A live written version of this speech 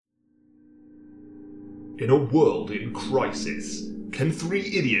In a world in crisis, can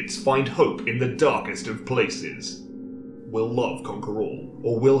three idiots find hope in the darkest of places? Will love conquer all,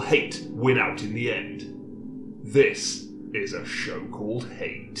 or will hate win out in the end? This is a show called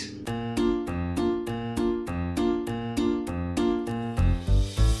Hate.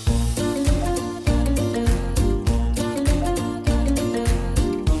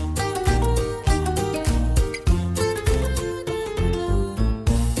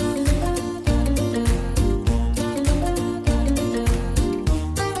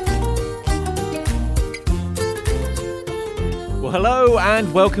 Hello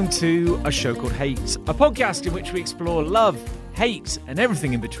and welcome to A Show Called Hate, a podcast in which we explore love, hate and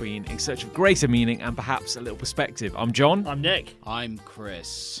everything in between in search of greater meaning and perhaps a little perspective. I'm John. I'm Nick. I'm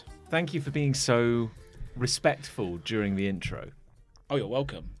Chris. Thank you for being so respectful during the intro. Oh, you're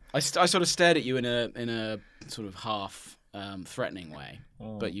welcome. I sort of stared at you in a sort of half threatening way,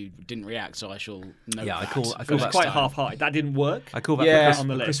 but you didn't react, so I shall note Yeah, that. It was quite half-hearted. That didn't work. I call that Yeah.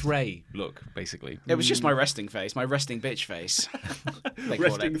 the Chris Ray look, basically. It was just my resting face, my resting bitch face. They call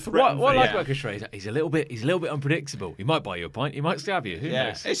Resting it. threat. What I like Yeah. about Chris Ray is he's a little bit unpredictable. He might buy you a pint, he might stab you. Who Yeah,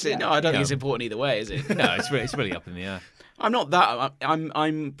 knows? No, I don't think it's important either way, is it? No, it's really up in the air. I'm not that.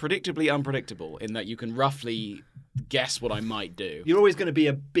 I'm predictably unpredictable in that you can roughly guess what I might do. You're always going to be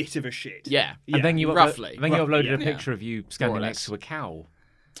a bit of a shit. Yeah. And then you roughly. uploaded a Yeah. picture of you More standing or next less. to a cow.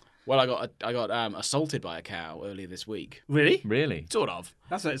 Well, I got assaulted by a cow earlier this week. Really? Really? Sort of.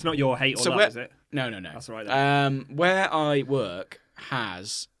 It's not your hate or So love, where- is it? No. That's all right then. Where I work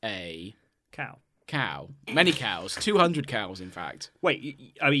has a Cow. cow. Many cows. 200 cows, in fact. Wait,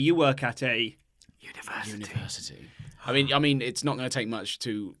 you work at a University. I mean, it's not going to take much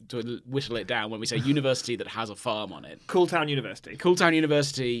to whittle it down when we say university that has a farm on it. Cooltown University. Cooltown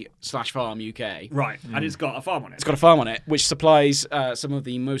University /Farm UK. Right, and it's got a farm on it. It's got a farm on it, which supplies some of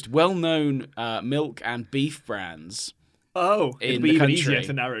the most well-known milk and beef brands. Oh, in it'd the be even country. easier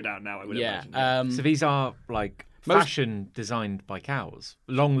to narrow down now, I would imagine. So these are like Most- fashion designed by cows,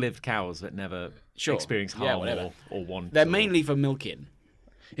 long-lived cows that never Sure. experience Yeah, harm whatever. or want. They're or- mainly for milking.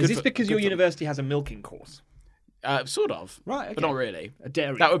 Is this for- because good your for- university has a milking course? Sort of. Right, okay. But not really. A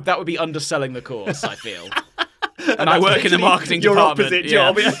dairy That would be underselling the course, I feel. And I work in the literally marketing your department. opposite yeah.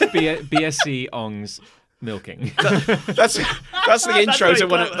 job. Yeah. BSc Ongs milking. That's the intro very to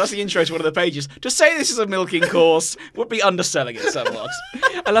one. clever. That's the intro to one of the pages. To say this is a milking course would be underselling it somewhat.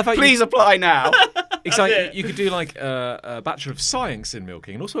 I love how Please apply now. It's like you could do like a Bachelor of Science in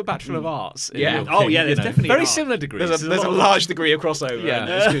milking and also a Bachelor of Arts in Yeah. milking. Oh, yeah, there's you know. definitely very an art. similar degrees. There's a lot of- large degree of crossover Yeah. in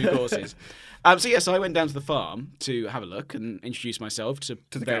those two courses. So I went down to the farm to have a look and introduce myself to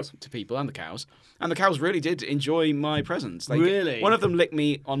the cows. to people and the cows. And the cows really did enjoy my presence. Really? One of them licked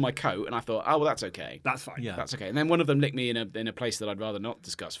me on my coat, and I thought, oh well, that's okay. That's fine. Yeah. That's okay. And then one of them licked me in a place that I'd rather not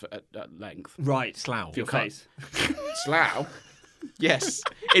discuss at length. Right. Slough. Your cut. face. Slough? Yes.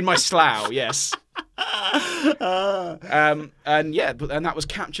 In my slough, yes. And that was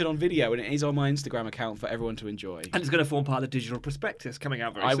captured on video, and it is on my Instagram account for everyone to enjoy. And it's going to form part of the digital prospectus coming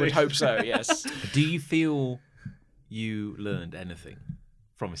out very I soon. would hope so, yes. Do you feel you learned anything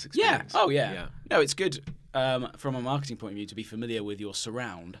from this Yeah. experience? Oh, yeah. No, it's good from a marketing point of view to be familiar with your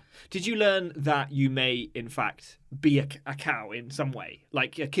surround. Did you learn that you may, in fact, be a cow in some way?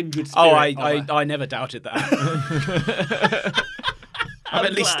 Like a kindred spirit? I never doubted that. I'm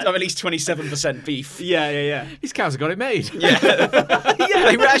at least 27% beef. Yeah. These cows have got it made. Yeah,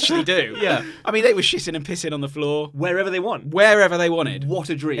 they actually do. Yeah. I mean, they were shitting and pissing on the floor Wherever they want. wherever they wanted. What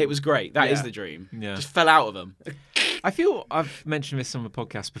a dream. It was great. That is Yeah. the dream. Yeah. Just fell out of them. I feel I've mentioned this on the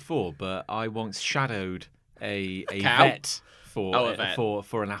podcast before, but I once shadowed a cow? vet for Oh, a vet.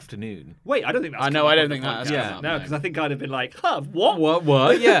 for an afternoon. Wait, I don't think that's I know, come I up don't on think the that's podcast. come up, No, no. because I think I'd have been like, huh, what?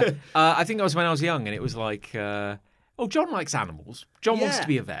 What? Yeah. I think that was when I was young, and it was like, John likes animals. John wants Yeah. to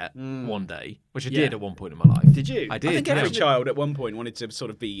be a vet one day, which I Yeah. did at one point in my life. Did you? I did. I think every yeah. child at one point wanted to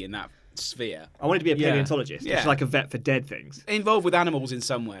sort of be in that sphere. I wanted to be a Yeah. paleontologist, which Yeah. is like a vet for dead things. Involved with animals in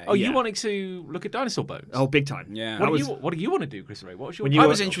some way. Oh, Yeah. you wanted to look at dinosaur bones? Oh, big time. Yeah. What do you want to do, Chris Ray? What was your? When you I were-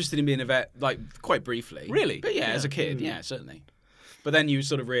 was interested in being a vet, like, quite briefly. Really? But yeah, as a kid, yeah, certainly. But then you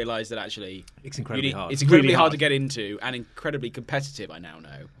sort of realise that actually It's incredibly hard. It's incredibly Really hard hard. to get into and incredibly competitive, I now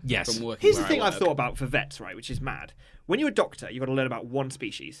know. Yes. From working Here's where the thing I I've work. thought about for vets, right, which is mad. When you're a doctor, you've got to learn about one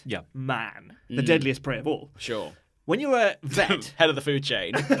species. Yeah. Man. The deadliest prey of all. Sure. When you're a vet, Head of the food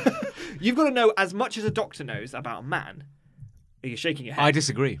chain. you've got to know as much as a doctor knows about a man. You're shaking your head. I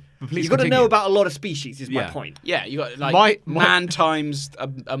disagree. But please You've got to continue. know about a lot of species, is my Yeah. point. Yeah, you got like My- man times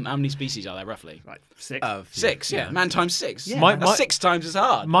how many species are there roughly? Like 6. Six. Yeah, man times 6. Yeah. My- That's 6 times as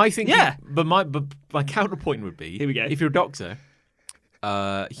hard. My thinking, Yeah. but my counterpoint would be, Here we go. if you're a doctor,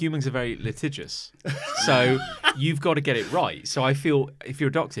 humans are very litigious. So you've got to get it right. So I feel if you're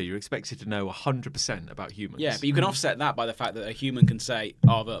a doctor, you're expected to know 100% about humans. Yeah, but you can offset that by the fact that a human can say,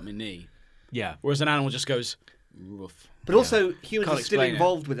 "Oh, I've hurt my knee," Yeah. whereas an animal just goes, "Rough." But also, humans Can't are still explain it.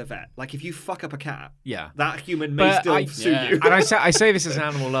 involved with a vet. Like, if you fuck up a cat, Yeah. that human may still sue Yeah. you. And I say this as an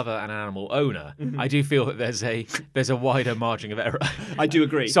animal lover and an animal owner. I do feel that there's a wider margin of error. I do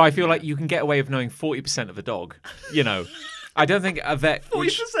agree. So I feel like you can get away with knowing 40% of a dog. You know, I don't think a vet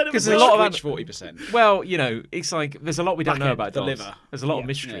 40% of a because dog? there's a lot of Which 40%? well, you know, it's like there's a lot we don't know Back about end, dogs. the liver. There's a lot of Yeah.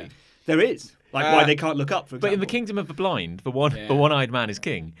 mystery. Yeah. There is. Like, why they can't look up, for example. But in the kingdom of the blind, the Yeah. one-eyed man is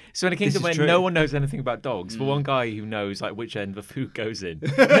king. So in a kingdom is where true. no one knows anything about dogs, the one guy who knows like which end the food goes in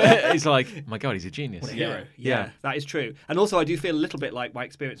is like, oh my god, he's a genius. What a hero. Yeah. Yeah, that is true. And also, I do feel a little bit like my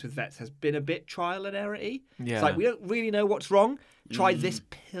experience with vets has been a bit trial and error-y. Yeah. It's like, we don't really know what's wrong. Try this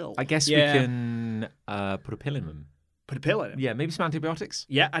pill. I guess Yeah. we can put a pill in them. Put a pill in it. Yeah, maybe some antibiotics.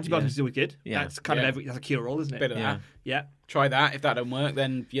 Yeah, antibiotics is always good. Yeah. That's kind of Yeah. that's a cure-all, isn't it? Bit of Yeah. that. Yeah. Try that. If that don't work,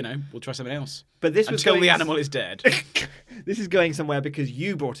 then we'll try something else. But this was Until going the animal is dead. This is going somewhere because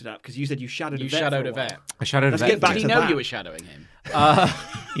you brought it up, because you said you shadowed You a vet. shadowed for a while. vet. I shadowed Let's a vet. get back Did to he know that. you were shadowing him?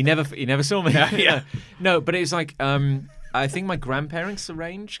 He never saw me. Yeah. No, but it was like I think my grandparents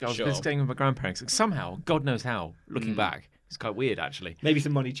arranged. I was Sure. visiting with my grandparents. Somehow, God knows how. Looking back, it's quite weird actually. Maybe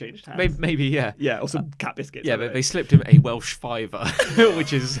some money changed hands. Maybe yeah. Yeah, or some cat biscuits. Yeah, I don't but know. they slipped him a Welsh fiver,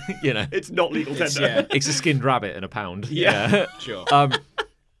 which is It's not legal tender. yeah. it's a skinned rabbit and a pound. Yeah. Sure.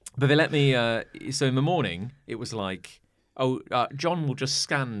 But they let me. So in the morning, it was like, John will just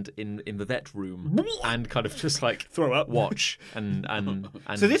stand in the vet room and kind of just like Throw up. watch and.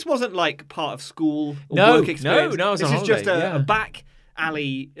 So this wasn't like part of school or No, work experience. no, I was this on is just holiday, yeah. a back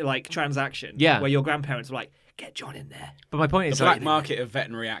alley like transaction. Yeah. Where your grandparents were like, get John in there. But my point The is black like, market of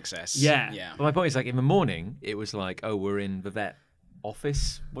veterinary access. Yeah. Yeah. But my point is like in the morning, it was like, we're in the vet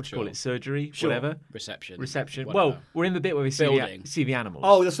office. What do you call Sure. it? Surgery, Sure. whatever. Reception. Reception. Whatever. Well, we're in the bit where we Building. see the animals.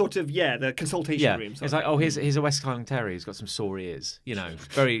 Oh, the sort of, the consultation yeah. room. It's like, here's a West Highland Terrier who's got some sore ears.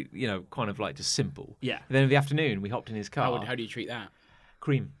 Very, kind of like just simple. Yeah. And then in the afternoon, we hopped in his car. How do you treat that?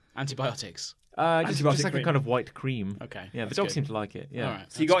 Cream. Antibiotics. Just Antibiotic like cream. a kind of white cream. Okay, Yeah, the that's dog good. seemed to like it. Yeah. All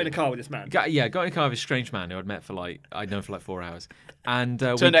right. So you got in a car with this man. Got in a car with a strange man who I'd known for like 4 hours, and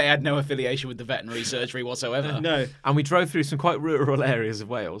Turned out he had no affiliation with the veterinary surgery whatsoever. No, and we drove through some quite rural areas of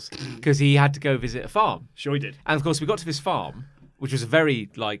Wales because he had to go visit a farm. sure he did. And of course, we got to this farm, which was a very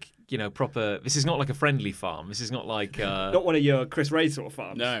proper. This is not like a friendly farm. This is not like. Not one of your Chris Ray sort of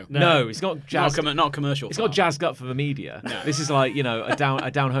farms. No, it's not jazzed. Not a commercial. It's farm. not jazzed up for the media. No. This is like a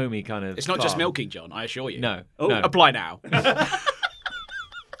down homey kind of. It's not just farm. milking, John. I assure you. No. Oh, no. Apply now.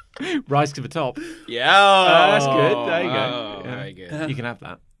 Rise to the top. Yeah. That's good. There you go. Oh, Yeah. very good. You can have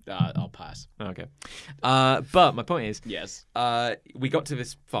that. I'll pass. Okay. But my point is, Yes. we got to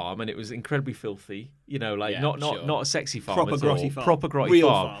this farm and it was incredibly filthy. Yeah, not sure. not a sexy farm. Proper at all. grotty farm. Proper grotty Real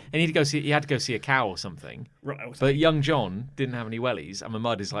farm. farm. And he had to go see a cow or something. Right. But young John didn't have any wellies, and the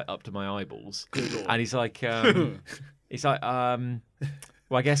mud is like up to my eyeballs. And he's like, well,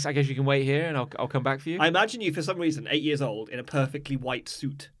 I guess you can wait here, and I'll come back for you. I imagine you, for some reason, 8 years old, in a perfectly white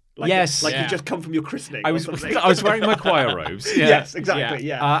suit. Like, Yes. Like Yeah. you just come from your christening. I or was something. I was wearing my choir robes. Yeah. Yes, exactly.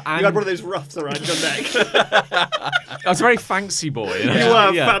 Yeah. and- You had one of those ruffs around your neck. I was a very fancy boy. You were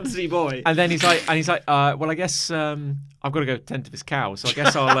a Yeah. fancy boy. And then he's like, well, I guess I've got to go tend to this cow, so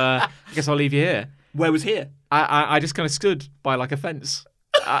I guess I'll leave you here. Where was here? I just kind of stood by like a fence.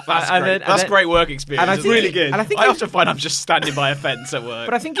 That's great. That's great work experience. And I isn't think, it? really good. And I think, I often find I'm just standing by a fence at work.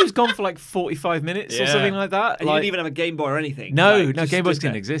 but I think he was gone for like 45 minutes or Yeah. something like that. And Like- you didn't even have a Game Boy or anything. No, Like, no, just Game Boys stood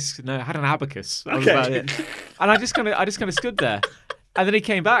didn't there. exist. No, I had an abacus. That was Okay. about it. And I just kind of stood there, and then he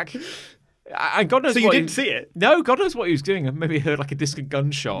came back, and God knows So you what didn't see it? No, God knows what he was doing. I maybe heard like a distant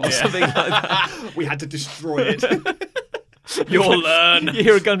gunshot or something like that. We had to destroy it. You'll learn. You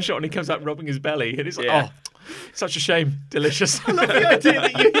hear a gunshot, and he comes out rubbing his belly, and it's like, Yeah. oh, such a shame. Delicious. The idea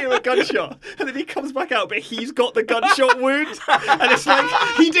that you hear a gunshot and then he comes back out, but he's got the gunshot wound, and it's like,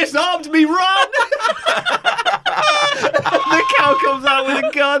 he disarmed me, run! The cow comes out with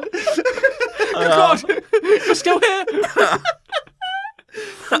a gun. God, you're still here.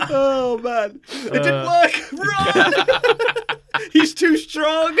 Oh man, it didn't work. Run! He's too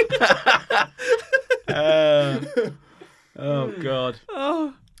strong. Oh God.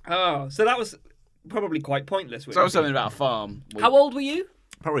 Oh, so that was probably quite pointless. So that was something about a farm. How old were you?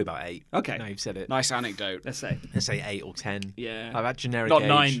 Probably about 8. Okay. Now you've said it. Nice anecdote. Let's say Let's say 8 or 10. Yeah. I've had generic Not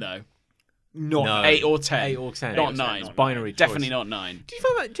age. 9 though. not. No. 8 or 10. 8 or 10. Not 8 or 10. 9. It's binary choice. Definitely not 9. Do you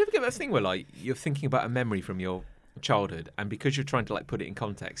ever get that thing where like you're thinking about a memory from your childhood, and because you're trying to like put it in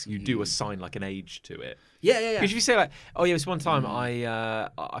context, you do assign like an age to it. Yeah. Because if you say like, oh yeah, it was one time I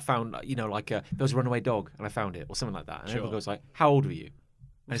found there was a runaway dog and I found it or something like that, and everyone goes like, how old were you?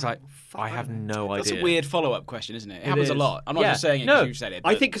 And it's like, I have no idea. That's a weird follow-up question, isn't it? It happens is. a lot. I'm not just saying it because you said it.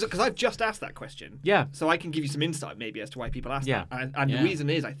 I think because I've just asked that question. Yeah. So I can give you some insight maybe as to why people ask that. And the reason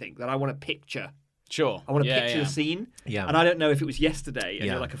is, I think, that I want to picture. Sure. I want to picture the scene. Yeah. And I don't know if it was yesterday and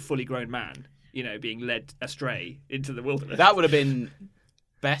you're like a fully grown man, being led astray into the wilderness. That would have been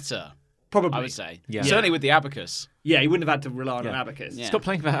better. Probably. I would say. Yeah. Certainly with the abacus. Yeah, he wouldn't have had to rely on an abacus. Yeah. Stop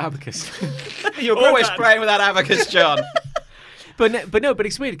playing with that abacus. You're always playing with that abacus, John. But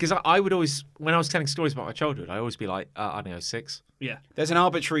it's weird because I would always, when I was telling stories about my childhood, I always be like, I don't know, 6. Yeah. There's an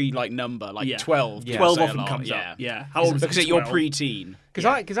arbitrary number, 12. Yeah. 12 say a often lot, comes yeah. up. Yeah. How old was Because it? at your preteen.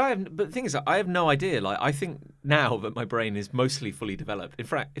 Because I have, but the thing is, I have no idea. Like, I think now that my brain is mostly fully developed. In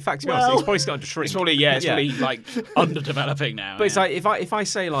fact, to be honest, it's probably starting to shrink. It's probably like underdeveloping now. But it's like if I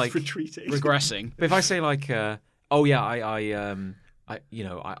say like retreating, regressing. But if I say like, oh yeah, I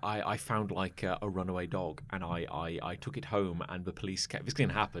found like a runaway dog and I took it home and the police came. It's going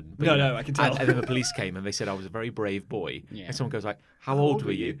to happen. But, no, I can tell. And then the police came and they said I was a very brave boy. Yeah. And someone goes like, how old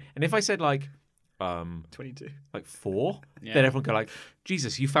were you? And if I said like, 22, like 4, then everyone go like,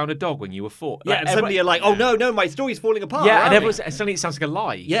 Jesus, you found a dog when you were 4. Yeah, and suddenly you're like, oh no, my story's falling apart. Yeah, and suddenly it sounds like a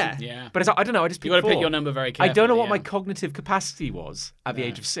lie. Yeah. But it's like, I don't know. I just you got to pick your number very carefully. I don't know what my cognitive capacity was at the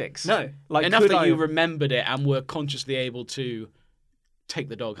age of 6. No, like enough that you remembered it and were consciously able to take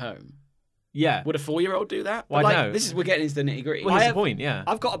the dog home. Yeah. Would a 4-year-old do that? Well, I know. We're getting into the nitty gritty. Well, here's the point. Yeah.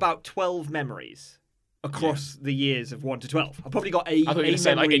 I've got about 12 memories across the years of 1 to 12. I've probably got a. I thought you were going to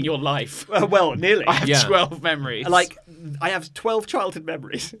say like in your life. Well, nearly. I have 12 memories. Like I have 12 childhood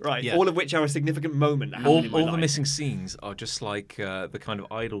memories, right? Yeah. All of which are a significant moment. That All happened in my the life. missing scenes are just like the kind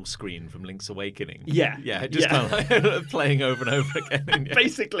of idle screen from Link's Awakening. Yeah. Yeah, just kind of like playing over and over again. Yeah.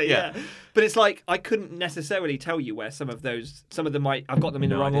 Basically, yeah. But it's like I couldn't necessarily tell you where some of them I've got them in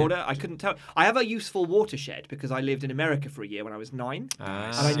the wrong order. I couldn't tell. I have a useful watershed because I lived in America for a year when I was 9, and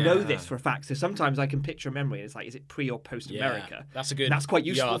I know this for a fact. So sometimes I can picture a memory and it's like, is it pre or post America? That's a good. That's quite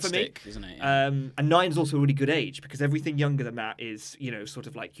useful for me, isn't it? And 9 is also a really good age because everything younger than that is, sort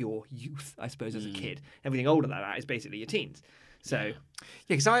of like your youth, I suppose, as a kid. Everything older than that is basically your teens. So,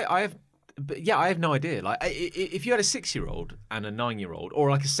 because I have no idea. Like, if you had a 6-year-old and a 9-year-old, or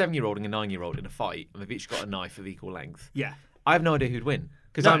like a 7-year-old and a 9-year-old in a fight, and they've each got a knife of equal length, I have no idea who'd win.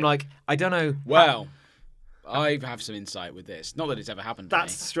 Because I'm like, I don't know. Well, I have some insight with this. Not that it's ever happened to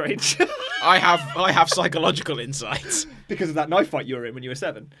that's me. strange. I have psychological insights. Because of that knife fight you were in when you were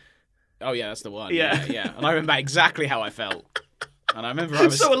 7. Oh yeah, that's the one. Yeah. Yeah. And I remember exactly how I felt. And I remember I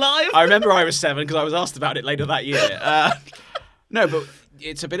was so alive. I remember I was 7 because I was asked about it later that year. No, but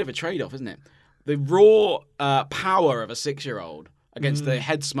it's a bit of a trade-off, isn't it? The raw power of a 6-year-old against the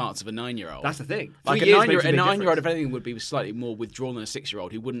head smarts of a 9-year-old. That's the thing. Like 3 a years makes 9-year-old, big if anything, would be slightly more withdrawn than a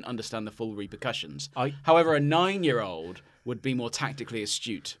 6-year-old who wouldn't understand the full repercussions. I- However, a 9-year-old would be more tactically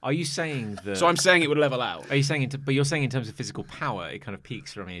astute. Are you saying that? So I'm saying it would level out. Are you saying but you're saying in terms of physical power, it kind of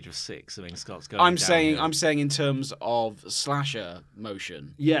peaks from the age of 6, and then starts going. I'm saying downhill? in terms of slasher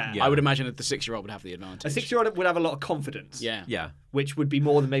motion. Yeah. Yeah. I would imagine that the 6-year-old would have the advantage. A 6-year-old would have a lot of confidence. Yeah. Yeah. Which would be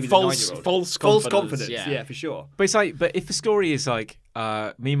more than maybe the False 9-year-old. confidence. False confidence. Yeah. Yeah, for sure. But it's like, but if the story is like,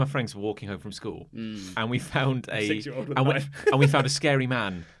 me and my friends were walking home from school, and we found a 6-year-old with and a we, knife. and we found a scary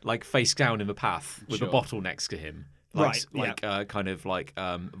man like face down in the path with a Sure. bottle next to him, kind of like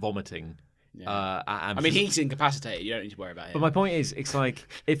vomiting. Yeah. And I mean, he's incapacitated. You don't need to worry about him. But my point is, it's like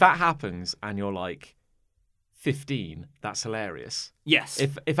if that happens and you're like 15, that's hilarious. Yes.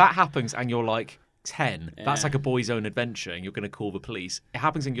 If that happens and you're like 10, that's Yeah. like a boy's own adventure, and you're going to call the police. It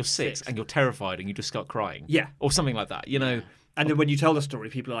happens and you're 6 and you're terrified and you just start crying. Yeah. Or something like that. You know. And then when you tell the story,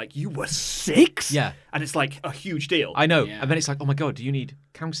 people are like, "You were 6?" Yeah. And it's like a huge deal. I know. Yeah. And then it's like, oh my God, do you need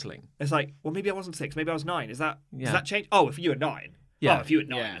counselling? It's like, well, maybe I wasn't 6. Maybe I was 9. Does that Yeah. change? Oh, if you were 9. Yeah. Oh, if you were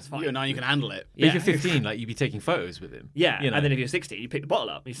 9, yeah. it's fine. You're 9, you can handle it. But if Yeah. you're 15, like you'd be taking photos with him. Yeah. You know? And then if you're 16, you pick the bottle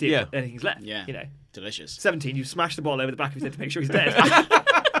up and you see Yeah. if anything's left. Yeah. You know. Delicious. 17, you smash the bottle over the back of his head to make sure he's dead.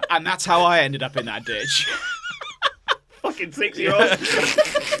 And that's how I ended up in that ditch. Fucking 6-year-old.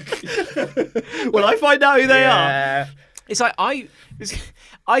 Well, I find out who they are. It's like I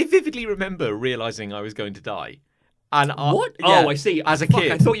vividly remember realizing I was going to die. And What? yeah, Oh, I see. As a Fuck,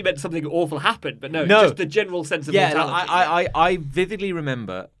 kid, I thought you meant something awful happened, but no, No. just the general sense of yeah, mortality. I vividly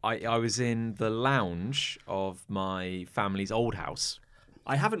remember I was in the lounge of my family's old house.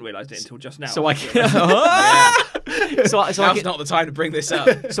 I haven't realised it until just now. So I can, so I Now's can, not the time to bring this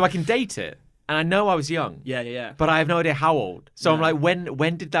up. so I can date it. And I know I was young. Yeah. But I have no idea how old. So I'm like,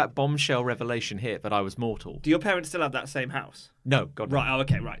 when did that bombshell revelation hit that I was mortal? Do your parents still have that same house? No, God. No. Right. Oh,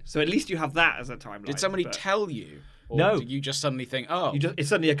 okay. Right. So at least you have that as a timeline. Did somebody tell you? Or No. did you just suddenly think, it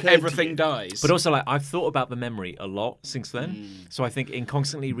suddenly occurred everything to you. dies? But also, like, I've thought about the memory a lot since then. So I think in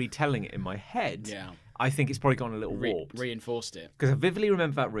constantly retelling it in my head, I think it's probably gone a little warped. Reinforced it. Because I vividly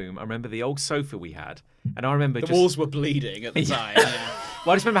remember that room. I remember the old sofa we had. And I remember the walls were bleeding at the time.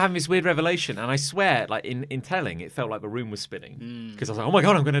 Well, I just remember having this weird revelation. And I swear, like, in telling, it felt like the room was spinning. Because I was like, oh my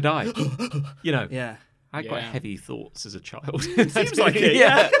God, I'm going to die. You know. Yeah. I had quite heavy thoughts as a child. Seems like it.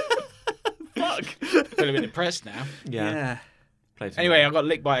 Yeah. Fuck. Feel a bit impressed now. Yeah. Anyway, I got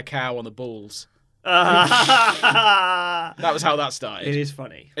licked by a cow on the balls. That was how that started. It is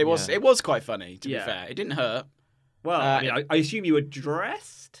funny. It was quite funny, to be fair. It didn't hurt. Well, I assume you were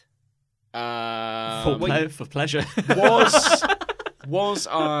dressed? For pleasure. Was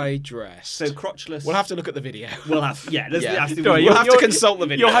I dressed? So crotchless. We'll have to look at the video. We'll have to consult the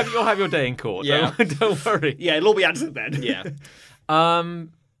video. You'll have your day in court. Yeah. Don't worry. Yeah, it'll all be answered then. Yeah.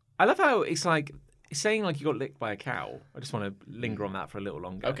 I love how it's like saying like you got licked by a cow. I just want to linger on that for a little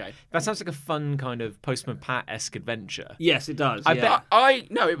longer. Okay. That sounds like a fun kind of Postman Pat-esque adventure. Yes, it does. I bet.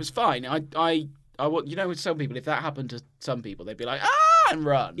 No, it was fine. You know, with some people, if that happened to some people, they'd be like, and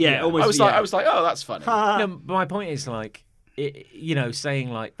run. Yeah, almost. I was like, oh, that's funny. No, but my point is like,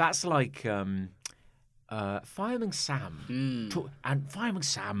 saying like that's like Fireman Sam Fireman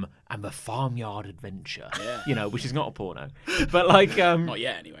Sam and the Farmyard Adventure. Yeah. Which is not a porno, but like not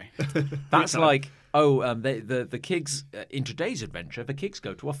yet anyway. That's like the kids in today's adventure, the kids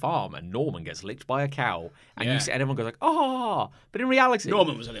go to a farm and Norman gets licked by a cow, and and everyone goes like, oh, but in reality,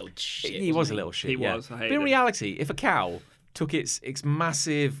 Norman was a little shit. He was a little shit. He was. I but hated in him. reality, if a cow took its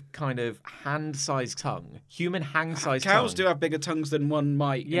massive kind of hand-sized tongue, human hand-sized tongue. Cows do have bigger tongues than one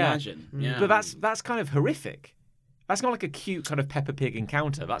might imagine. Yeah. But that's kind of horrific. That's not like a cute kind of Peppa Pig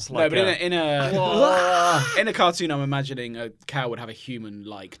encounter. That's like in a cartoon, I'm imagining a cow would have a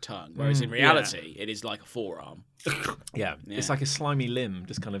human-like tongue, whereas in reality, it is like a forearm. Yeah, it's like a slimy limb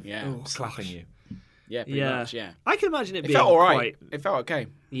just kind of slapping you. Yeah, pretty much, yeah. I can imagine it being felt all right. It felt okay.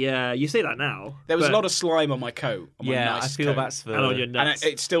 Yeah, you say that now. There was a lot of slime on my coat. On my nice I feel coat. that's for... And on your nuts.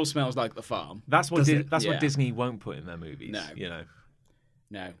 And it still smells like the farm. That's what Disney won't put in their movies. No.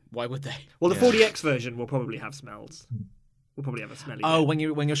 No. Why would they? Well, the 40X version will probably have smells. We'll probably have a smelly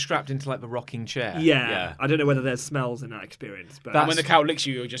bit. when you're strapped into like the rocking chair. Yeah. I don't know whether there's smells in that experience, but when the cow licks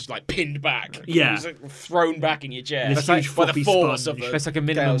you, you're just like pinned back. Yeah. You're like thrown back in your chair. That's like by the force of the That's like a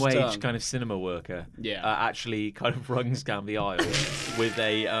minimum cow's wage tongue. kind of cinema worker. Yeah. Actually kind of runs down the aisle with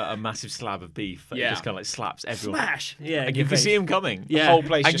a massive slab of beef that just kind of like slaps everyone. Smash! Yeah. And you can see him coming. Yeah. The whole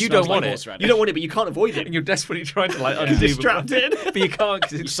place And just you don't smells want like it. horseradish. You don't want it, but you can't avoid it. And you're desperately trying to like undo Distracted. but you can't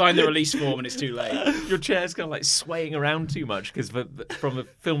because You sign the release form and it's too late. your chair's kind of like swaying around too much because from a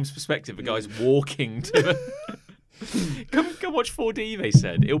film's perspective, the guy's walking to the... Come watch 4D, they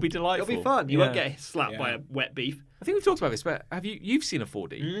said. It'll be delightful. It'll be fun. You won't get slapped by a wet beef. I think we've talked about this, but you've seen a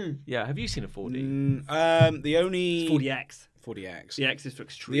 4D? Yeah, have you seen a 4D? The only... 40X. 40X. The X is for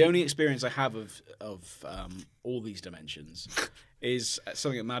extreme. The only experience I have of all these dimensions is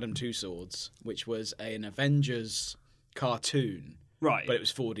something at Madame Tussauds, which was an Avengers cartoon. Right. But it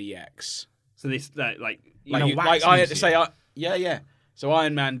was 4DX. So this, like I had to say, yeah. So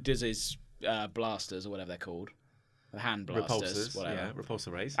Iron Man does his blasters, or whatever they're called. The hand blasters. Repulsors, whatever.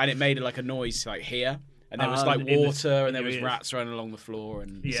 repulsor rays. And it made like a noise like here. And there was like water, and there was rats running along the floor.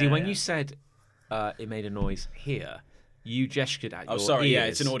 And See, when you said it made a noise here, you gestured at your sorry, ears, yeah,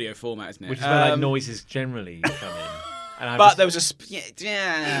 it's an audio format, isn't it? Which is where like noises generally come in. And but there was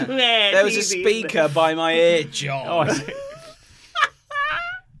there was a speaker by my ear, John. Oh, I see.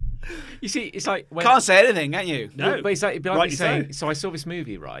 You see, it's like can't say anything, can you? No, but it's like, it'd be like Rightly me saying. so. So I saw this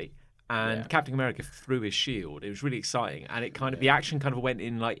movie, right? And Captain America threw his shield. It was really exciting, and it kind of the action kind of went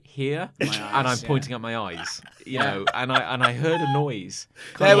in like here, and I'm pointing at my eyes, you know, and I heard a noise.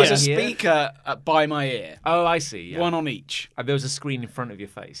 There was a speaker by my ear. Oh, I see. Yeah. One on each. And there was a screen in front of your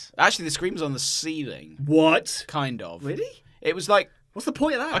face. Actually, the screen was on the ceiling. What? Kind of. Really? It was like. What's the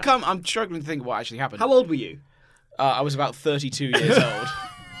point of that? I'm struggling to think of what actually happened. How old were you? I was about 32 years old.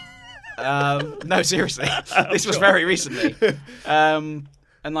 No, seriously. This was very recently.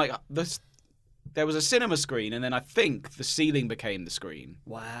 And like there was a cinema screen, and then I think the ceiling became the screen.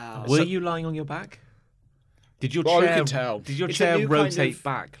 Wow. Were you lying on your back? Did your Well, chair? you can tell. Did your It's a chair new kind rotate of-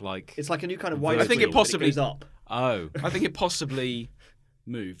 back like? It's like a new kind of white. I think it possibly- goes up. Oh, I think it possibly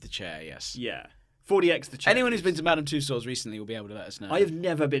moved the chair. Yes. Yeah. 40X the chair. Anyone who's been to Madame Tussauds recently will be able to let us know. I have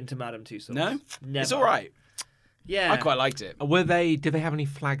never been to Madame Tussauds. No? Never. It's all right. Yeah. I quite liked it. Did they have any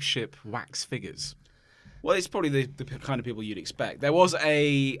flagship wax figures? Well, it's probably the kind of people you'd expect. There was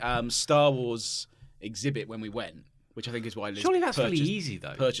a Star Wars exhibit when we went, which I think is why Liz Surely that's really easy,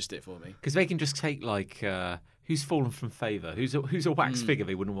 though. Purchased it for me. Because they can just take, like, who's fallen from favour? Who's a wax figure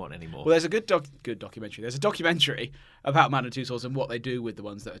they wouldn't want anymore? Well, there's a good documentary. There's a documentary about Man of Two Souls and what they do with the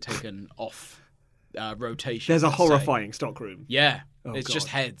ones that are taken off rotation. There's a horrifying stockroom. Yeah. Oh, it's God. just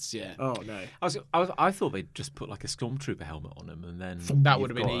heads, yeah. Oh, no. I thought they'd just put, like, a Stormtrooper helmet on them, and then... That would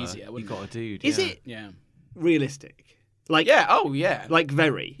have been easier, You've wouldn't got it? a dude, Is yeah. it Yeah. realistic? Like, Yeah, oh, yeah. Like,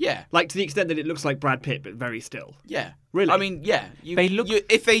 very? Yeah. Like, to the extent that it looks like Brad Pitt, but very still? Yeah. Really? I mean, yeah.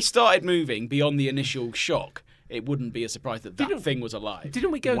 If they started moving beyond the initial shock, it wouldn't be a surprise that thing was alive. Didn't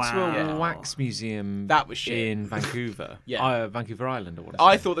we go to Wow. a wax museum That was shit. in Vancouver? Yeah. Vancouver Island or what?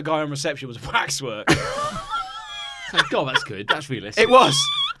 I thought the guy on reception was waxwork. God, that's good. That's realistic. It was.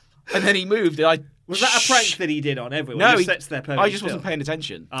 And then he moved, and I... Was that a prank that he did on everyone? No, He sits there I perfectly just wasn't paying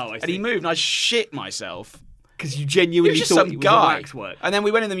attention. Oh, I And he see. moved, and I shit myself. Because you He genuinely was just thought some he was guy. a waxwork. And then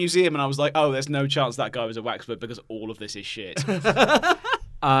we went in the museum, and I was like, oh, there's no chance that guy was a waxwork because all of this is shit.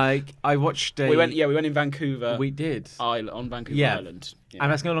 I watched a... we went in Vancouver. We did. On Vancouver Yeah. Island. Yeah.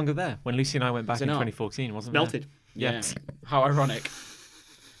 And that's no longer there. When Lucy and I went back Is it in not? 2014, wasn't Melted. it? Yeah. How ironic.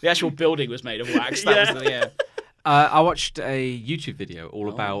 The actual building was made of wax. That was the I watched a YouTube video all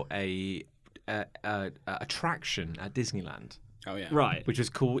about a attraction at Disneyland. Oh yeah. Right. Which was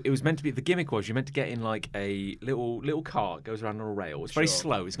cool. It was meant to be, the gimmick was you're meant to get in like a little car, it goes around on a rail. It's very Sure.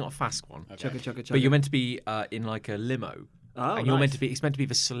 slow. It's not a fast one. Okay. Chugga. But you're meant to be in like a limo. Oh, and you're nice. it's meant to be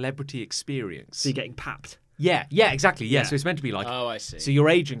the celebrity experience. So you're getting papped. Yeah, exactly. Yeah. So it's meant to be like. Oh, I see. So your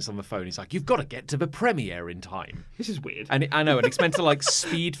agent's on the phone. He's like, you've got to get to the premiere in time. This is weird. And I know, and it's meant to like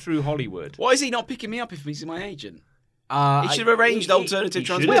speed through Hollywood. Why is he not picking me up if he's my agent? He He should have arranged alternative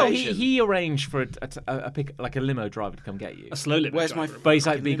transportation. Well, he arranged for a limo driver to come get you. A slow limo. Where's my? driver. But he's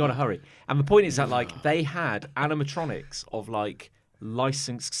like, but you got to hurry. And the point is that like they had animatronics of like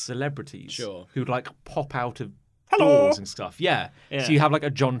licensed celebrities Sure. who'd like pop out of doors and stuff. Yeah. Yeah. So you have like a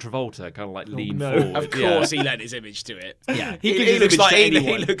John Travolta kind of like lean no. forward. Of course, he lent his image to it. Yeah. He gives He his looks image like to he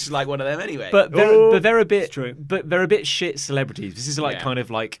anyone. looks like one of them anyway. But they're a bit true. But they're a bit shit celebrities. This is like Yeah. kind of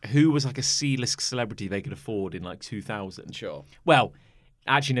like who was like a C-list celebrity they could afford in like 2000. Sure. Well,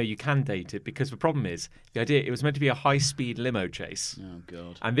 actually no, you can date it because the problem is the idea it was meant to be a high-speed limo chase. Oh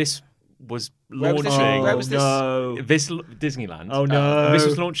god. And this was Where was launching. this? Where was this? No. Disneyland. Oh, no. And this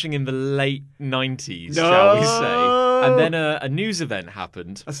was launching in the late 90s, No. shall we say? And then a news event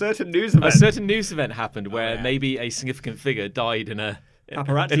happened. A certain news event. A certain news event happened where yeah. maybe a significant figure died in a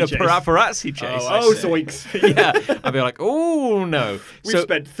Paparazzi in a chase. paparazzi chase. I Oh, see. zoinks. Yeah, I'd be like, oh no. We've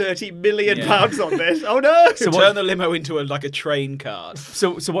spent £30 million Yeah. on this. Oh no. So Turn the limo into like a train cart.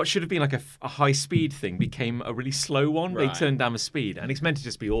 So what should have been like a high speed thing became a really slow one. They Right. turned down the speed, and it's meant to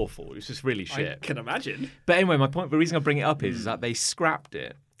just be awful. It was just really I shit. can imagine. But anyway, my point, the reason I bring it up is that they scrapped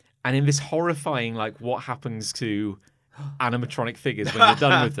it, and in this horrifying, like, what happens to animatronic figures when you're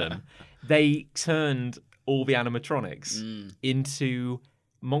done with them, they turned all the animatronics into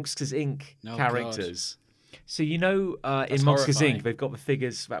Monsters Inc. Oh, characters. So you know, That's in Monsters horrifying. Inc., they've got the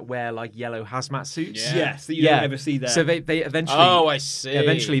figures that wear like yellow hazmat suits. Yeah. Yes, that you don't ever see there. So they eventually. Oh, I see.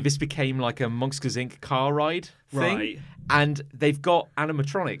 Eventually, this became like a Monsters Inc. car ride thing. Right. And they've got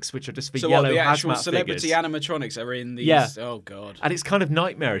animatronics, which are just the So yellow what, the actual hazmat celebrity figures. animatronics are in these? Yeah. Oh god. And it's kind of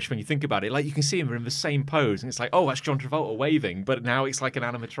nightmarish when you think about it. Like, you can see them, they're in the same pose, and it's like, oh, that's John Travolta waving, but now it's like an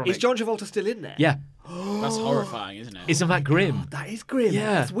animatronic. Is John Travolta still in there? Yeah. That's horrifying, isn't it? Isn't that grim? That is grim.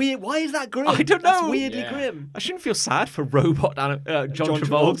 Yeah. That's weird. Why is that grim? I don't That's know. weirdly Yeah. grim. I shouldn't feel sad for robot John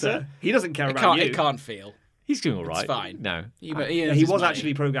Travolta. He doesn't care It about you. can't feel. He's doing all right. fine. No. Yeah, he was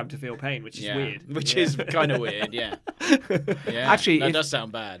actually programmed to feel pain, which is weird. Which Yeah. is kind of weird, yeah. Yeah, Actually, that if- does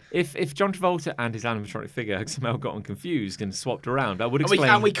sound bad. If John Travolta and his animatronic figure had somehow gotten confused and swapped around, that would And we,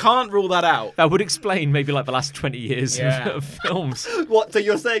 explain. and we can't rule that out. That would explain maybe like the last 20 years Yeah. of films. What? So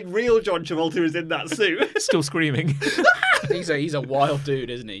you're saying real John Travolta is in that suit? Still screaming. He's a wild dude,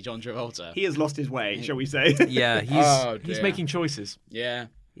 isn't he, John Travolta? He has lost his way, shall we say? Yeah, Oh, he's dear. making choices. Yeah,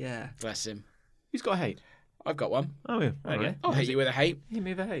 Yeah. bless him. Who's got hate? I've got one. Oh, yeah. Okay. Alright. I'll hit you with a hate. Hit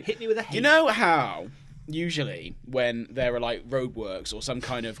me with a hate. Hit me with a hate. You know how usually when there are like roadworks or some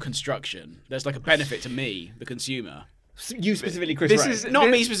kind of construction, there's like a benefit to me, the consumer. You specifically, Chris This Ray. is- Not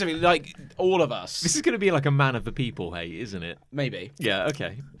me specifically, like all of us. This is going to be like a man of the people hate, isn't it? Maybe. Yeah,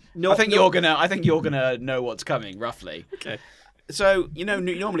 okay. No, I think you're gonna know what's coming roughly. Okay. So,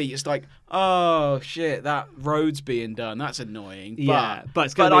 normally it's like, oh shit, that road's being done. That's annoying. But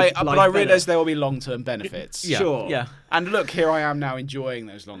I realise there will be long-term benefits. Sure. Yeah. And look, here I am now enjoying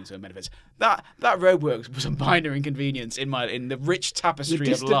those long-term benefits. That roadworks was a minor inconvenience in the rich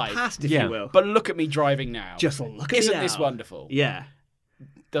tapestry of life. Past, if you will. But look at me driving now. Just look at Isn't me this now. wonderful? Yeah.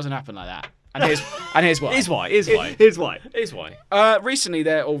 Doesn't happen like that. And here's why. Here's why. Recently,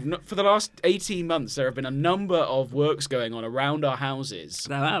 for the last 18 months, there have been a number of works going on around our houses.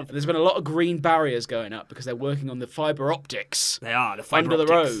 There have. There's been a lot of green barriers going up because they're working on the fibre optics. They are, the fibre under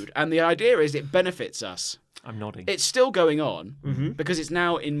optics. the road. And the idea is it benefits us. I'm nodding. It's still going on because it's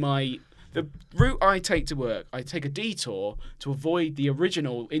now in the route I take to work. I take a detour to avoid the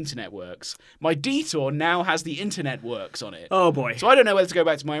original internet works. My detour now has the internet works on it. Oh boy. So I don't know whether to go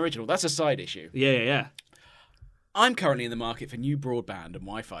back to my original. That's a side issue. Yeah. I'm currently in the market for new broadband and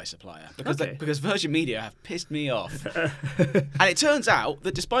Wi-Fi supplier because Virgin Media have pissed me off. And it turns out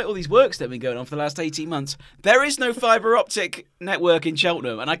that despite all these works that have been going on for the last 18 months, there is no fibre optic network in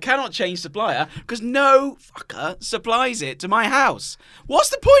Cheltenham, and I cannot change supplier because no fucker supplies it to my house. What's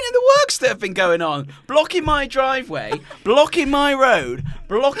the point in the works that have been going on? Blocking my driveway, blocking my road,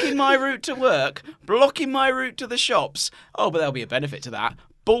 blocking my route to work, blocking my route to the shops. Oh, but there'll be a benefit to that.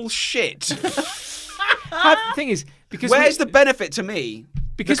 Bullshit. The thing is, because where's the benefit to me,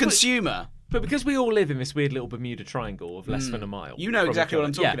 the Because consumer? But because we all live in this weird little Bermuda Triangle of less than a mile. You know exactly what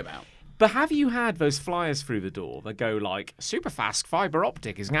I'm talking about. But have you had those flyers through the door that go like, super fast fibre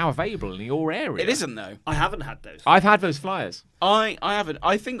optic is now available in your area? It isn't, though. I haven't had those. I've had those flyers. I haven't.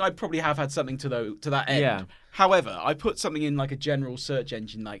 I think I probably have had something to that end. Yeah. However, I put something in like a general search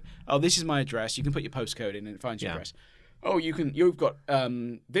engine, like, oh, this is my address. You can put your postcode in and it finds your address. Oh, you've got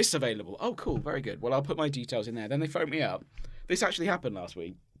this available. Oh, cool, very good. Well, I'll put my details in there. Then they phoned me up. This actually happened last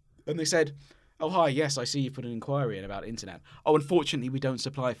week. And they said, oh, hi, yes, I see you put an inquiry in about internet. Oh, unfortunately, we don't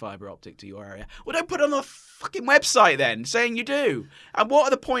supply fibre optic to your area. Well, don't put it on the fucking website then, saying you do. And what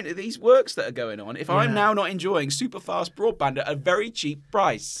are the point of these works that are going on if I'm now not enjoying super fast broadband at a very cheap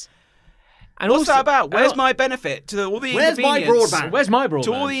price? And what's that about? Where's my benefit to all the inconvenience? Where's my broadband?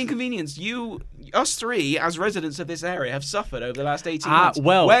 To all the inconvenience us three, as residents of this area, have suffered over the last 18 months.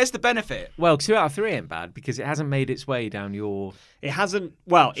 Well, where's the benefit? Well, 2 out of 3 ain't bad because it hasn't made its way down your... It hasn't...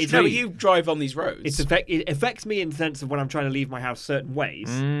 Well, it's... No, you drive on these roads. It affects me in the sense of when I'm trying to leave my house certain ways,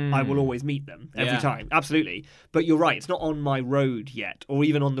 I will always meet them every time. Absolutely. But you're right, it's not on my road yet, or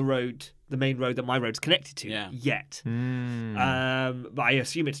even on the road... the main road that my road's connected to yet. But I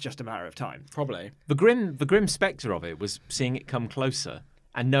assume it's just a matter of time. Probably. The grim spectre of it was seeing it come closer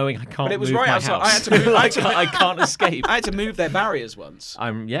and knowing I can't move my house. I had to move, I can't escape. I had to move their barriers once. I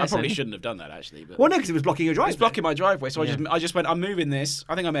probably so shouldn't have done that, actually. But well, no, because it was blocking your driveway. It's blocking my driveway, so I just went, I'm moving this.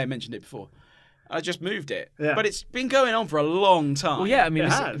 I think I may have mentioned it before. I just moved it. Yeah. But it's been going on for a long time. Well, yeah, I mean...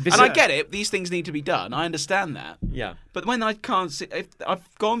 I get it. These things need to be done. I understand that. Yeah. But when I can't see... If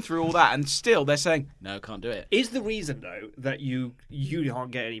I've gone through all that and still they're saying, no, can't do it. Is the reason, though, that you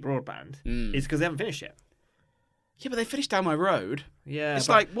can't get any broadband is because they haven't finished yet? Yeah, but they finished down my road. Yeah. It's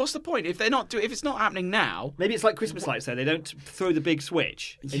like, what's the point? If it's not happening now... Maybe it's like Christmas lights, though. They don't throw the big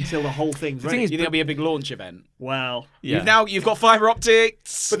switch until the whole thing's ready. You think it'll be a big launch event? Well... Yeah. You've got fibre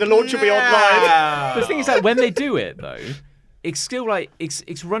optics. But the launch will be online. But the thing is, like, when they do it, though, it's still like,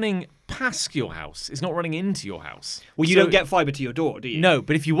 it's running past your house. It's not running into your house. Well, you don't get fibre to your door, do you? No,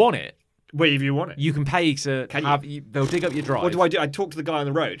 but if you want it... Well, if you want it. You can pay to have... They'll dig up your drive. What do? I talk to the guy on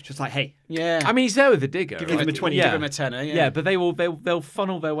the road, just like, hey. Yeah. I mean, he's there with the digger. Give him a 20. Give him a tenner, Yeah, but they'll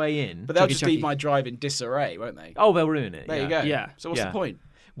funnel their way in. But they'll just leave my drive in disarray, won't they? Oh, they'll ruin it. There you go. Yeah. So what's the point?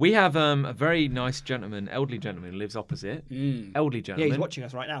 We have a very nice gentleman, elderly gentleman, who lives opposite. Elderly gentleman. Yeah, he's watching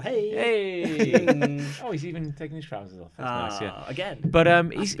us right now. Hey. Hey. Oh, he's even taking his trousers off. That's nice, yeah. Again. But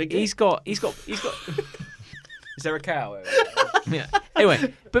he's got Is there a cow? Yeah.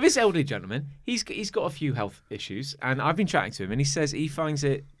 Anyway, but this elderly gentleman, he's got a few health issues, and I've been chatting to him, and he says he finds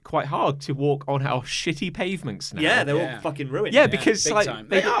it quite hard to walk on our shitty pavements now. Yeah, they're all fucking ruined. Yeah, because big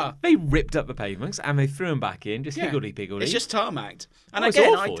time. They ripped up the pavements and they threw them back in, just higgledy-piggledy. It's just tarmacked. And it's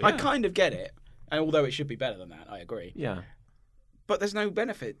again, awful, I kind of get it, and although it should be better than that, I agree. Yeah. But there's no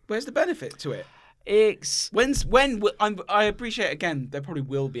benefit. Where's the benefit to it? I appreciate, again, there probably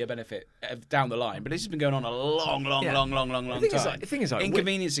will be a benefit down the line, but this has been going on a long time. The thing is, like,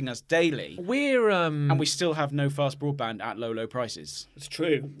 inconveniencing us daily. And we still have no fast broadband at low prices. It's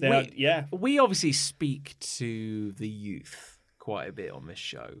true. We obviously speak to the youth quite a bit on this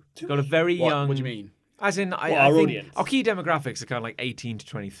show. We've got a very young... What do you mean? As in, I our think audience? Our key demographics are kind of like 18 to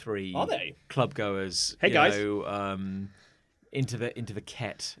 23. Are they? Club goers. Hey, guys. Into the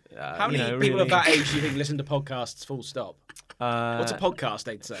Ket. How many people of that age do you think listen to podcasts full stop? What's a podcast,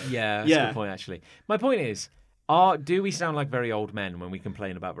 they'd say? Yeah, that's a good point, actually. My point is, do we sound like very old men when we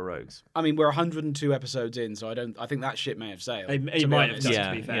complain about the rogues? I mean, we're 102 episodes in, so I think that shit may have sailed. It might have done,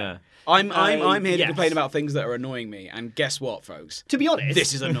 to be fair. Yeah. I'm here to complain about things that are annoying me, and guess what, folks? To be honest,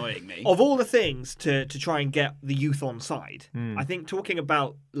 this is annoying me. Of all the things to try and get the youth on side, I think talking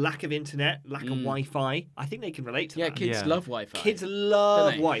about lack of internet, lack of Wi-Fi, I think they can relate to that. Kids love Wi-Fi. Kids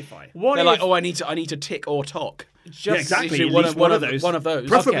love Wi-Fi. They're like, I need to tick or talk. Exactly. One of those.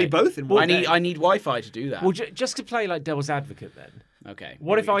 Preferably both in one day. I need Wi-Fi to do that. Well, just to play like devil's advocate then. Okay.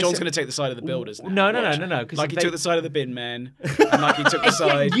 What if John's going to take the side of the builders No. now? Like he took the side of the bin men, and like he took the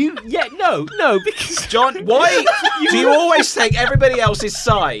side. No, because John, why do you always take everybody else's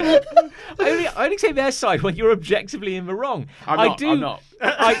side? I only take their side when you're objectively in the wrong. I'm not.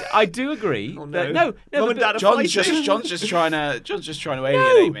 I do agree. Oh, that, no. John's just trying to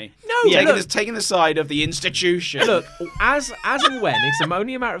alienate me. Taking the side of the institution. Look, as and when it's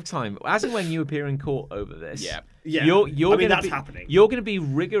only a matter of time. As and when you appear in court over this, that's happening. You're going to be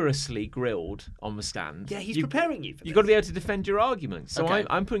rigorously grilled on the stand. Yeah, he's preparing you for this. You've got to be able to defend your argument. So Okay.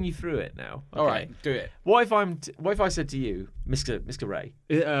 I'm putting you through it now. Okay? All right, do it. What if I said to you, Mr. Ray?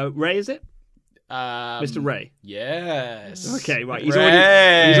 Ray, is it? Mr. Ray. Yes. Okay, right. He's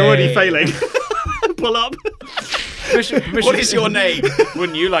already failing. Pull up. Permission, What is your name?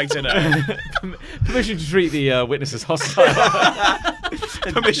 Wouldn't you like to know? permission to treat the witnesses hostile.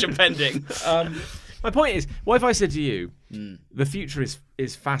 Permission pending. My point is, what if I said to you, the future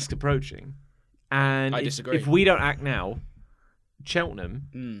is fast approaching, and I disagree. if we don't act now,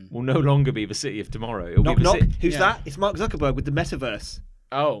 Cheltenham will no longer be the city of tomorrow. It'll Knock, be the knock. city. Who's that? It's Mark Zuckerberg with the metaverse.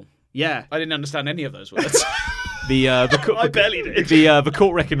 Oh, yeah. I didn't understand any of those words. I barely did. The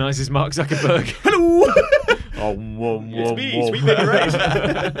court recognises Mark Zuckerberg. Hello. It's me, Sweet Baby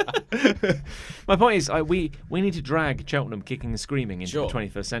Ray. My point is, we need to drag Cheltenham kicking and screaming into Sure. the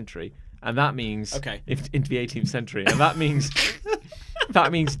 21st century, and that means Okay. into the 18th century, and that means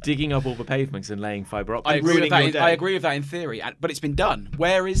digging up all the pavements and laying fibre optics. I agree with ruining your that. day. I agree with that in theory, but it's been done.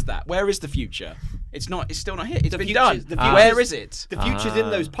 Where is that? Where is the future? It's not. It's still not here. It's been done. Where is it? The future's in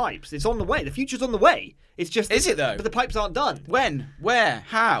those pipes. It's on the way. The future's on the way. It's just. Is it though? But the pipes aren't done. When? Where?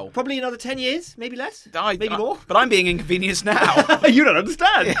 How? Probably another 10 years, maybe less, maybe more. But I'm being inconvenienced now. You don't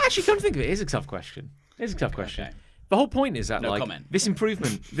understand. Actually, come to think of it, it is a tough question. It's a tough question. Okay. The whole point is that, No like, comment. this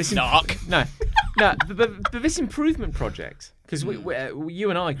improvement, Narc. but this improvement project, because you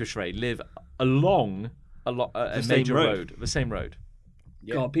and I, Chris Ray, live along a same major road. the same road.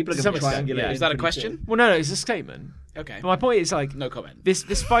 Yeah. God, people are To going to some extent, triangulate. yeah. Is that a question? Well, no, it's a statement. Okay. But my point is, like, No comment. this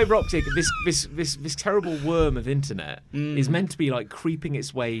fibre optic, this terrible worm of internet is meant to be like creeping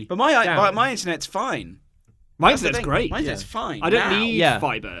its way. But down. my internet's fine. My That's the internet's thing. great. My internet's fine. I don't now. need Yeah.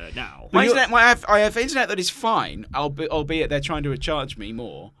 fibre now. My internet. I have internet that is fine, albeit they're trying to charge me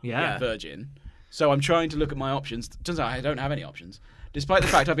more. Yeah. Virgin. So I'm trying to look at my options. Turns out I don't have any options, despite the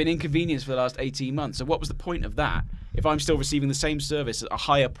fact I've been inconvenienced for the last 18 months. So what was the point of that if I'm still receiving the same service at a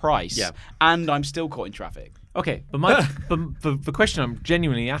higher price and I'm still caught in traffic? Okay, but the question I'm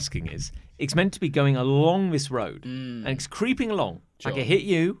genuinely asking is, it's meant to be going along this road, and it's creeping along. Sure. Like, it hit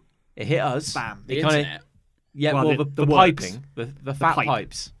you, it hit us. Bam. It The kinda- internet. Yeah, Well, well, the the works. piping, the fat pipe.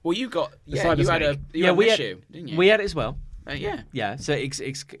 pipes. Well, you got you cyber had snake. an we had issue, didn't you? We had it as well. Yeah. Yeah, so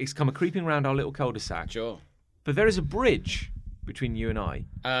it's come creeping around our little cul-de-sac. Sure. But there is a bridge between you and I,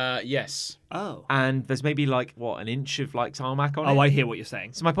 Yes. Oh. and there's maybe like an inch of like tarmac on it. Oh, I hear what you're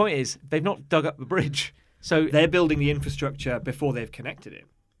saying. So my point is, they've not dug up the bridge. So They're building the infrastructure before they've connected it.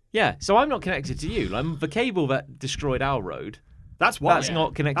 yeah, so I'm not connected to you. Like, the cable that destroyed our road. That's why. That's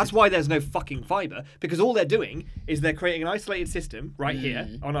not connected. That's why there's no fucking fibre, because all they're doing is they're creating an isolated system right here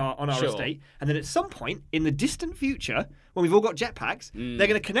on our Sure. estate, and then at some point in the distant future, when we've all got jetpacks, they're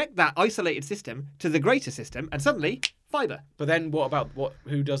going to connect that isolated system to the greater system, and suddenly fibre. But then what about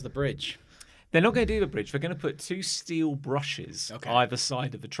who does the bridge? They're not going to do the bridge. They're going to put two steel brushes either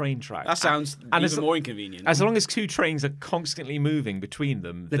side of the train track. That sounds And even more inconvenient. As long as two trains are constantly moving between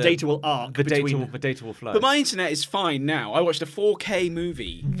them, The data will arc the between. data will flow. But my internet is fine now. I watched a 4K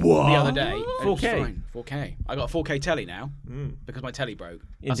movie the other day. and it was 4K? fine. 4K. I got a 4K telly now because my telly broke.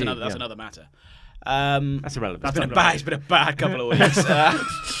 That's Indeed, another. That's yeah. another matter. That's irrelevant. It's been a bad couple of weeks.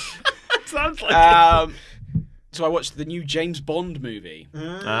 Sounds like it. So I watched the new James Bond movie in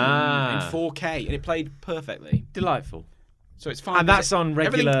 4K, and it played perfectly. Delightful. So it's fine. And that's on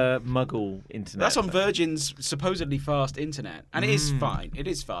regular Muggle internet. That's on Virgin's supposedly fast internet, and it is fine. It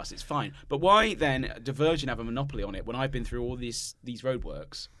is fast. It's fine. But why then do Virgin have a monopoly on it when I've been through all these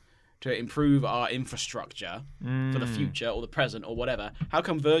roadworks to improve our infrastructure for the future or the present or whatever, how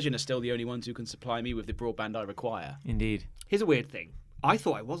come Virgin are still the only ones who can supply me with the broadband I require? Indeed. Here's a weird thing. I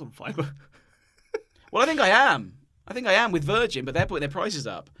thought I was on fibre. Well, I think I am. I think I am with Virgin, but they're putting their prices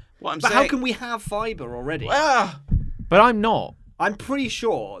up. What I'm But saying... how can we have fibre already? Ah! But I'm not. I'm pretty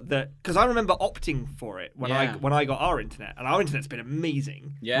sure that because I remember opting for it when Yeah. I got our internet, and our internet's been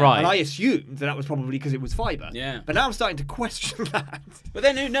amazing. Yeah. Right. And I assumed that was probably because it was fibre. Yeah. But now I'm starting to question that. But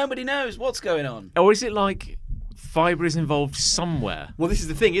then nobody knows what's going on. Or is it like fibre is involved somewhere? Well, this is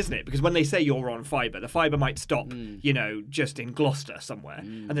the thing, isn't it? Because when they say you're on fibre, the fibre might stop, just in Gloucester somewhere,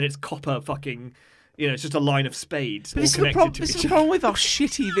 and then it's copper fucking. It's just a line of spades all This is connected to the each other. problem with our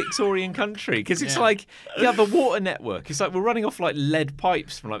shitty Victorian country, because it's like you have the water network. It's like we're running off like lead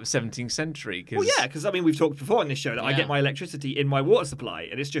pipes from like the 17th century. Well, yeah, because we've talked before on this show that I get my electricity in my water supply,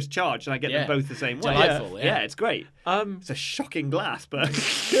 and it's just charged, and I get them both the same way. Delightful, yeah, it's great. It's a shocking glass, but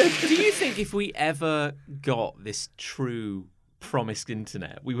do you think if we ever got this true promised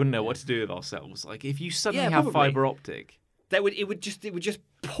internet, we wouldn't know what to do with ourselves? Like if you suddenly have probably. fibre optic. it would just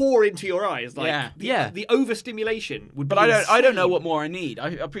pour into your eyes. Like the overstimulation would. But be I don't know insane. what more I need. I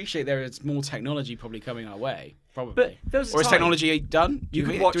appreciate there is more technology probably coming our way. Probably. But there was a or is time- technology done? You do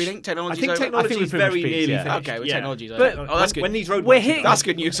could we, watch. do we think technology? I think I technology think is we're pretty very much nearly peaked, yeah. finished. Okay, well, yeah. technology's But over. Oh, that's good. When these road We're bikes are hitting- done. That's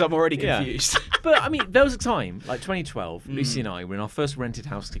good news. I'm already Yeah. confused. But I mean, there was a time, like 2012, Lucy and I were in our first rented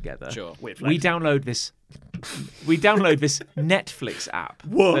house together. Sure. Weird We flex. download this Netflix app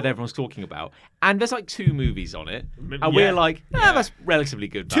that everyone's talking about, and there's like 2 movies on it, and we're like, that's relatively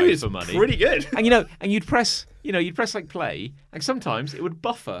good Two value is for money. pretty good. And you'd press like play, and sometimes it would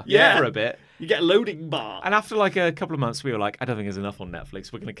buffer Yeah. for a bit. You get a loading bar. And after like a couple of months, we were like, I don't think there's enough on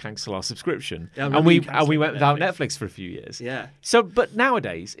Netflix. We're going to cancel our subscription, Yeah, I and remember we you cancelling went without Netflix. Netflix for a few years. Yeah. So, but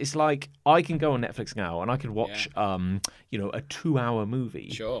nowadays it's like I can go on Netflix now and I can watch, a 2-hour movie,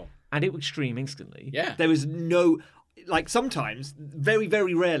 Sure. and it would stream instantly. Yeah. There was no. Like sometimes, very,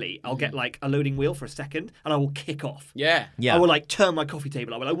 very rarely, I'll get like a loading wheel for a second and I will kick off. Yeah. Yeah. I will like turn my coffee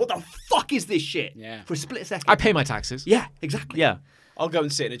table. I will like, what the fuck is this shit? Yeah. For a split second. I pay my taxes. Yeah, exactly. Yeah. I'll go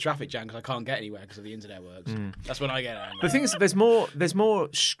and sit in a traffic jam because I can't get anywhere because of the internet works. That's when I get angry. The thing is, there's more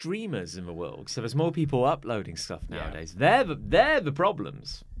streamers in the world, so there's more people uploading stuff nowadays. They're the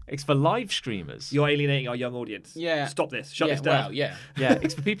problems. It's for live streamers. You're alienating our young audience. Yeah. Stop this. Shut this down. Well, yeah. Yeah,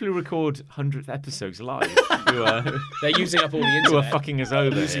 it's for people who record 100th episodes live who are They're using up all the internet. who are fucking us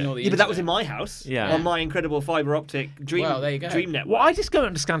over. Using here. all the Yeah, but that was in internet. my house. Yeah. On my incredible fibre optic dream. Well, there you go. Dream network. Well, I just don't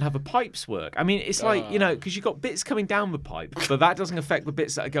understand how the pipes work. I mean, it's like, because you've got bits coming down the pipe, but that doesn't affect the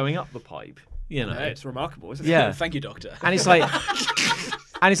bits that are going up the pipe. Yeah, it's remarkable, isn't it? Yeah. Thank you, doctor. And it's like,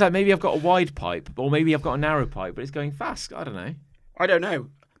 maybe I've got a wide pipe, or maybe I've got a narrow pipe, but it's going fast. I don't know. I don't know.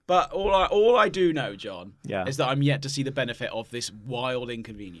 But all I do know, John, Yeah. is that I'm yet to see the benefit of this wild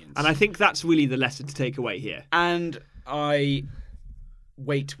inconvenience. And I think that's really the lesson to take away here. And I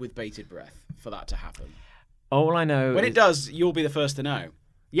wait with bated breath for that to happen. All I know When is it does, you'll be the first to know.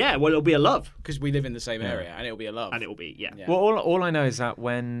 Yeah, well, it'll be a love. Because we live in the same area, and it'll be a love. And it will be, yeah. Well, all I know is that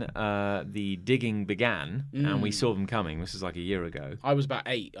when the digging began and we saw them coming, this was like a year ago. I was about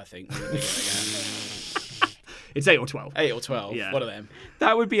 8, I think. when the video began. It's 8 or 12. 8 or 12, Yeah. one of them.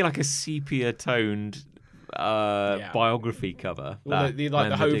 That would be like a sepia-toned biography cover. Well, that the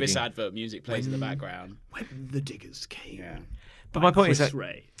when Hovis digging- advert music plays in the background. When the diggers came. Yeah. But my point is Chris that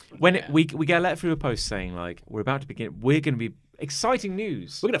Ray. when we get a letter through a post saying like we're about to begin, we're going to be exciting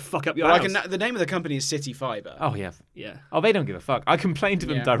news. We're going to fuck up your Well, house. the name of the company is City Fibre. Oh yeah. Yeah. Oh, they don't give a fuck. I complained to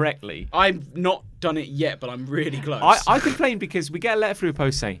them Yeah. directly. I've not done it yet, but I'm really close. I complained because we get a letter through a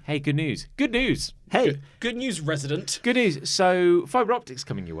post saying, "Hey, good news, good news, Hey. Good news, resident. good news." So fibre optics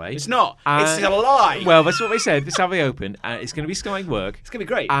coming your way. It's not. It's a lie. Well, that's what they said. That's how they opened, and it's going to be starting work, It's going to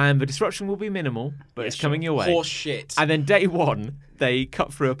be great. and the disruption will be minimal, but it's coming your way. Horse shit. And then day one, they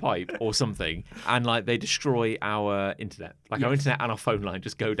cut through a pipe or something, and like they destroy our internet. Like our internet and our phone line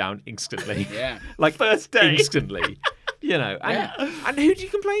just go down instantly. Yeah. Like First day. instantly. And who do you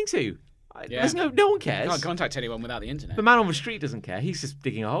complain to? Yeah. There's no one cares. Can't contact anyone without the internet. The man on the street doesn't care. He's just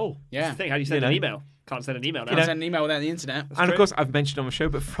digging a hole. Yeah. That's the thing. How do you send You an know. email? Can't send an email now. Can't send an email without the internet. And true. of course, I've mentioned on the show,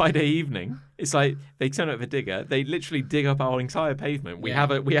 but Friday evening, it's like they turn up the digger. They literally dig up our entire pavement. We Yeah.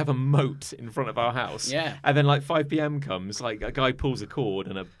 have a moat in front of our house. Yeah. And then like 5 p.m. comes, like a guy pulls a cord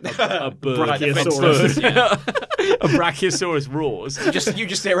and a bird, Brachiosaurus. a Brachiosaurus roars. You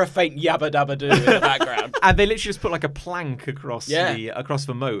just hear a faint yabba dabba doo in the background. And they literally just put like a plank across Yeah.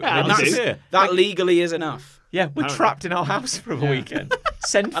 the moat. Yeah, and that's- they disappear. That legally is enough. Yeah, we're trapped in our house for a weekend.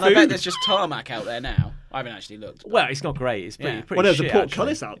 Send And food. I bet there's just tarmac out there now. I haven't actually looked. Well, it's not great. It's pretty Well, there's a shit,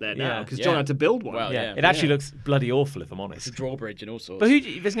 portcullis out there now Yeah. because John had to build one. Well, Yeah, it actually looks bloody awful, if I'm honest. It's a drawbridge and all sorts. But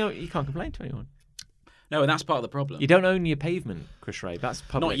you can't complain to anyone. No, and that's part of the problem. You don't own your pavement, Chris Ray. That's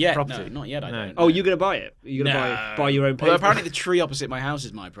public Not yet. property. No, not yet. I don't. Oh, you're going to buy it? You're going to buy your own Well, pavement? apparently the tree opposite my house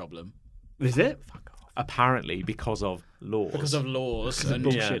is my problem. Is it? Apparently, because of laws. Because of laws and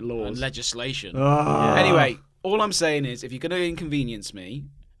bullshit laws and legislation. Oh. Anyway, all I'm saying is, if you're going to inconvenience me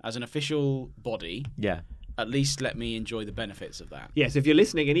as an official body, at least let me enjoy the benefits of that. Yes, if you're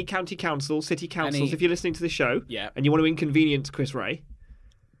listening, any county council, city councils, if you're listening to the show, and you want to inconvenience Chris Ray,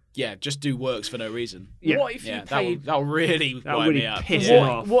 just do works for no reason. Yeah. What if you paid? That'll really wind me up. piss him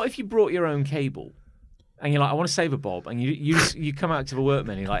off. What if you brought your own cable? And you're like, I want to save a bob, and you come out to the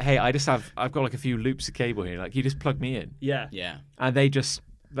workman, and you're like, hey, I've got like a few loops of cable here, like you just plug me in. Yeah. And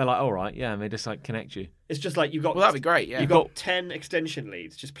they're like, all right, and they just like connect you. It's just like you've got. Well, that'd be great. Yeah, You've got 10 extension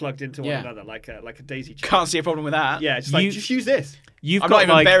leads just plugged into one another, like a daisy chain. Can't see a problem with that. Yeah, it's like just use this. I'm not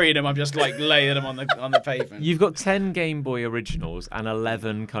even burying them. I'm just like laying them on the pavement. You've got 10 Game Boy originals and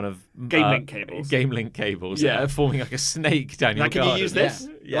 11 kind of Game Link cables. Game Link cables. Yeah, forming like a snake down your garden. Can you use this?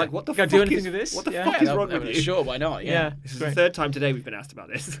 Yeah. Like what the Can fuck I do anything is with this? What the fuck is wrong with you? Sure, why not? Yeah. This is the third time today we've been asked about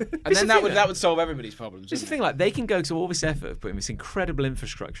this. And then that would solve everybody's problems. It's the thing, like they can go to all this effort of putting this incredible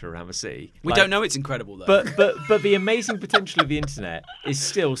infrastructure around the city. We don't know it's incredible though. But the amazing potential of the internet is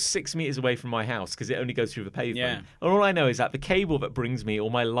still 6 meters away from my house because it only goes through the pavement. Yeah. And all I know is that the cable that brings me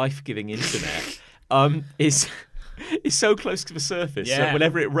all my life-giving internet is so close to the surface that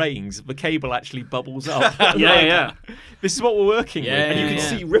whenever it rains, the cable actually bubbles up. Yeah. This is what we're working with. And you can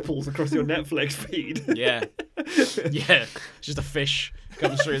see ripples across your Netflix feed. Yeah. It's just a fish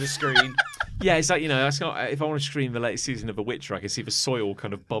comes through the screen. Yeah, it's like, if I want to stream the latest season of The Witcher, I can see the soil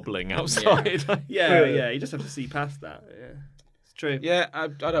kind of bubbling outside. Yeah. You just have to see past that. Yeah. It's true. Yeah, I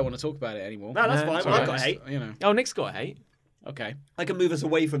don't want to talk about it anymore. No, that's fine. Well, I've got hate. Oh, Nick's got hate. Okay. I can move us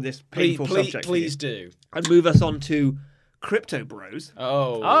away from this painful subject. Please do. And move us on to Crypto Bros.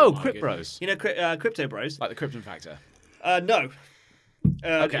 Oh, Crypt Bros. You know, Crypto Bros? Like the Krypton Factor? No.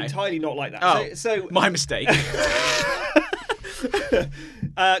 Okay. Entirely not like that. Oh, so my mistake.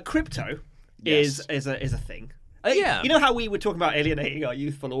 Crypto is a thing. Yeah. You know how we were talking about alienating our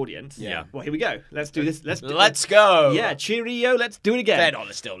youthful audience? Yeah. Well, here we go. Let's do this. Let's go. Yeah, cheerio. Let's do it again. They're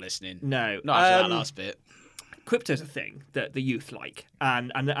not still listening. No. Not after that last bit. Crypto's a thing that the youth like,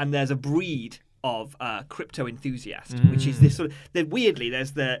 and there's a breed of crypto enthusiast, which is this sort of. Weirdly,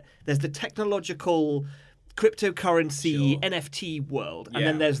 there's the technological cryptocurrency NFT world, and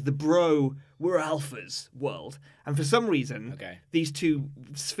then there's the we're alphas world, and for some reason, these two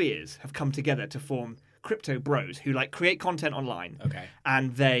spheres have come together to form Crypto Bros, who like create content online,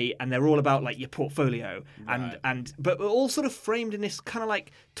 and they're all about like your portfolio, but we're all sort of framed in this kind of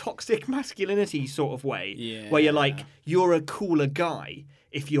like toxic masculinity sort of way, where you're like you're a cooler guy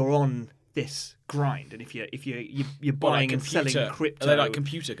if you're on this grind, and if you're buying like and selling crypto. Are they like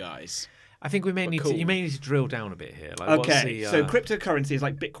computer guys? I think you may need to drill down a bit here. Like, so cryptocurrency is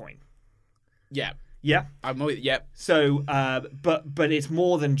like Bitcoin. Yeah. Yeah. I'm with you. Yep. So, but it's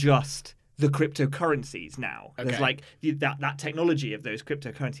more than just the cryptocurrencies now. There's like that technology of those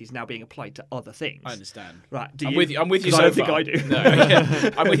cryptocurrencies now being applied to other things. I understand. Right. I'm with you so I don't far. think I do. No,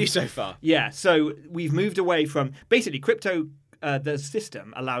 I'm with you so far. Yeah. So we've moved away from basically crypto. The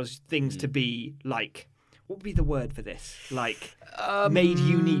system allows things to be like. What would be the word for this? Like made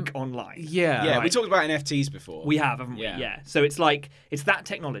unique online. Yeah. Yeah. Right. We talked about NFTs before. We have, haven't we? Yeah. So it's that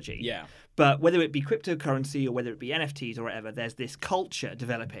technology. Yeah. But whether it be cryptocurrency or whether it be NFTs or whatever, there's this culture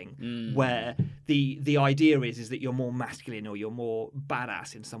developing where the idea is that you're more masculine or you're more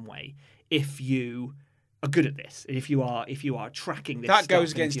badass in some way if you are good at this. If you are tracking this. That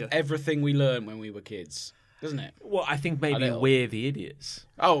goes against everything we learned when we were kids, doesn't it? Well, I think maybe we're the idiots.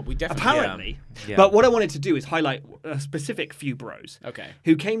 Oh, we definitely apparently. Yeah. But what I wanted to do is highlight a specific few bros. Okay.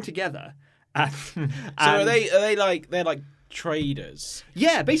 Who came together. So are they like traders?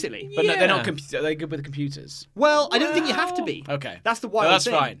 Yeah, basically. But no, they're not. Are they good with computers? Well, I don't think you have to be. Okay, that's the wild that's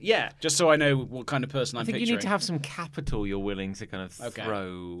thing. Fine. Yeah, just so I know what kind of person I'm picturing. I think picturing. you need to have some capital you're willing to kind of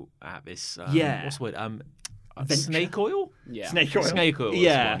throw at this. What's the word? Snake oil. Yeah, snake oil. Snake oil.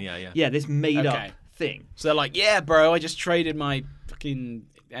 Yeah, yeah. Yeah, this made up thing. So they're like, yeah, bro, I just traded my fucking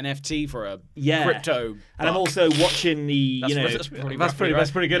NFT for a crypto. And I'm also watching the, that's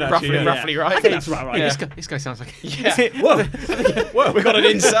pretty good actually. Roughly right. I think that's right. Yeah. This guy sounds like Whoa, we got an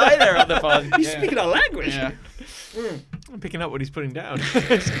insider on the phone. He's speaking our language. Yeah. I'm picking up what he's putting down.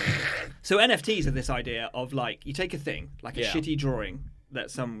 So NFTs are this idea of like you take a thing like a shitty drawing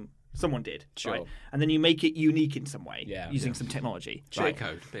that some Someone did, Sure. right? And then you make it unique in some way using some technology, right?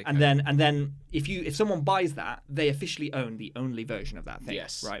 Bit And then if someone buys that, they officially own the only version of that thing,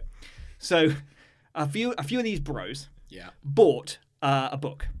 right? So a few of these bros bought a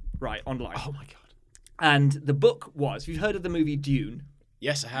book, right, online. Oh my god! And the book was, have you heard of the movie Dune?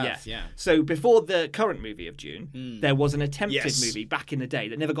 Yes, I have. Yeah. So before the current movie of Dune, there was an attempted movie back in the day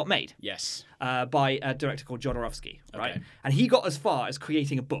that never got made. Yes. By a director called Jodorowsky, right? Okay. And he got as far as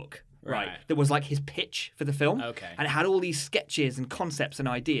creating a book, right? That was like his pitch for the film. Okay. And it had all these sketches and concepts and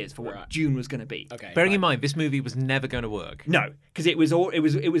ideas for what Dune was going to be. Okay. Bearing in mind, this movie was never going to work. No, because it was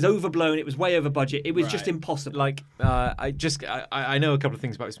overblown. It was way over budget. It was just impossible. Like, I know a couple of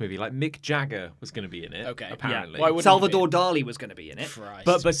things about this movie. Like, Mick Jagger was going to be in it. Okay. Apparently, Why wouldn't Salvador Dali was going to be in it. Christ.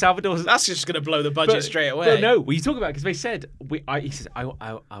 but Salvador's that's just going to blow the budget straight away. Well, no, well, you talk about it because they said he says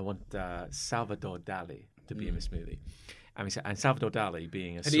I want Salvador Dali to be in this movie, and Salvador Dali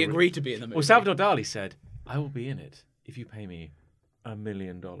being a Had he agreed to be in the movie? Well, Salvador Dali said, "I will be in it if you pay me $1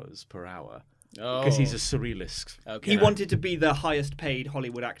 million per hour." Because he's a surrealist. He wanted to be the highest paid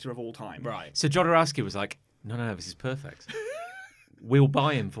Hollywood actor of all time. Right. So Jodorowsky was like, no, this is perfect. We'll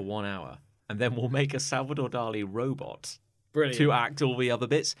buy him for 1 hour, and then we'll make a Salvador Dali robot to act all the other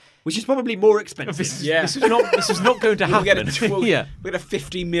bits. Which is probably more expensive. This is not going to happen. We get a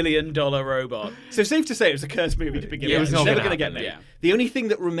 $50 million robot. So safe to say it was a cursed movie to begin with. It was never never going to gonna get made. happen, The only thing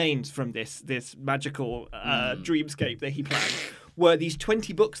that remains from this magical dreamscape that he planned were these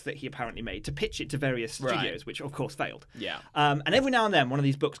 20 books that he apparently made to pitch it to various studios, which of course failed. Yeah. And every now and then one of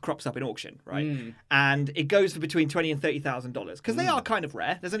these books crops up in auction, right? And it goes for between $20,000 and $30,000 because they are kind of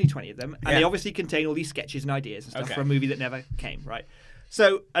rare. There's only 20 of them, and they obviously contain all these sketches and ideas and stuff for a movie that never came, right?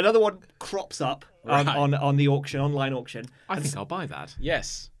 So another one crops up on the auction, online auction. I think I'll buy that.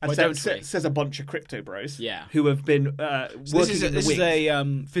 Yes. And says a bunch of crypto bros who have been working this in the is wings.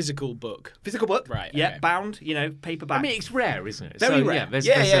 a physical book. Physical book, right? Yeah, okay. bound, paperback. I mean, it's rare, isn't it? Very rare.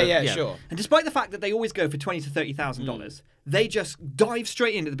 Yeah, sure. And despite the fact that they always go for $20,000 to $30,000, they just dive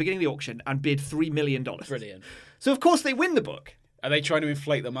straight in at the beginning of the auction and bid $3 million. Brilliant. So of course they win the book. Are they trying to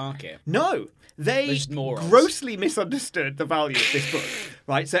inflate the market? No. They grossly misunderstood the value of this book,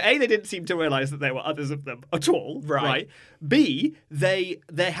 right? So A, they didn't seem to realise that there were others of them at all, right? B, they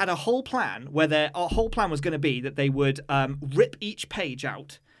had a whole plan where their whole plan was going to be that they would rip each page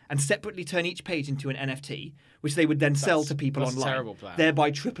out and separately turn each page into an NFT, which they would then sell to people online, a terrible plan. thereby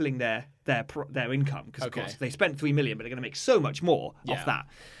tripling their income. Because of course they spent $3 million, but they're going to make so much more off that.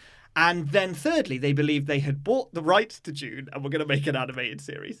 And then thirdly, they believed they had bought the rights to Dune and were going to make an animated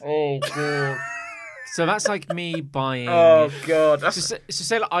series. Oh, God. So that's like me buying. Oh, God. So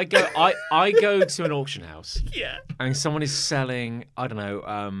say like I go to an auction house. Yeah. And someone is selling, I don't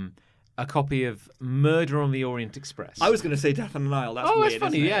know, a copy of Murder on the Orient Express. I was going to say Death on the Nile. That's weird, that's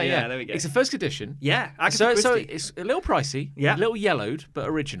funny. isn't it? Yeah. There we go. It's a first edition. Yeah. So it's a little pricey. Yeah. A little yellowed, but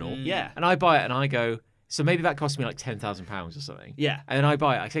original. Yeah. And I buy it and I go, so maybe that cost me like £10,000 or something. Yeah. And then I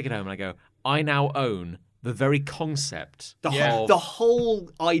buy it, I take it home and I go, I now own the very concept the whole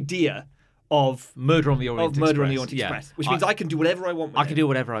idea of Murder on the Orient Express. Which means I can do whatever I want with I can do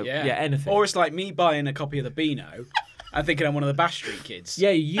whatever I want. Yeah, anything. Or it's like me buying a copy of the Beano and thinking I'm one of the Bash Street kids.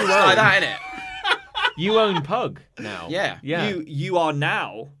 Yeah, you own. Like that, innit? You own Pug now. Yeah. You are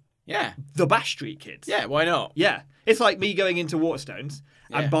now the Bash Street kids. Yeah, why not? Yeah. It's like me going into Waterstones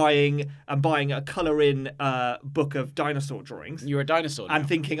and buying a colour-in book of dinosaur drawings. You're a dinosaur now. And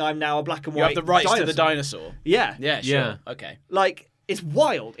thinking I'm now a black and white You have the rights dinosaur. to the dinosaur. Yeah. Yeah, sure. Yeah. Okay. Like, it's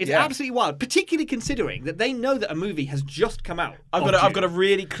wild. It's absolutely wild, particularly considering that they know that a movie has just come out. I've got a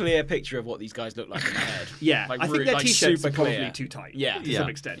really clear picture of what these guys look like in my head. Yeah. Like, I think their t-shirts super are probably clear. too tight. Yeah. To some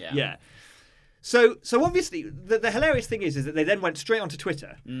extent. Yeah. Yeah. So obviously, the hilarious thing is that they then went straight onto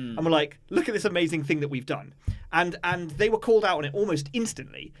Twitter and were like, look at this amazing thing that we've done. And they were called out on it almost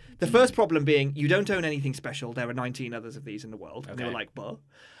instantly. The first problem being, you don't own anything special. There are 19 others of these in the world. And they were like, bah.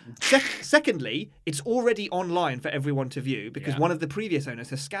 Secondly, it's already online for everyone to view because one of the previous owners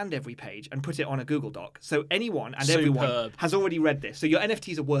has scanned every page and put it on a Google Doc. So anyone and everyone has already read this. So your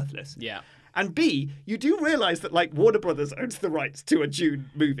NFTs are worthless. Yeah. And B, you do realise that like Warner Brothers owns the rights to a Dune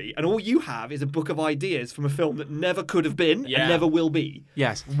movie, and all you have is a book of ideas from a film that never could have been and never will be.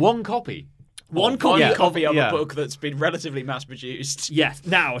 Yes, one copy. One copy of a book that's been relatively mass-produced. Yes,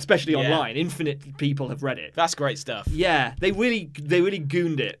 now especially online, infinite people have read it. That's great stuff. Yeah, they really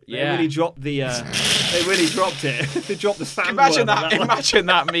gooned it. Yeah. They really dropped the. They really dropped it. They dropped the sandworm. Imagine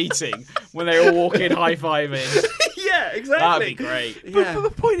that meeting when they all walk in high-fiving. Yeah, exactly. That'd be great. But the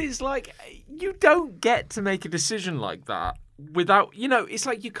point is, like, you don't get to make a decision like that without, it's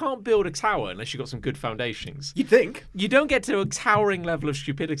like you can't build a tower unless you've got some good foundations. You'd think. You don't get to a towering level of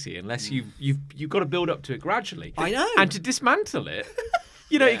stupidity unless you've got to build up to it gradually. I know. And to dismantle it,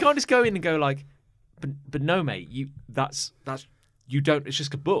 you can't just go in and go like, but no, mate, that's you don't. It's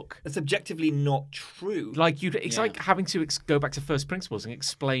just a book. It's objectively not true. Like it's like having to go back to first principles and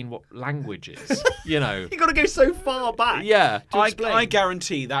explain what language is. You got to go so far back. Yeah. I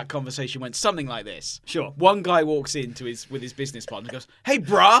guarantee that conversation went something like this. Sure. One guy walks in with his business partner and goes, "Hey,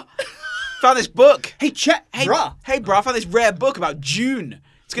 brah, found this book. Hey, brah. Hey, brah, found this rare book about June.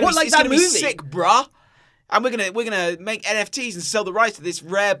 It's gonna be sick, brah. And we're gonna make NFTs and sell the rights to this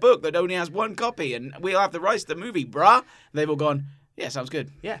rare book that only has one copy, and we'll have the rights to the movie, brah." And they've all gone, "Yeah, sounds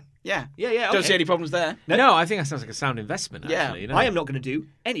good. Yeah. Okay. Don't see any problems there." No, I think that sounds like a sound investment. Actually, I am not going to do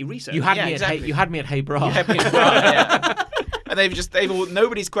any research. You had me at Hey Bra. And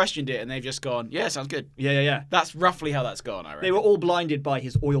nobody's questioned it, and they've just gone, "Yeah, sounds good." Yeah. That's roughly how that's gone, I reckon. They were all blinded by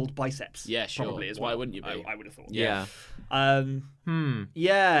his oiled biceps. Yeah, sure. Probably as well. Why wouldn't you be? I would have thought. Yeah.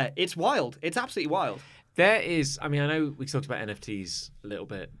 Yeah, it's wild. It's absolutely wild. There is. I mean, I know we talked about NFTs a little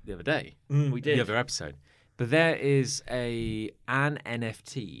bit the other day. We did. The other episode. But there is an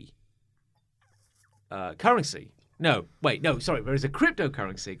NFT currency. Sorry. There is a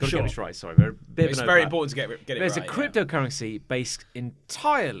cryptocurrency. Got to get this right. Sorry. It's very important to get it There's right. a cryptocurrency based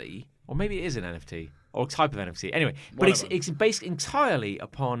entirely, or maybe it is an NFT, or a type of NFT. Anyway, but it's based entirely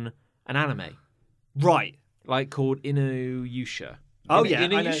upon an anime. Right. Like called Inuyasha. Oh, yeah.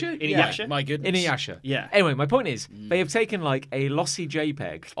 Inuyasha? Inuyasha? Yeah. My goodness. Inuyasha. Yeah. Anyway, my point is, they have taken like a lossy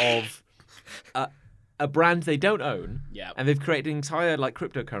JPEG of a brand they don't own, and they've created an entire like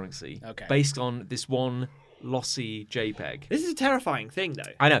cryptocurrency based on this one lossy JPEG. This is a terrifying thing,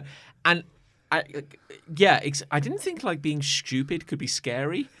 though. I know, and I didn't think like being stupid could be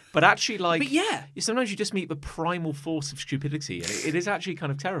scary, but actually like, sometimes you just meet the primal force of stupidity, and it is actually kind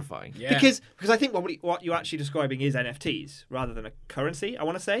of terrifying. Yeah. Because I think what you're actually describing is NFTs rather than a currency. I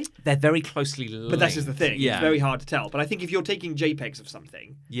want to say they're very closely linked. But that's just the thing. Yeah. It's very hard to tell. But I think if you're taking JPEGs of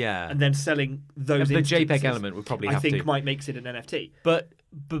something, and then selling those, the JPEG element would probably have to. might makes it an NFT. But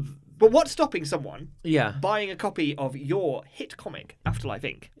what's stopping someone buying a copy of your hit comic Afterlife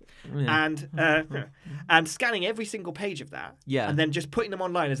Inc. And scanning every single page of that, and then just putting them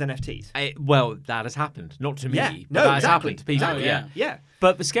online as NFTs? Well, that has happened, not to me, but that has happened to people. Yeah.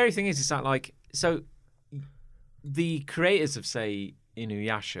 But the scary thing is that like, so the creators of say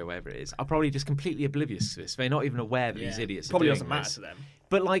Inuyasha, whatever it is, are probably just completely oblivious to this. They're not even aware that these idiots probably are doesn't doing matter this. to them.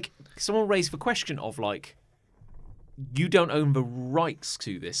 But like, someone raised the question of like, you don't own the rights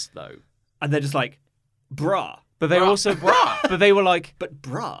to this though, and they're just like, brah. But they were also but they were like, but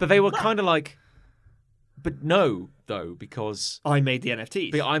brah. But they were kind of like, but no, though, because I made the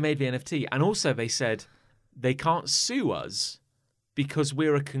NFTs. I made the NFT, and also they said they can't sue us because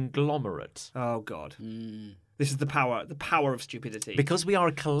we're a conglomerate. Oh God, this is the power of stupidity. Because we are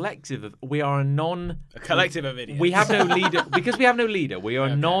a collective of, a collective of idiots. We have no leader. Because we have no leader, we are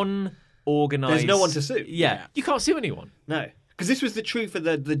non-organized. There's no one to sue. Yeah, you can't sue anyone. No. Because this was the truth for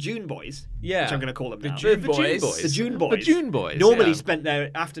the June Boys, which I'm going to call them now. The June Boys. The June Boys. Normally spent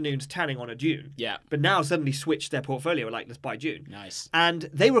their afternoons tanning on a June. Yeah. But now suddenly switched their portfolio, like, let's buy June. Nice. And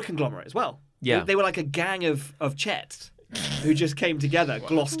they were a conglomerate as well. Yeah. They were like a gang of chets who just came together,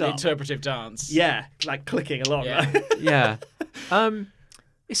 glossed up. Interpretive dance. Yeah, like clicking along. Yeah. Yeah.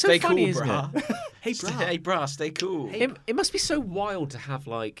 It's so stay funny, cool, isn't brah. it? Hey, brah, stay cool. It must be so wild to have,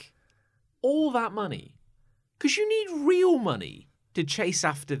 like, all that money. Because you need real money to chase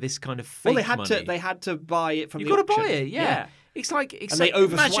after this kind of fake money. They had to buy it from You've the got to auction. buy it, yeah. It's like they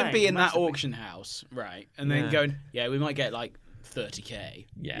overswang imagine being massively. that auction house, right? And then going, we might get like 30k.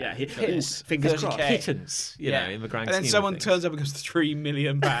 Yeah, fingers 30K. crossed. Pittance, you know, in the grand and then scheme someone of turns up and goes, £3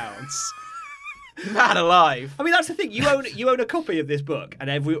 million. Man alive. I mean, that's the thing. You own a copy of this book, and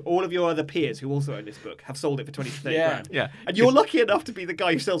all of your other peers who also own this book have sold it for 20 to 30 grand. Yeah. And you're lucky enough to be the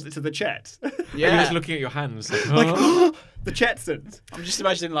guy who sells it to the Chets. And you're just looking at your hands like, the Chetsons. I'm just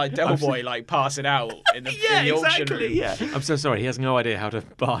imagining like Del Boy like passing out in the auction room. Yeah. I'm so sorry, he has no idea how to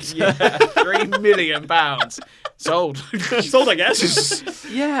barter. Yeah, £3 million. Sold. Sold, I guess.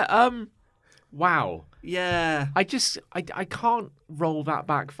 Yeah, wow. Yeah. I can't roll that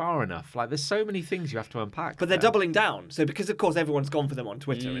back far enough. Like, there's so many things you have to unpack. But they're doubling down. So because, of course, everyone's gone for them on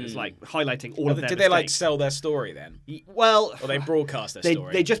Twitter and it's like highlighting all of their Did mistakes. they like sell their story then? Well... Or they broadcast their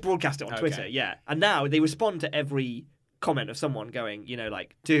story? They just broadcast it on Twitter, yeah. And now they respond to every comment of someone going,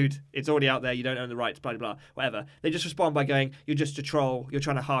 like, dude, it's already out there, you don't own the rights, blah, blah, blah, whatever. They just respond by going, you're just a troll, you're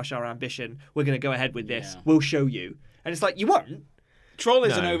trying to harsh our ambition, we're going to go ahead with this, we'll show you. And it's like, you won't. Troll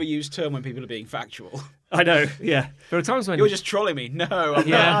is an overused term when people are being factual. I know. Yeah. There are times when You're just trolling me. No, I'm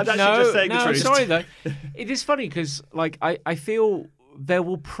yeah, I'm actually just saying the no, truth. sorry though. It is funny because like I feel there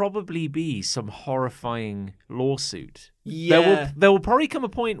will probably be some horrifying lawsuit. Yeah. There will probably come a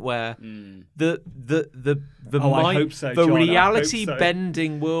point where the I hope so, the John, reality I hope so.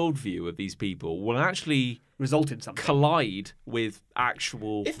 bending worldview of these people will actually Result in something. collide with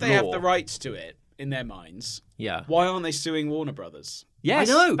actual If they law. have the rights to it in their minds, Yeah. why aren't they suing Warner Brothers? Yes.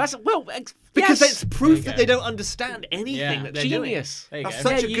 I know. That's Because yes. it's proof There that you they go. don't understand anything Yeah. that they're doing. Genius. There you That's go.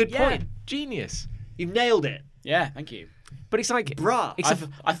 such a good point. Genius. You've nailed it. Yeah, thank you. But it's like Bruh. It's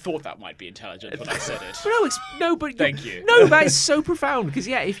I thought that might be intelligent when I said it. but Thank you. No, that is so profound because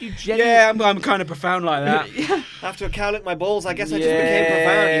if you genuinely Yeah, I'm kind of profound like that. yeah. After a cow licked my balls, I guess I just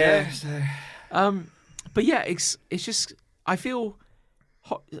Yeah. became profound, So. But yeah, it's just I feel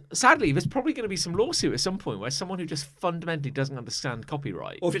sadly there's probably going to be some lawsuit at some point where someone who just fundamentally doesn't understand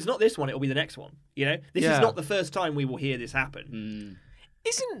copyright Or if it's not this one, it'll be the next one. This Yeah. is not the first time we will hear this happen.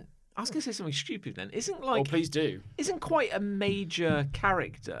 isn't. I was going to say something stupid then. Isn't Oh, please do. isn't quite a major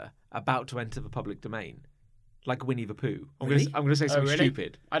character about to enter the public domain? Like Winnie the Pooh. I'm Really? going to say something really?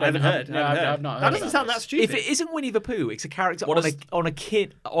 stupid. I haven't heard. No, I've not heard That doesn't about sound this. that stupid. If it isn't Winnie the Pooh, it's a character What does- on a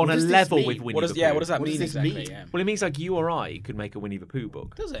does this level mean? with Winnie What does the Pooh. yeah? What does that What mean does this exactly? mean? Yeah. Well, it means like you or I could make a Winnie the Pooh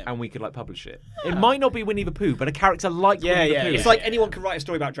book. Does it? And we could like publish it. It might not be Winnie the Pooh, but a character like Yeah, Winnie the yeah, Pooh. yeah. It's like anyone can write a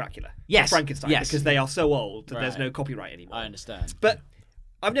story about Dracula. Yes, Or Frankenstein. yes. Because they are so old that there's Right. no copyright anymore. I understand. But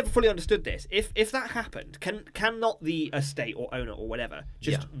I've never fully understood this. If that happened, can not the estate or owner or whatever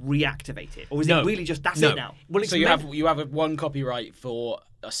just reactivate it, or is No. it really just that's No. it now? Well, it's So you meant- have one copyright for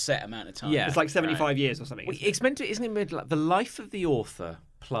a set amount of time. Yeah. It's like 75 years or something. Well, isn't it? it's meant to, isn't it? Like the life of the author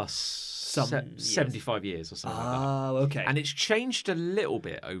plus Some years. 75 years or something like that. Oh, okay. And it's changed a little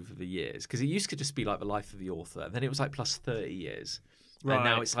bit over the years because it used to just be like the life of the author, and then it was like plus 30 years, and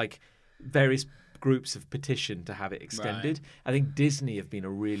now Right. it's like various groups have petitioned to have it extended. I think Disney have been a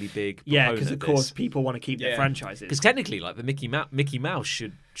really big Yeah, proponent because of this. course people want to keep their Yeah. franchises. Because technically, like the Mickey Mouse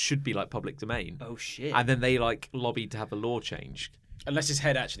should be like public domain. Oh shit. And then they like lobbied to have the law changed. Unless his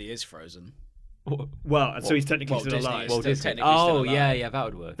head actually is frozen. Well, so he's technically Walt still Disney alive. is Well, still Disney. technically still Oh alive. yeah, that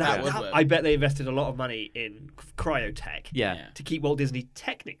would work. That- That would that- work. I bet they invested a lot of money in cryotech. Yeah. To keep Walt Disney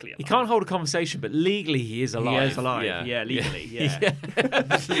technically alive. He can't hold a conversation, but legally he is alive. He is alive. Yeah, legally. Yeah.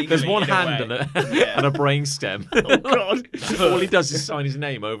 There's one in a hand way. and a brain stem. Oh god. All he does is sign his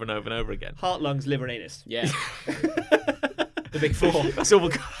name over and over and over again. Heart, lungs, liver, and anus. Yeah. The big four. So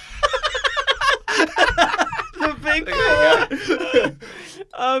we'll The big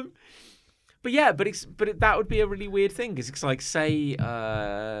but yeah, that would be a really weird thing because it's like say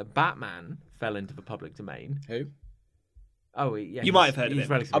Batman fell into the public domain. Who? Oh yeah, You might have heard of he's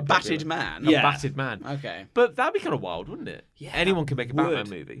him. relatively A batted popular. man. A Yeah. batted man. Okay. But that'd be kind of wild, wouldn't it? Yeah, Anyone could make a would. Batman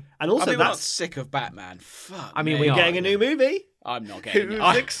movie. And I also mean, we're not that's sick of Batman. Fuck. I mean, me. we we're are. getting a new movie. I'm not getting.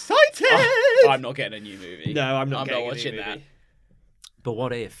 Who's excited? I'm not getting a new movie. No, I'm not I'm getting not a new watching movie. that. But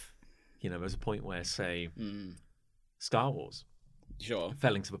what if, there's a point where, say, Star Wars Sure.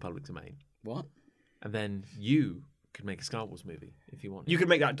 fell into the public domain, What? and then you could make a Star Wars movie if you want. You could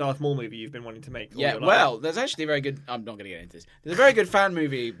make that Darth Maul movie you've been wanting to make. all Yeah, your life. well, there's actually a very good. I'm not going to get into this. There's a very good fan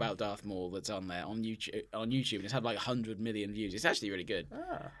movie about Darth Maul that's on there on YouTube. And it's had like 100 million views. It's actually really good.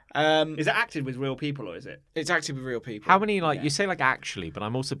 Is it acted with real people or is it? It's acted with real people. How many Yeah. you say actually, but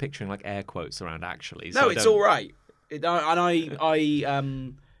I'm also picturing air quotes around actually. No, so it's don't- all right.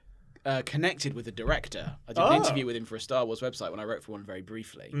 I connected with the director. I did an interview with him for a Star Wars website when I wrote for one very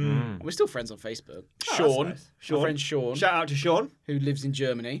briefly. And we're still friends on Facebook. Sean, nice. my friend Sean, Shout out to Sean. who lives in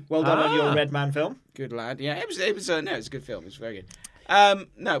Germany. Well done on your Ah. Red Man film. Good lad. Yeah, it was a good film. It was very good.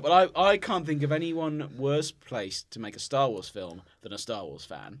 No, but I can't think of anyone worse placed to make a Star Wars film than a Star Wars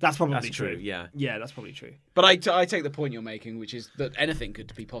fan. That's probably That's true. Yeah. Yeah, that's probably true. But I take the point you're making, which is that anything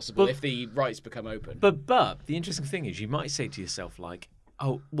could be possible if the rights become open. But the interesting thing is, you might say to yourself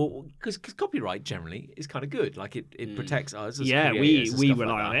oh well, because copyright generally is kind of good. Like it protects us. As Yeah, creators and we stuff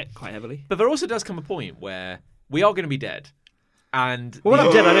rely like on that. it quite heavily. But there also does come a point where we are going to be dead, and Well, when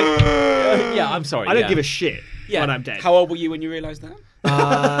I'm dead, I don't. yeah, I'm sorry. I don't yeah. give a shit Yeah. when I'm dead. How old were you when you realised that?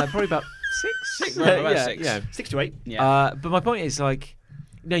 Probably about six. Right, about yeah, 6. Yeah. 6 to 8. Yeah. But my point is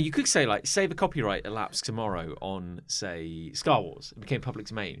no, you could say say the copyright elapsed tomorrow on say Star Wars. It became public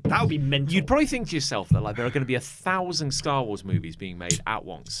domain. That would be mental. You'd probably think to yourself that there are going to be 1,000 Star Wars movies being made at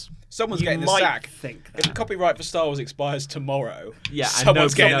once. Someone's You getting the might sack. think If the that. copyright for Star Wars expires tomorrow, Yeah, and someone's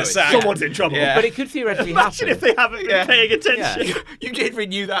nobody getting the knows. sack. Someone's in trouble. Yeah. But it could theoretically Imagine happen. if they haven't been paying attention. Yeah. You did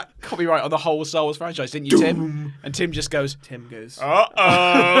renew that copyright on the whole Star Wars franchise, didn't you, Tim? And Tim just goes, Tim goes.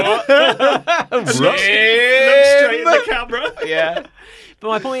 uh-oh. Look straight in the camera. Yeah. But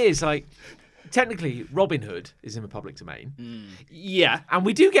my point is, technically Robin Hood is in the public domain. Yeah. And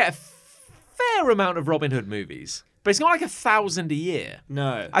we do get a fair amount of Robin Hood movies. But it's not like 1,000 a year.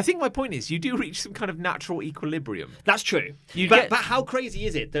 No. I think my point is you do reach some kind of natural equilibrium. That's true. But how crazy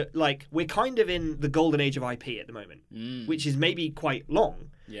is it that like we're kind of in the golden age of IP at the moment, which is maybe quite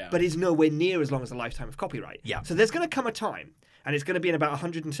long, but is nowhere near as long as the lifetime of copyright. Yeah. So there's going to come a time, and it's going to be in about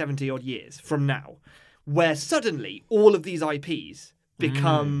 170 odd years from now, where suddenly all of these IPs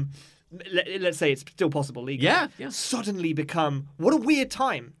become... Let's say it's still possible legally. Yeah. Suddenly become... What a weird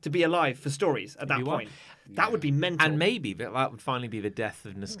time to be alive for stories at that point. That would be mental. And maybe that would finally be the death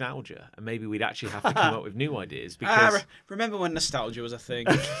of nostalgia. And maybe we'd actually have to come up with new ideas. Because remember when nostalgia was a thing?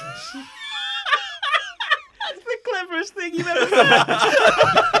 That's the cleverest thing you've ever said.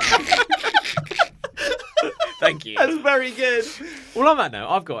 Thank you. That's very good. Well, on that note,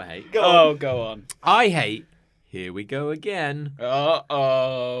 I've got a hate. Go on. I hate Here We Go Again.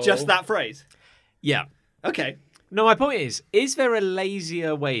 Uh-oh. Just that phrase? Yeah. Okay. No, my point is there a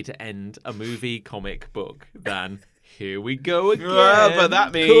lazier way to end a movie, comic, book than Here We Go Again? But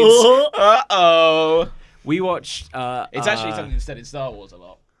that means... Uh-oh. We watched... it's actually something that's said in Star Wars a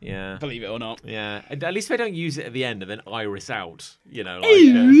lot. Yeah. Believe it or not. Yeah. At least they don't use it at the end and then iris out. Like...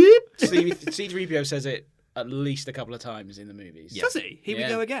 C-3PO says it at least a couple of times in the movies. Does he? Here We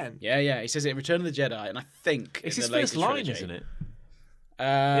Go Again? Yeah. He says it in Return of the Jedi, and I think it's in his the first latest line, trilogy. isn't it?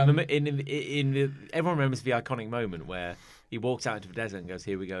 Um, Everyone remembers the iconic moment where he walks out into the desert and goes,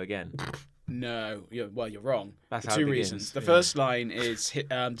 "Here we go again." No, you're wrong. That's for how two it begins. reasons. The first line is,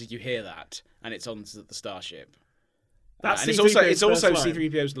 "Did you hear that?" And it's on the starship. That's and C-3PO's it's also first line.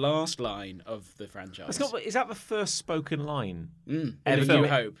 C-3PO's last line of the franchise. Is that the first spoken line? Ever film? You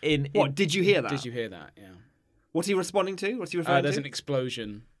hope. What, did you hear that? Did you hear that? Yeah. What's he responding to? What's he referring There's to? an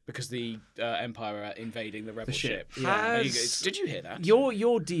explosion because the Empire are invading the rebel ship. Yeah. Did you hear that?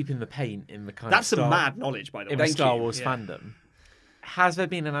 You're deep in the paint in the kind That's of some mad knowledge, by the way. in the Thank Star you. Wars fandom. Has there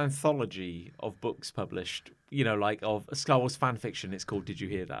been an anthology of books published, like of Star Wars fan fiction? It's called "Did You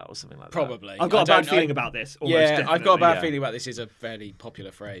Hear That?" or something like that. Probably. I've got a bad feeling about this. I've got a bad feeling about this. Is a fairly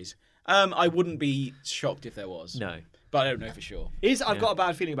popular phrase. I wouldn't be shocked if there was. No. But I don't know for sure. I've got a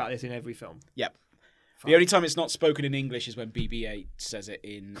bad feeling about this in every film. Yep. The only time it's not spoken in English is when BB-8 says it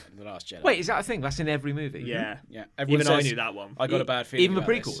in The Last Jedi. Wait, is that a thing? That's in every movie? Yeah. Yeah. Everyone Even I says, knew that one. I got a bad feeling Even the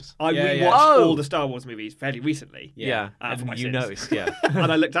about prequels? this. I rewatched Oh! all the Star Wars movies fairly recently. Yeah. for And my you sins. noticed, yeah.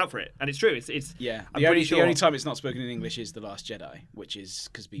 And I looked out for it. And it's true. It's Yeah. I'm The pretty sure. only time it's not spoken in English is The Last Jedi, which is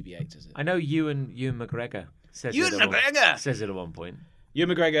because BB-8 says it. I know Ewan McGregor says Ewan it. McGregor! Says it at one point.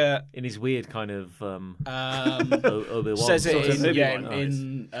 Ewan McGregor In his weird kind of Obi-Wan says it sort of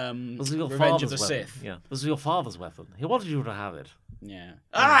in, This was your Revenge of father's the weapon. Sith. Yeah, this was your father's weapon. He wanted you to have it. Yeah.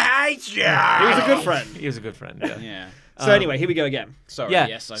 I hate you! He was a good friend. He was a good friend. Yeah. Yeah. So anyway, here we go again. Sorry, Yeah.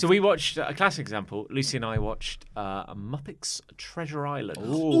 yes. So we watched a classic example. Lucy and I watched Muppets Treasure Island.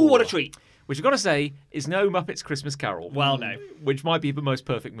 Ooh, what a treat. Which I've got to say is no Muppets Christmas Carol. Well, no. Which might be the most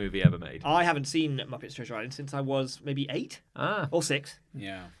perfect movie ever made. I haven't seen Muppets Treasure Island since I was maybe 8 or 6.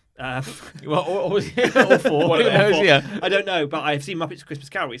 Yeah. Well, or 4. One of Who them. knows? Yeah. I don't know, but I've seen Muppets Christmas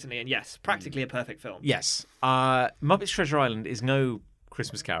Carol recently, and yes, practically a perfect film. Yes. Muppets Treasure Island is no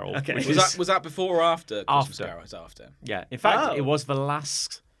Christmas Carol. Okay. which Was that before or after Christmas After. Carol? It's after. Yeah. In fact, Oh. it was the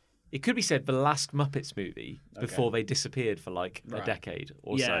last... It could be said the last Muppets movie before they disappeared for like a Right. decade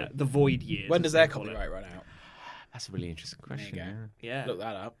or Yeah, so. the Void Years. When does their as they call it. copyright run out? That's a really interesting question. There you go. Yeah. Look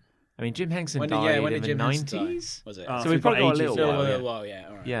that up. I mean, Jim Henson When died did in the Jim Henson die? 90s. Was it? Oh, So so we've we've got probably got a ages little still. while. Yeah. Well, yeah,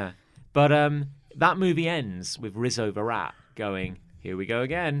 all right. Yeah. But that movie ends with Rizzo the Rat going, "Here we go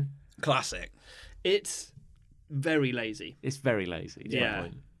again." Classic. It's very lazy. It's very lazy. Is Yeah. my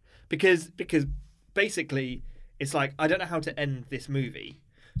point. Because basically it's like, I don't know how to end this movie.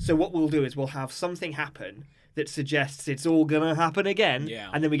 So what we'll do is we'll have something happen that suggests it's all gonna happen again,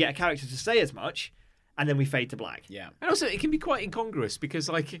 and then we get a character to say as much, and then we fade to black. Yeah. And also, it can be quite incongruous because,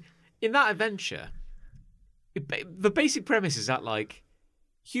 like, in that adventure, the basic premise is that, like,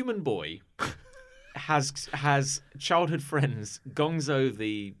 human boy has childhood friends Gongzo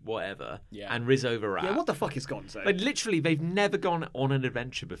the whatever and Rizzo the Rat. Yeah, what the fuck is Gonzo? Like, literally, they've never gone on an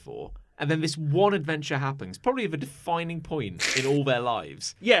adventure before. And then this one adventure happens, probably the defining point in all their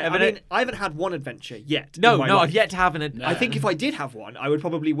lives. Yeah, And I then mean, I haven't had one adventure yet. No, in my no, life. I've yet to have an... I think if I did have one, I would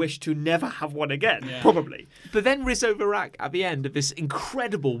probably wish to never have one again. Probably. But then Rizzo the Rat, at the end of this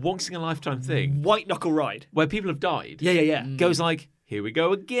incredible once-in-a-lifetime thing... White knuckle ride. Where people have died. Yeah. Goes like, "Here we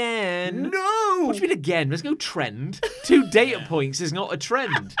go again." No! What do you mean again? There's no trend. 2 data points is not a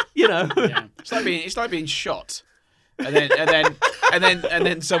trend. You know? Yeah. It's like being shot. And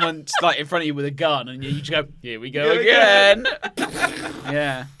then someone's like in front of you with a gun, and you just go, "Here we go again."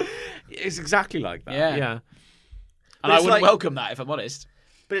 Yeah. It's exactly like that. Yeah. And I wouldn't welcome that if I'm honest.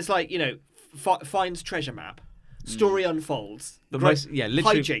 But it's like, finds treasure map. Story unfolds. The most, literally,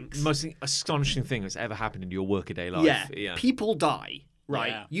 hijinks. most astonishing thing that's ever happened in your workaday life. Yeah. People die,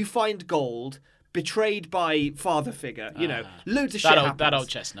 right? Yeah. You find gold, betrayed by father figure, loads of shit happens. That old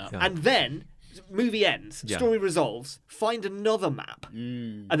chestnut. And then, movie ends, story resolves, find another map,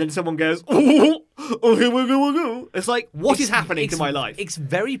 and then someone goes, here we go. It's like, what is happening to my life? It's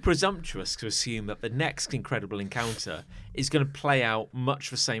very presumptuous to assume that the next incredible encounter is going to play out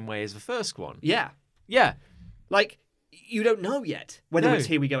much the same way as the first one. Yeah. Yeah. Like, you don't know yet whether it's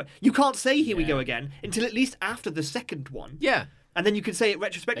Here We Go. You can't say Here We Go Again until at least after the second one. Yeah. And then you can say it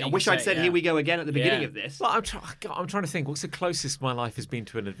retrospectively. I wish I'd said Here We Go Again at the beginning of this. Well, I'm trying to think. What's the closest my life has been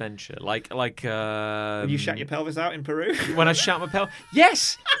to an adventure? Like when you shat your pelvis out in Peru? When I shat my pelvis?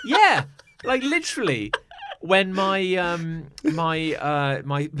 Yes. Yeah. Like literally, when when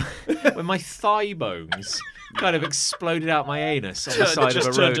my thigh bones kind of exploded out my anus on the side of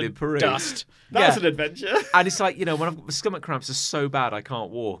a road in Peru. Dust. That's an adventure. And it's like, when I've got the stomach cramps are so bad I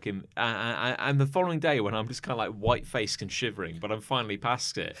can't walk. And the following day when I'm just kind of like white-faced and shivering, but I'm finally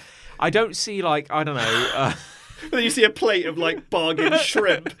past it. I don't see I don't know... And then you see a plate of bargain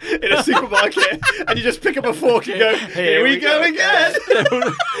shrimp in a supermarket, and you just pick up a fork and go, here we go again.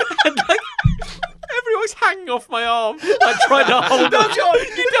 And everyone's hanging off my arm, trying to hold it. No, John,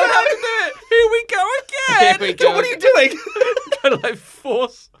 you don't have to do it. Here we go again. Here we John, go. what are you doing? Trying to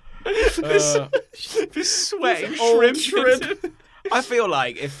force this sweating shrimp. I feel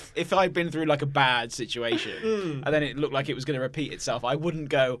like if I'd been through a bad situation and then it looked like it was going to repeat itself, I wouldn't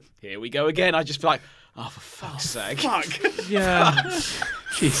go, here we go again. I'd just be like, oh, for fuck's sake. Fuck. Yeah.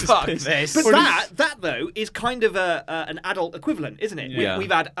 Jesus, fuck this. But that though is kind of an adult equivalent, isn't it? Yeah.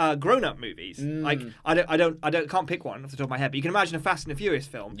 We've had grown-up movies. Like I can't pick one off the top of my head, but you can imagine a Fast and the Furious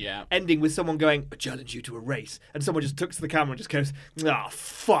film ending with someone going, I challenge you to a race, and someone just looks to the camera and just goes,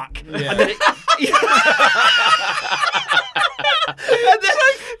 fuck. Yeah. And then and then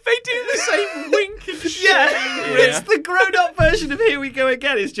they do the same wink and shit. Yeah. It's the grown-up version of Here We Go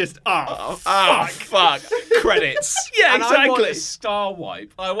Again. It's just fuck. Credits. Yeah, and exactly. I want a star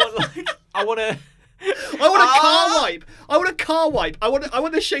wipe. I want I want a car wipe. I want a car wipe. I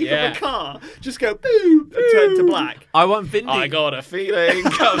want the shape of a car. Just go boom and turn to black. I want Vin Diesel. I got a feeling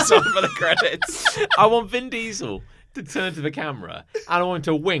comes on for the credits. I want Vin Diesel to turn to the camera, and I want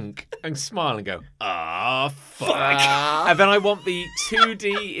to wink and smile and go, fuck. And then I want the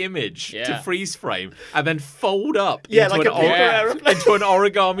 2D image to freeze frame and then fold up into, like into an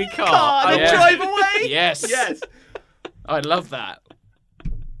origami car. And drive away. Yes. I love that.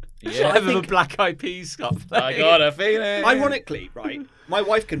 Yeah. I think the Black Eyed Peas got playing. I got a feeling. Ironically, right, my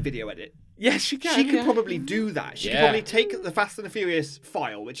wife can video edit. Yes, she can. She could probably do that. She could probably take the Fast and the Furious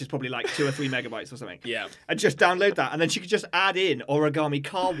file, which is probably 2 or 3 megabytes or something. Yeah. And just download that, and then she could just add in origami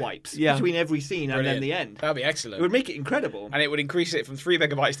car wipes between every scene and then the end. That'd be excellent. It would make it incredible. And it would increase it from 3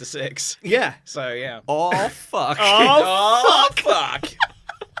 megabytes to 6. Yeah. So, yeah. Oh, fuck. Fuck.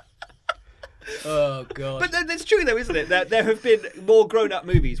 Oh, God. But it's true, though, isn't it? That there have been more grown-up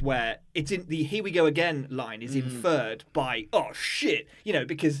movies where it's in the Here We Go Again line is inferred by, oh, shit,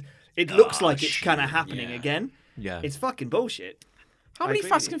 because it looks like it's kind of happening again. Yeah. It's fucking bullshit. How many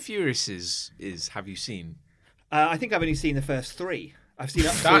Fast and Furious have you seen? I think I've only seen the first 3. I've seen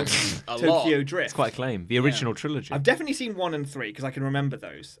up to Tokyo Drift. It's quite a claim. The original trilogy. I've definitely seen 1 and 3 because I can remember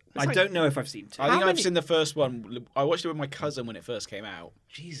those. I don't know if I've seen 2. I think I've seen the first one. I watched it with my cousin when it first came out.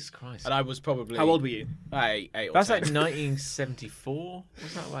 Jesus Christ. And I was probably... How old were you? 8 or That's 10. like 1974?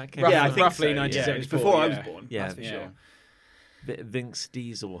 Was that where it came out? Yeah, I think roughly so. 1974. It was before I was born. Yeah, that's for sure. Vince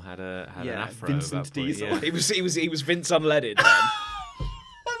Diesel had an afro. Vincent Diesel. Yeah. He was Vince Unleaded then.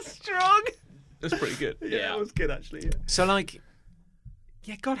 That's strong. That's pretty good. Yeah, it was good actually. Yeah. So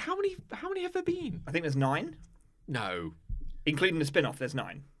God, how many have there been? I think there's 9. No, including the spin-off. There's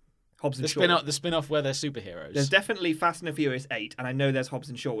 9. Hobbs and Shaw. The spin-off where they're superheroes. There's definitely Fast and the Furious 8, and I know there's Hobbs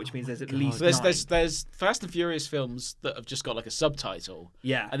and Shaw, which means there's at least 9. There's Fast and Furious films that have just got a subtitle.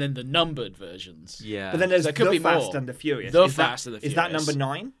 Yeah. And then the numbered versions. Yeah. But then there's there could the be Fast more. and the Furious. The Fast and the Furious. Is that number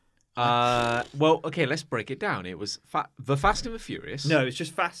 9? Well, okay, let's break it down. It was the Fast and the Furious. No, it's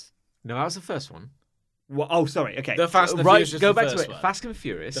just Fast. No, that was the first one. Well, oh, sorry. Okay. The Fast and the Right, Furious. go back to first it. one. Fast and the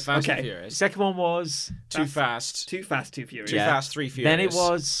Furious. The Fast and Okay. Furious. Second one was Too Fast. Too Fast, Too Furious. Too Fast, 3 Furious. Then it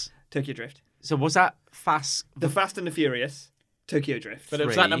was Tokyo Drift. so was that Fast? The Fast and the Furious. Tokyo Drift. But it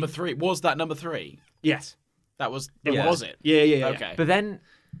was that number 3. Was that number 3? Yes. That was. Yeah. Was it? Yeah. Okay.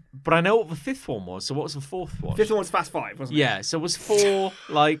 But I know what the 5th one was. So what was the 4th one? 5th one was Fast 5, wasn't it? Yeah. So was 4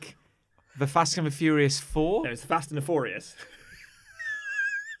 like the Fast and the Furious 4? No, it's Fast and the Furious.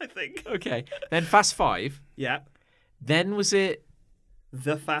 I think. Okay. Then Fast 5. Yeah. Then was it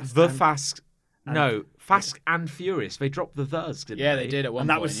Fast and Furious. They dropped the "thes," didn't Yeah, they did at one And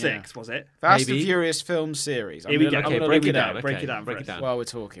point. that was 6, was it? Fast Maybe. and Furious film series. Here we go. Okay, break it down. Break it down for us. While we're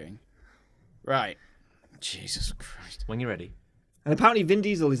talking. Right. Jesus Christ. When you're ready. And apparently Vin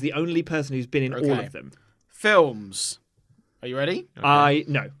Diesel is the only person who's been in all of them. Films. Are you ready? Okay.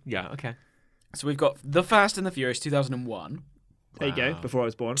 No. Yeah, okay. So we've got The Fast and the Furious 2001. There you go, before I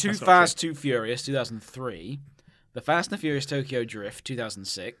was born. Too That's not Fast, Too Furious 2003. The Fast and the Furious Tokyo Drift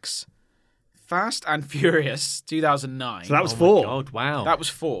 2006. Fast and Furious 2009. So that was Oh 4. my God, wow. That was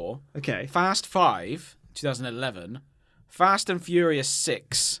 4. Okay. Fast 5 2011. Fast and Furious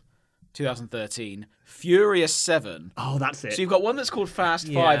 6 2013. Furious 7. Oh, that's it. So you've got one that's called Fast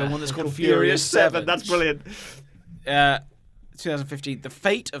 5 Yeah. and one that's called Furious 7. That's brilliant. 2015, The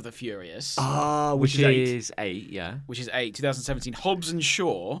Fate of the Furious, Which is 8. Yeah. which is 8. 2017, Hobbs and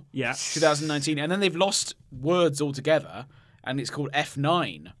Shaw, Yeah. 2019. And then they've lost words altogether, and it's called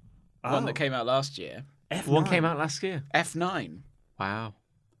F9, one that came out last year. F9. One came out last year. F9. Wow.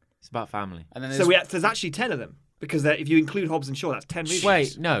 It's about family. And then So there's actually 10 of them. Because if you include Hobbs and Shaw, that's 10 movies.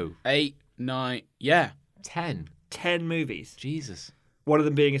 Wait, no. 8, 9, yeah. 10. 10 movies. Jesus. One of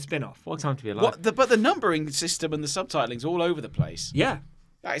them being a spin-off. What time to be alive? But the numbering system and the subtitling's all over the place. Yeah.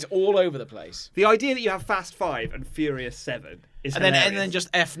 That is all over the place. The idea that you have Fast 5 and Furious 7 is And hilarious. then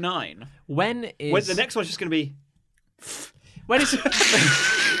just F9. When is... When the next one's just going to be... When is...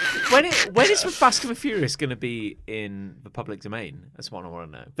 when is Fast and the Furious going to be in the public domain? That's what I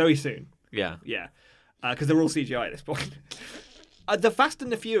want to know. Very soon. Yeah. Yeah. Because they're all CGI at this point. The Fast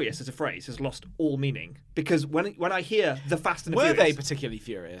and the Furious as a phrase has lost all meaning. Because when I hear the Fast and the Were Furious... they particularly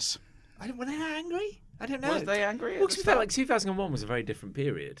furious? Were they angry? I don't know. Were they angry? Well, to be fair, like 2001 was a very different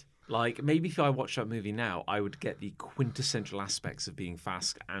period. Like maybe if I watched that movie now, I would get the quintessential aspects of being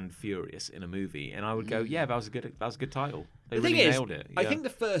fast and furious in a movie, and I would go, "Yeah, that was a good title. They The really thing is, nailed it." I Yeah. think the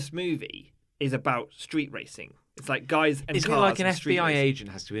first movie is about street racing. It's like guys and Isn't cars it like an and street FBI racing. agent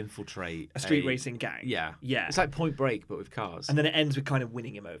has to infiltrate A street racing gang. Yeah, Yeah. It's like Point Break, but with cars. And then it ends with kind of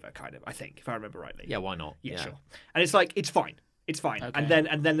winning him over, kind of, I think, if I remember rightly. Yeah, why not? Yeah, sure. And it's like, it's fine. It's fine. Okay.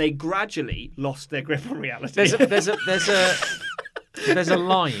 And then they gradually lost their grip on reality. There's a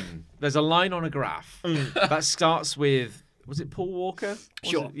line. There's a line on a graph that starts with, was it Paul Walker?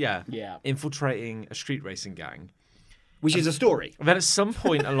 Sure. Yeah. Yeah. Infiltrating a street racing gang. Which is a story. And then at some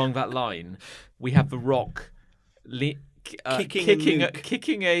point along that line, we have The Rock Kicking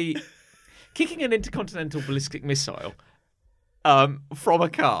kicking an intercontinental ballistic missile from a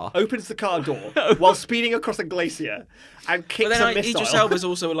car. Opens the car door while speeding across a glacier and kicks But then a missile. Idris Elba's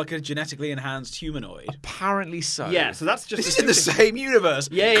also like a genetically enhanced humanoid. Apparently so. Yeah, so that's just This is in the same universe.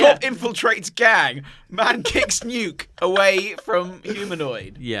 Yeah, Cop infiltrates gang. Man kicks nuke away from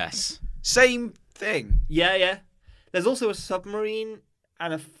humanoid. Yes. Same thing. Yeah. There's also a submarine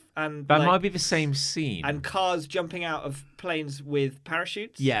and That might be the same scene. and cars jumping out of planes with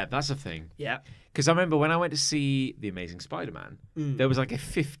parachutes. Yeah, that's a thing. Yeah. Because I remember when I went to see The Amazing Spider-Man, there was like a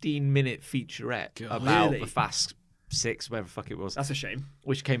 15-minute featurette about Really? the Fast 6, whatever the fuck it was, That's a shame.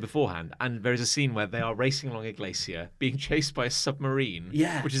 which came beforehand. And there is a scene where they are racing along a glacier, being chased by a submarine,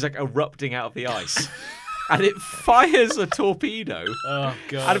 Yeah. which is like erupting out of the ice. And it fires a torpedo. Oh,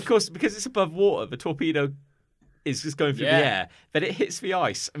 God. And of course, because it's above water, the torpedo is just going through the air. Then it hits the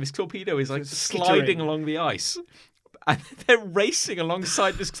ice, and this torpedo is like sliding along the ice. And they're racing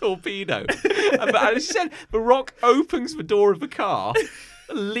alongside this torpedo. And as you said, The Rock opens the door of the car,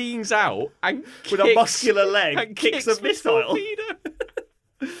 leans out, and With a muscular leg, and kicks a the missile.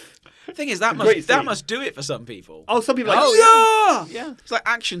 The thing is, that Great scene. must do it for some people. Oh, some people are like, Yeah. It's like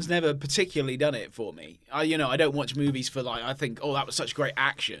action's never particularly done it for me. I don't watch movies for like, I think, oh, that was such great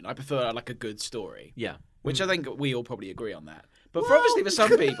action. I prefer like a good story. Yeah. Which I think we all probably agree on that. But obviously for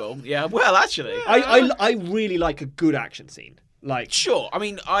some people, actually. I really like a good action scene. Like, Sure. I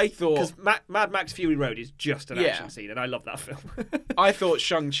mean, I thought because Mad Max Fury Road is just an action scene, and I love that film.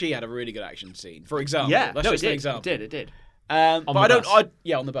 Shang-Chi had a really good action scene. For example, Yeah, that's no, just it an did. example. It did. But On I the don't.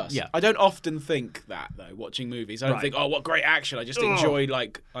 bus. On the bus. Yeah. I don't often think that though. Watching movies, I don't Right. think, oh, what great action. I just enjoy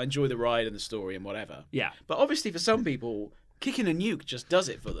the ride and the story and whatever. Yeah. But obviously, for some people, kicking a nuke just does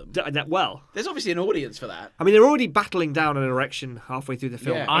it for them. Well, There's obviously an audience for that. I mean, they're already battling down an erection halfway through the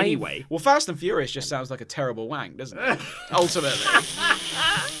film Yeah. anyway. Well, Fast and Furious just sounds like a terrible wank, doesn't it? Ultimately.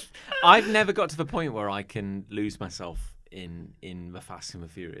 I've never got to the point where I can lose myself in the Fast and the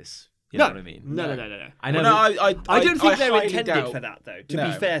Furious. You know what I mean? No. I know. Well, no, I don't think they're highly intended doubt- for that, though. To No.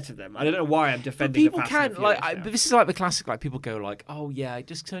 be fair to them, I don't know why I'm but defending. people the Fast can and the Furious but now. this is like the classic. Like people go like, "Oh yeah,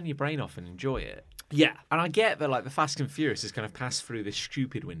 just turn your brain off and enjoy it." Yeah. And I get that, like, the Fast and Furious has kind of passed through this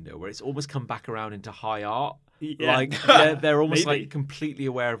stupid window where it's almost come back around into high art. Yeah. Like, they're almost Maybe. like completely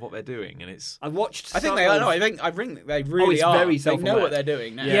aware of what they're doing, and it's. I watched. I think they are. No, I think they really it's are. very They know self-aware. what they're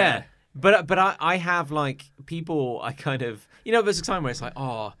doing now. Yeah. But I have, like, people I kind of... You know, there's a time where it's like,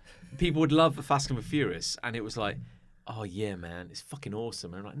 oh, people would love the Fast and the Furious, and it was like, oh, yeah, man, it's fucking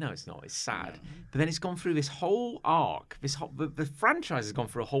awesome. And I'm like, no, it's not. It's sad. But then it's gone through this whole arc. The franchise has gone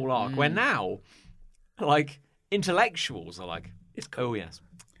through a whole arc where now, like, intellectuals are like, oh, yes.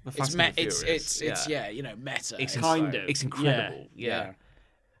 The Fast and the Furious. It's you know, meta. It's kind of. It's incredible. Yeah.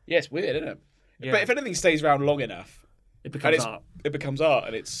 Yeah, it's weird, isn't it? Yeah. But if anything stays around long enough, It becomes art. It becomes art,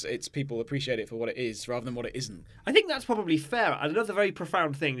 and it's people appreciate it for what it is rather than what it isn't. I think that's probably fair. Another very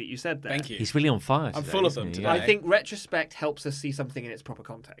profound thing that you said there. Thank you. He's really on fire today, I'm full of isn't them he? today. I think retrospect helps us see something in its proper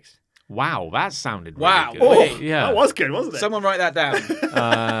context. Wow, that sounded really Wow. good. Oh, yeah. That was good, wasn't it? Someone write that down.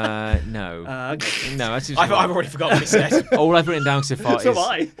 No. Okay. No, that's just I've already forgotten what he said. all I've written down so far So is have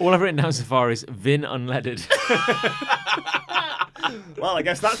I. all I've written down so far is Vin Unleaded. Well, I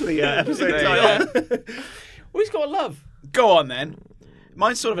guess that's the episode There you title. Well, he's got love. Go on then.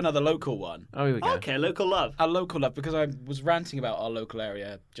 Mine's sort of another local one. Oh, here we go. Okay, local love. Our local love, because I was ranting about our local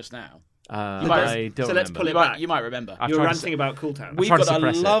area just now. I don't so let's remember. pull it You might, back. you might remember. I've You were tried to ranting about Cool Town. We've trying to got a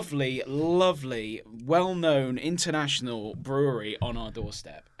suppress it. lovely, lovely, well-known international brewery on our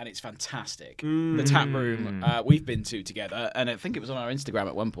doorstep, and it's fantastic. The tap room we've been to together, and I think it was on our Instagram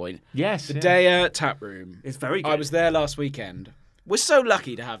at one point. Yes. The yeah. Daya Tap Room. It's very good. I was there last weekend. We're so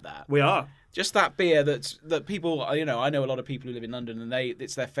lucky to have that. We are. Just that beer that people, you know, I know a lot of people who live in London, and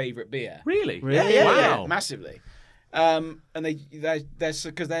it's their favourite beer. Really? Yeah, Wow. massively. And they're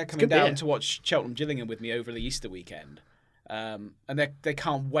because they're coming good down beer. to watch Cheltenham Gillingham with me over the Easter weekend, and they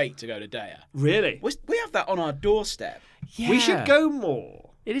can't wait to go to Daya. Really? We have that on our doorstep. Yeah. We should go more.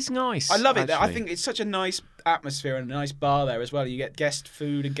 It is nice. I love it. I actually. think it's such a nice atmosphere and a nice bar there as well. You get guest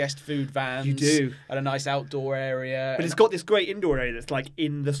food and guest food vans. You do. And a nice outdoor area. But it's got this great indoor area that's like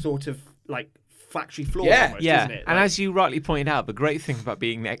in the sort of like factory floor Yeah. almost, Yeah, isn't it? and Like, as you rightly pointed out, the great thing about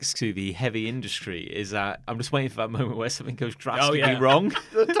being next to the heavy industry is that I'm just waiting for that moment where something goes drastically yeah. wrong.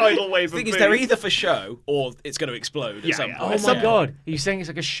 the tidal wave the thing of is, they're food. either for show or it's going to explode at some yeah. point. Oh Some my point. god! Are you saying it's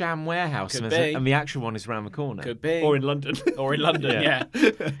like a sham warehouse Could and, be. and the actual one is around the corner? Could be. Or in London. Or in London, Yeah.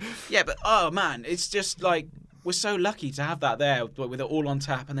 yeah. Yeah, but oh man, it's just like we're so lucky to have that there with it all on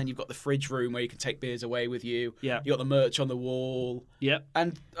tap, and then you've got the fridge room where you can take beers away with you. Yeah. You got the merch on the wall, Yep.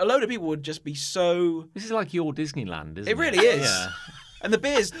 and a load of people would just be so. This is like your Disneyland, isn't it? It really is. Yeah. And the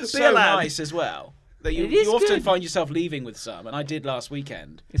beer's so Beer lad. nice as well that you It is often good. find yourself leaving with some, and I did last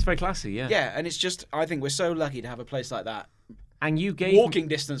weekend. It's very classy, yeah. Yeah, and it's just I think we're so lucky to have a place like that, And you gave walking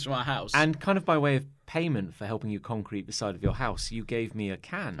distance from our house. and kind of by way of payment for helping you concrete the side of your house, you gave me a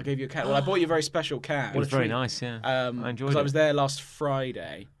can. I gave you a can. Well, I bought you a very special can. It was very treat. nice, yeah. I enjoyed Because it. I was there last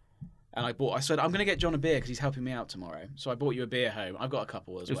Friday, and I said I'm going to get John a beer because he's helping me out tomorrow. So I bought you a beer home. I've got a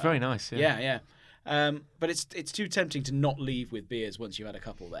couple as It was well. very nice, yeah. Yeah. But it's too tempting to not leave with beers once you've had a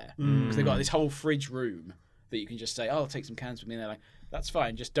couple there because they've got this whole fridge room that you can just say, "Oh, I'll take some cans with me." And they're like, "That's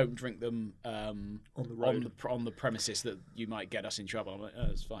fine. Just don't drink them on the road. on the premises that you might get us in trouble." I'm like, "Oh,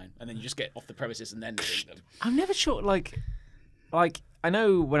 that's fine." And then you just get off the premises and then drink them. I'm never sure, like I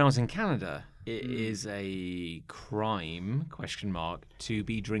know when I was in Canada, it is a crime, ? To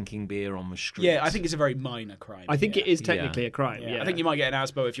be drinking beer on the street. Yeah, I think it's a very minor crime. I think here. it is technically a crime. Yeah. I think you might get an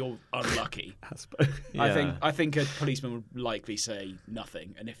ASBO if you're unlucky. Yeah. I think a policeman would likely say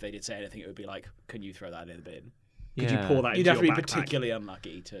nothing, and if they did say anything, it would be like, "Can you throw that in the bin?" Could you pour that You'd into have to your be backpack? particularly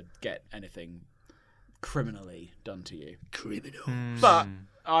unlucky to get anything criminally done to you. Criminal. But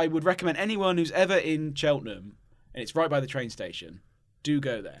I would recommend anyone who's ever in Cheltenham, and it's right by the train station, do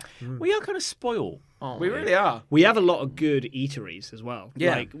go there. We are kind of spoiled, aren't we? We really are. We have a lot of good eateries as well.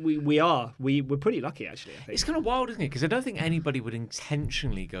 Yeah. Like we're pretty lucky actually, I think. It's kind of wild, isn't it? Because I don't think anybody would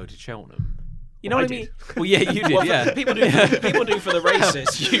intentionally go to Cheltenham. You know Well, what I I mean? did. Well, yeah, you did, Well, yeah. people do for the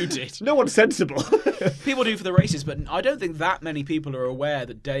races. You did. No one's sensible. People do for the races, but I don't think that many people are aware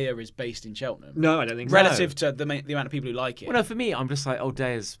that Daya is based in Cheltenham. No, I don't think so. Relative to the amount of people who like it. Well, no, for me, I'm just like, oh,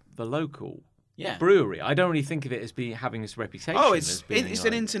 Daya's the local Yeah. brewery. I don't really think of it as having this reputation. Oh, as it's being an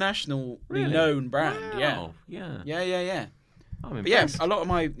like, internationally Really? known brand. Wow, yeah. Yeah. I'm But yeah, impressed. a lot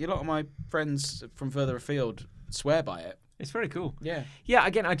of my friends from further afield swear by it. It's very cool. Yeah. Yeah,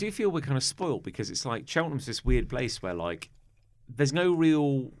 again, I do feel we're kind of spoiled because it's like Cheltenham's this weird place where like there's no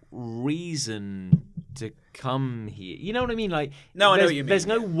real reason to come here. You know what I mean? Like, No, I know there's- what you mean, There's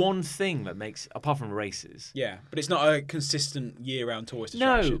no yeah. one thing that makes, apart from races. Yeah, but it's not a consistent year-round tourist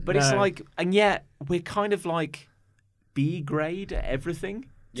No, attraction. but it's No. like, and yet we're kind of like B grade at everything.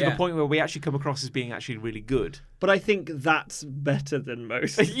 to the point where we actually come across as being actually really good. But I think that's better than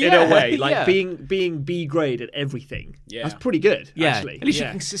most in a way. Like being B grade at everything. Yeah. That's pretty good, actually. At least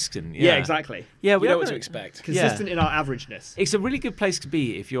you're consistent. Yeah, exactly. Yeah, we know what to expect. Consistent in our averageness. It's a really good place to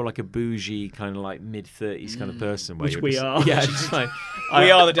be if you're like a bougie kind of like mid-30s kind of person. Which we are. Yeah, just like,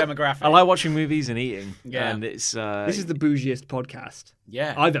 we are the demographic. I like watching movies and eating. Yeah. And it's... this is the bougiest podcast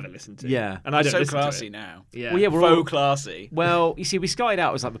I've ever listened to. Yeah. And I don't listen classy to it. now. Yeah. Well, yeah, we're faux all classy. Well, you see, we started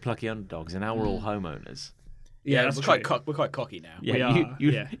out as like the plucky underdogs, and now we're all homeowners. Yeah, we're quite cocky now.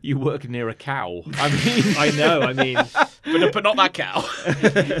 Yeah, you work near a cow. I mean, I mean, but not that cow.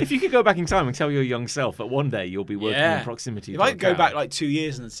 If you could go back in time and tell your young self that one day you'll be working in proximity. If I could go back like 2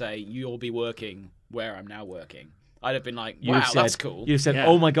 years and say you'll be working where I'm now working, I'd have been like, wow, that's cool. You'd have said,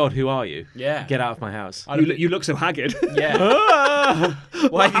 oh my God, who are you? Yeah. Get out of my house. You look so haggard. Yeah.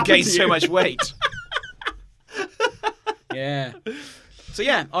 Why have you gained so much weight? Yeah. So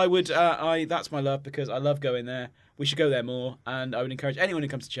yeah, I would. That's my love because I love going there. We should go there more, and I would encourage anyone who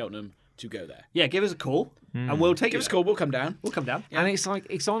comes to Cheltenham to go there. Yeah, give us a call, and we'll take. Give us a call. We'll come down. Yeah. And it's like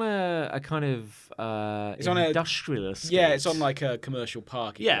it's on a kind of it's on industrial estate. Yeah, it's on like a commercial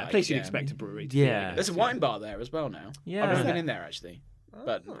park. Yeah, a place you'd expect a brewery to be. There's a wine bar there as well now. Yeah, I've never been in there actually,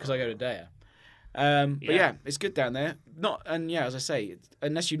 but because I go to Daya. But yeah, it's good down there. As I say,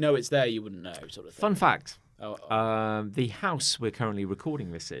 unless you know it's there, you wouldn't know. Sort of thing. Fun fact. The house we're currently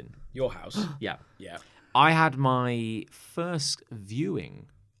recording this in. Your house? Yeah. Yeah. I had my first viewing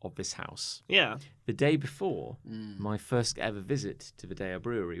of this house. Yeah. The day before my first ever visit to the Daya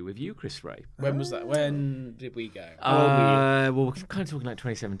Brewery with you, Chris Ray. When was that? When did we go? Well, we're kind of talking like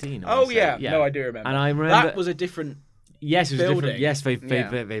 2017. Yeah. No, I do remember. And I remember that was a different. Yes, it was building. Different. Yes,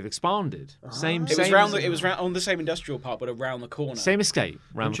 they've expanded. Same. It was round on the same industrial park, but around the corner. Same estate,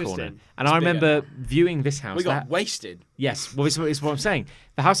 round the corner. And I remember viewing this house. We got wasted. Yes, well, it's what I'm saying.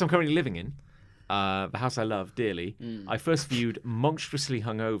 The house I'm currently living in, the house I love dearly. I first viewed monstrously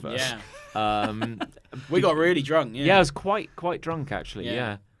hungover. Yeah. We got really drunk. Yeah. Yeah, I was quite drunk actually.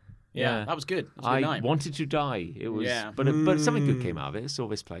 Yeah, that was good. It was I night. wanted to die. It was, but something good came out of it. Saw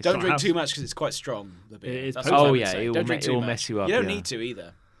this place. Don't drink too much because it's quite strong. The beer. It is. That's what I would say. It will mess you up. You don't need to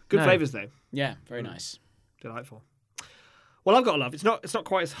either. Good flavours though. Yeah, very nice. Delightful. Well, I've got a love. It's not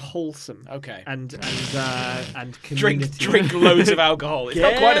quite as wholesome. Okay. And community. Drink loads of alcohol. It's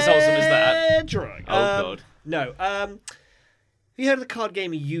not quite as wholesome as that. Drunk. Oh God. No. Have you heard of the card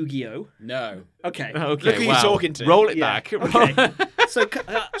game Yu-Gi-Oh? No. Okay. Look who you're talking to. Roll it back. Okay. So,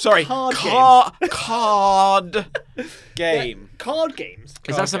 sorry. Card game. Card games.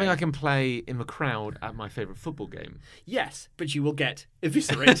 Is that something I can play in the crowd at my favourite football game? Yes, but you will get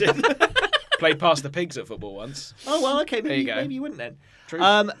eviscerated. Played past the pigs at football once. Oh well, okay. Maybe you wouldn't then. True.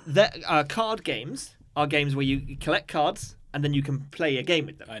 Card games are games where you collect cards and then you can play a game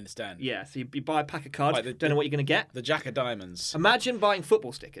with them. I understand. Yeah, so you buy a pack of cards. Don't know what you're going to get. The Jack of Diamonds. Imagine buying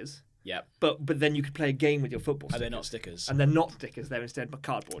football stickers. Yep. But then you could play a game with your football stickers. And they're not stickers. And they're not stickers. They're instead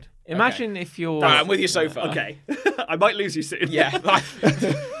cardboard. Imagine if you're... I'm with you so far. Okay. I might lose you soon. Yeah.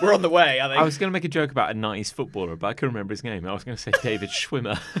 We're on the way, I think. I was going to make a joke about a 90s footballer, but I couldn't remember his name. I was going to say David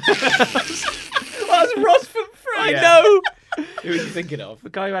Schwimmer. That's Ross from Friday. I know! Who are you thinking of? The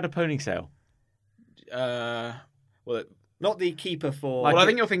guy who had a ponytail. Not the keeper for... I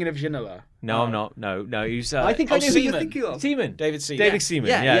think you're thinking of Ginola. No, I'm not. No. He's... I think I know who you're thinking of. Seaman. David Seaman. David Seaman.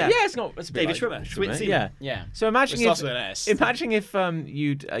 Yeah, it's not... It's a bit David like Schwimmer. Yeah. So imagine with an S. Imagine if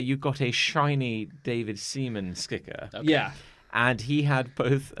you got a shiny David Seaman sticker. Okay. Yeah. And he had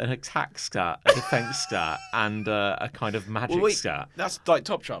both an attack stat, a defense stat, and a kind of magic stat. That's like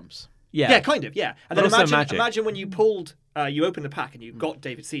top trumps. Yeah, kind of, yeah. And But then also imagine when you pulled, you opened the pack and you got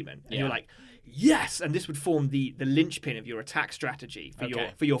David Seaman, and you're like, yes, and this would form the linchpin of your attack strategy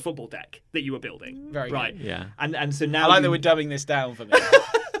for your football deck that you were building. Very right. good. Yeah. And so now I like that we're dubbing this down for me.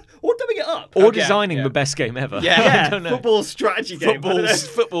 or dubbing it up. Or designing the best game ever. Yeah. I don't know. Football strategy game.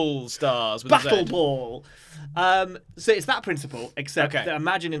 Football stars. With Battle ball. So it's that principle, except that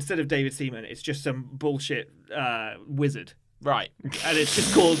imagine instead of David Seaman, it's just some bullshit wizard. Right. And it's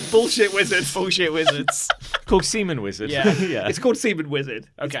just called Bullshit Wizard. Bullshit Wizards. Called Seaman Wizard. Yeah. It's called Seaman Wizard.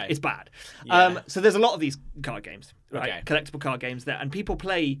 Okay. It's bad. Yeah. So there's a lot of these card games, right? Okay. Collectible card games there, and people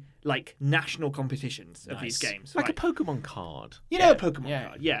play like national competitions of these games. Like right? a Pokemon card. You know a Pokemon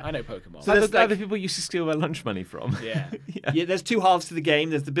card, yeah. I know Pokemon. So So there's the people used to steal their lunch money from. Yeah. yeah, there's two halves to the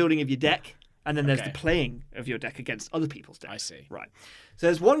game. There's the building of your deck, and then there's the playing of your deck against other people's decks. I see. Right. So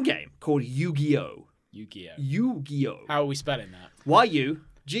there's one game called Yu-Gi-Oh. Yu-Gi-Oh. Yu-Gi-Oh. How are we spelling that?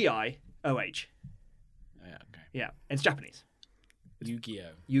 Y-U-G-I-O-H. Yeah, okay. Yeah, it's Japanese.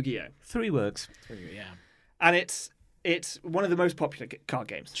 Yu-Gi-Oh. Yu-Gi-Oh. 3 words. Yeah. And it's it's one of the most popular card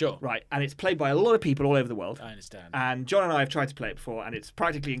games. Sure. Right, and it's played by a lot of people all over the world. I understand. And John and I have tried to play it before, and it's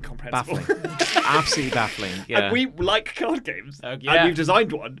practically incomprehensible. Baffling. Absolutely baffling. Yeah. And we like card games. yeah. And we've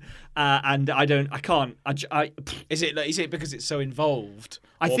designed one. And I can't. Is it because it's so involved?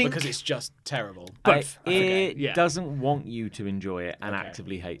 I think because it's just terrible. Both. It doesn't want you to enjoy it and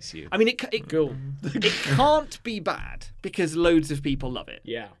actively hates you. I mean, it Cool. can't be bad because loads of people love it.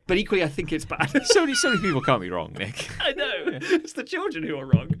 Yeah. But equally, I think it's bad. So many people can't be wrong, Nick. I know. It's the children who are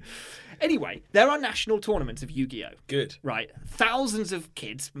wrong. Anyway, there are national tournaments of Yu-Gi-Oh! Good. Right. Thousands of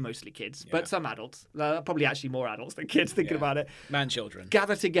kids, mostly kids, but some adults, probably actually more adults than kids thinking about it, Man-children.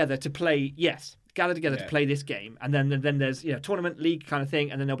 gather together to play, to play this game. And then there's, tournament league kind of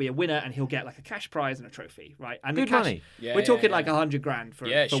thing, and then there'll be a winner, and he'll get like a cash prize and a trophy, right? And Good the cash, money. We're talking like $100,000 for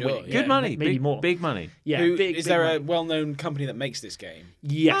sure, winning. yeah. Good money. Maybe big, more. Big money. Yeah. Is there money. a well-known company that makes this game?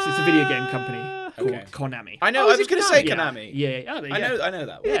 Yes, it's a video game company Okay. called Konami. I know. Oh, I is was it going to say Konami? Konami. Yeah. Oh, there you go. I know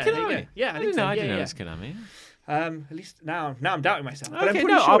that one. Yeah, there you Konami. go. Yeah, I didn't know. I didn't know yeah. it was Konami. At least now I'm doubting myself, but Okay, I'm pretty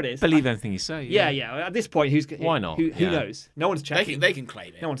no, sure I'll it is. believe anything you say. Yeah. At this point, Why not? Who Yeah. knows? No one's checking. They can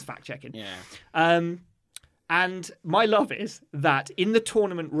claim it. No one's fact checking. Yeah. And my love is that in the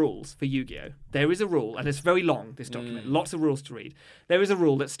tournament rules for Yu-Gi-Oh, there is a rule, and it's very long, this document, lots of rules to read. There is a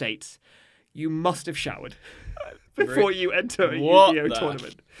rule that states you must have showered before you enter a Yu-Gi-Oh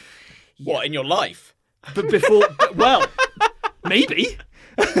tournament. What, in your life? But before, well, maybe.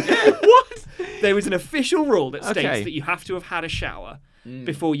 What? There is an official rule that states that you have to have had a shower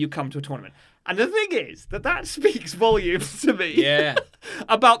before you come to a tournament. And the thing is that speaks volumes to me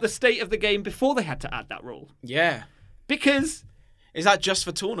about the state of the game before they had to add that rule. Yeah. Because... Is that just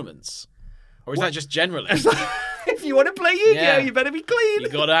for tournaments? Or is that just generally? If you want to play Yu-Gi-Oh, you better be clean. You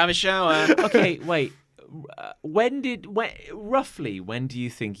got to have a shower. Okay, wait. When do you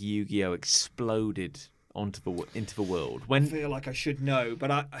think Yu-Gi-Oh exploded into the world? I feel like I should know,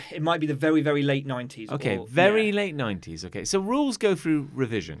 but it might be the very, very late 90s. Okay, late 90s. Okay, so rules go through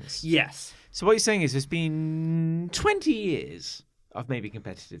revisions. Yes. So what you're saying is there's been 20 years of maybe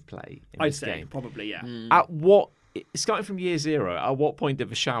competitive play in this game. Probably, yeah. At what... Starting from year zero, at what point did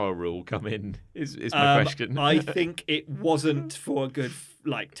the shower rule come in? Is my question. I think it wasn't for a good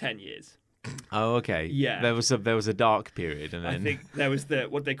 10 years. Oh, okay. Yeah. There was a dark period, and then I think there was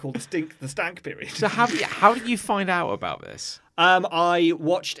what they call the stank period. So how did you find out about this? I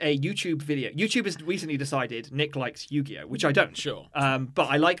watched a YouTube video. YouTube has recently decided Nick likes Yu-Gi-Oh, which I don't. Sure. But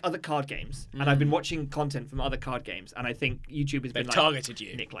I like other card games, and I've been watching content from other card games, and I think YouTube has been targeted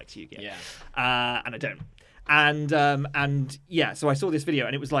you. Nick likes Yu-Gi-Oh. Yeah. And I don't. And so I saw this video,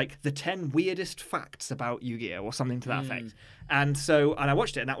 and it was like the 10 weirdest facts about Yu-Gi-Oh or something to that effect. And I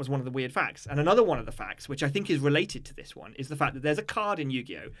watched it, and that was one of the weird facts. And another one of the facts, which I think is related to this one, is the fact that there's a card in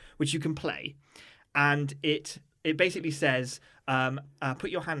Yu-Gi-Oh which you can play, and it basically says,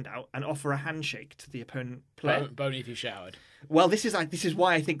 put your hand out and offer a handshake to the opponent player. Only if you showered. Well, this is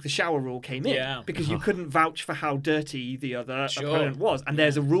why I think the shower rule came in. Yeah. Because you couldn't vouch for how dirty the other opponent was. And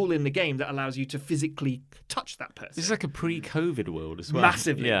there's a rule in the game that allows you to physically touch that person. This is like a pre-COVID world as well.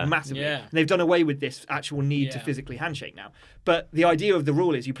 Massively. Yeah. And they've done away with this actual need to physically handshake now. But the idea of the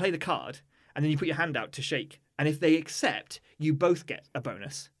rule is you play the card, and then you put your hand out to shake. And if they accept, you both get a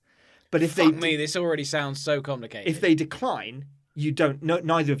bonus. But if this already sounds so complicated. If they decline, you don't.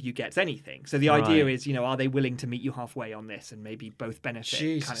 Neither of you gets anything. So the idea is, are they willing to meet you halfway on this and maybe both benefit?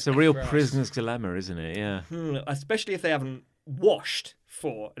 Jesus. It's a real prisoner's dilemma, isn't it? Yeah. Especially if they haven't washed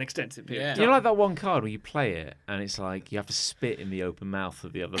for an extensive period. Yeah. Of You time. know, like that one card where you play it and it's like you have to spit in the open mouth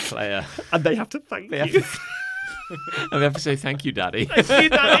of the other player, And they have to thank you. and they have to say thank you, Daddy. Thank you,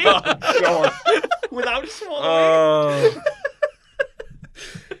 Daddy. God. Without swallowing.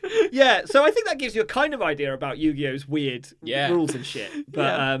 Yeah, so I think that gives you a kind of idea about Yu-Gi-Oh's weird rules and shit.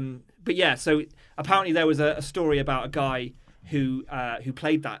 But yeah, so apparently there was a story about a guy who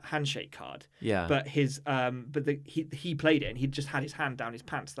played that handshake card. Yeah. But he played it, and he just had his hand down his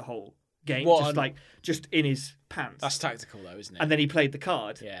pants the whole game, just in his pants. That's tactical, though, isn't it? And then he played the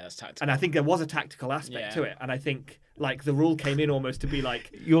card. Yeah, that's tactical. And I think there was a tactical aspect to it, and I think the rule came in almost to be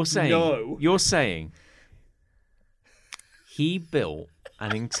like, You're saying no. You're saying he built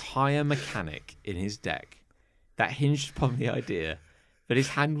an entire mechanic in his deck that hinged upon the idea that his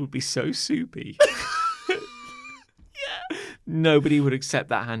hand would be so soupy. Nobody would accept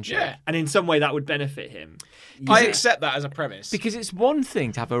that handshake. Yeah. And in some way that would benefit him. I accept that as a premise. Because it's one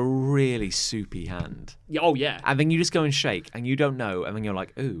thing to have a really soupy hand. Oh, yeah. And then you just go and shake and you don't know. And then you're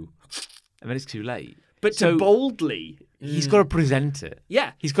like, ooh. And then it's too late. But So- to boldly... He's got to present it.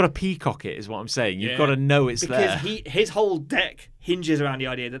 Yeah. He's got to peacock it, is what I'm saying. You've got to know it's Because there. his whole deck hinges around the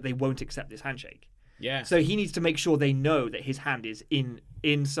idea that they won't accept this handshake. Yeah. So he needs to make sure they know that his hand is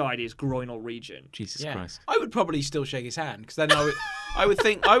inside his groinal region. Jesus Christ. I would probably still shake his hand because then I would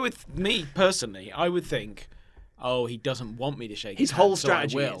think, me personally, I would think, oh, he doesn't want me to shake his His hand. whole so I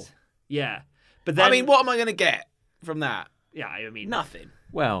strategy will. is. Yeah. But then, I mean, what am I going to get from that? Yeah, I mean, Nothing.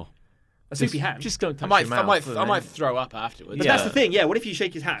 Well, a soupy hand. just don't touch I your mouth. might throw up afterwards. But that's the thing, yeah. What if you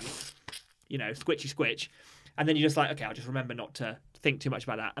shake his hand, squitchy squitch, and then you're just like, okay, I'll just remember not to think too much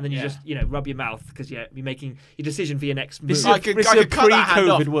about that, and then you just, rub your mouth because you're making your decision for your next move. This is I a could cut that hand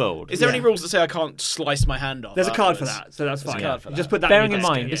off. pre-COVID world. Is there any rules that say I can't slice my hand off? There's a card for afterwards? that, so that's There's a fine. card for You that. just put that. Bearing in in your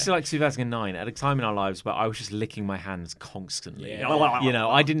mind, desk, this is like 2009, at a time in our lives where I was just licking my hands constantly. Yeah.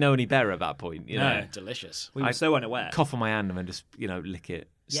 I didn't know any better at that point. You know, Delicious. We were so unaware. cough on my hand and then just lick it,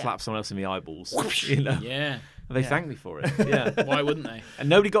 Yeah. slap someone else in the eyeballs. Yeah. And they thanked me for it. Yeah, Why wouldn't they? and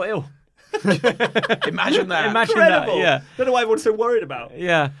nobody got ill. Imagine that. Imagine Incredible. that. Yeah, Don't know why everyone's so worried about.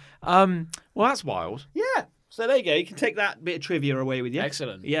 yeah. Well, that's wild. Yeah. So there you go. You can take that bit of trivia away with you.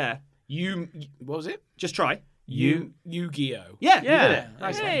 Excellent. Yeah. What was it? Just try. Yu-Gi-Oh. Yeah. You Yeah. did it.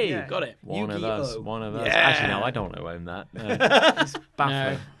 Nice one. Hey. Yeah. Got it. One of us. Yeah. Actually, no, I don't own that. It's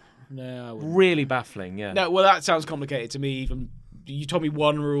baffling. No, I wouldn't. Really baffling. Yeah. No, well, that sounds complicated to me. Even you told me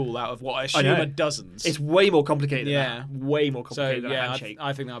one rule out of what I assume know. are dozens. It's way more complicated than Yeah. that. Way more so complicated than a yeah, handshake.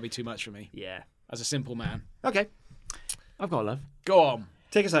 I think that'll be too much for me Yeah. as a simple man. Okay. I've got love. Go on.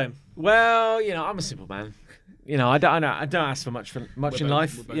 Take us home. Well, I'm a simple man. I don't ask for much in both-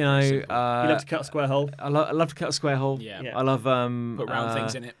 life. we're both You very know, simple. You love to cut a square hole. I love to cut a square hole. Yeah. Yeah. I love Put round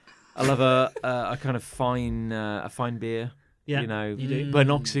things in it. I love a kind of fine beer. Yeah, you do. but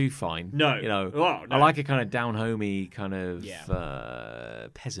not too fine. No. Oh, no. I like a kind of down homey kind of Yeah.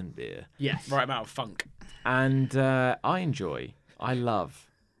 peasant beer, Yes. Right amount of funk. and I love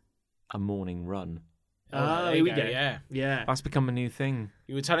a morning run. Oh, there here you we go, go. Yeah. Yeah. That's become a new thing.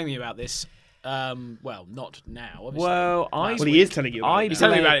 You were telling me about this. Well, not now. Obviously. Well, Well, he is telling you. I About He's it now.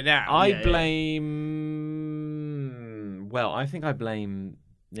 telling me about it now. I Yeah, yeah. blame. Well, I think I blame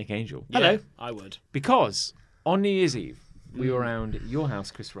Nick Angel Yeah, Hello. I would. because on New Year's Eve we were around your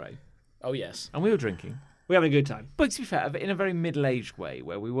house, Chris Ray, Oh yes. and we were drinking. We're having a good time. But to be fair, in a very middle-aged way,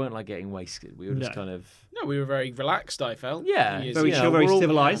 where we weren't like getting wasted. We were just No. kind of No, we were very relaxed. I felt. yeah, New Year's Very Eve. chill, very we're all-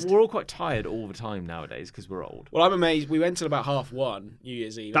 civilised. We're all quite tired all the time nowadays because we're old. Well, I'm amazed. We went till about 1:30 New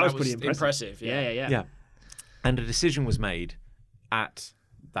Year's Eve. That and was pretty impressive. Yeah, yeah. Yeah, and a decision was made at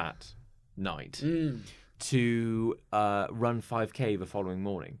that night to run 5K the following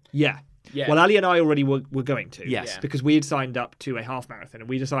morning. Yeah. Yeah. Well, Ali and I already were going to. Yes. Yeah. Because we had signed up to a half marathon and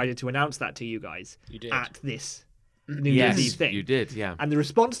we decided to announce that to you guys You did. at this New Year's Eve thing. you did. Yeah, And the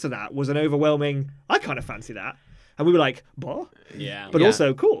response to that was an overwhelming, I kind of fancy that. And we were like, what? Yeah. But Yeah.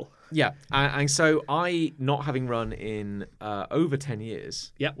 also cool. yeah, and so I, not having run in over 10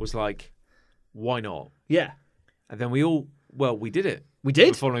 years, Yep. was like, why not? Yeah. And then we did it. We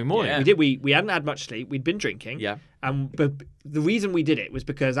did. The following morning. Yeah. We did. We hadn't had much sleep. We'd been drinking. Yeah. But the reason we did it was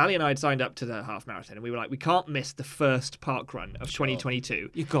because Ali and I had signed up to the half marathon and we were like, we can't miss the first park run of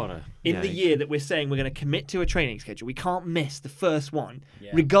 2022. You gotta. In yeah. the year that we're saying we're going to commit to a training schedule, we can't miss the first one,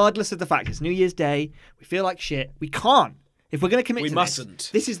 Yeah. regardless of the fact it's New Year's Day. We feel like shit. We can't. If we're going to commit We to mustn't.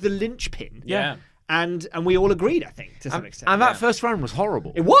 this is the linchpin. Yeah. And we all agreed, I think, to some extent. And that first run was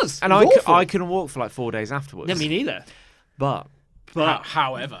horrible. It was. And It was awful. I couldn't walk for like 4 days afterwards. No, me neither. But But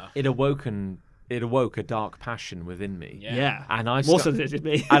However. it awoke a dark passion within me. yeah. And I More so than it did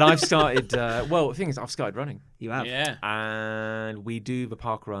me. and I've started. Well, the thing is, I've started running, You have. Yeah. and we do the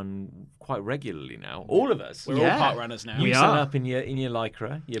park run quite regularly now. All of us. We're Yeah. all park runners now. You We sign are. up in your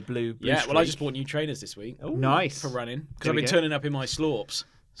lycra, your blue. Yeah. Well, I streak. just bought new trainers this week Nice. for running because There I've we been go. turning up in my slorps.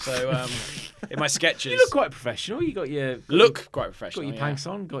 So in my sketches. You look quite professional. You got your Look quite got professional. your yeah. pants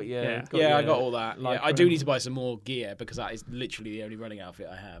on. Got your Yeah. Yeah, I your got all that. Yeah, I lycra. do need to buy some more gear because that is literally the only running outfit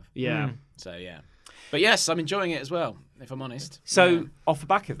I have. Yeah. So yeah, but yes, I'm enjoying it as well. If I'm honest. So Yeah. off the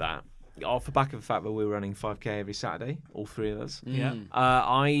back of the fact that we were running 5K every Saturday, all three of us. Yeah. Mm.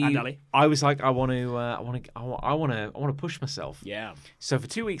 And Ali. I was like, I want to push myself. Yeah. So for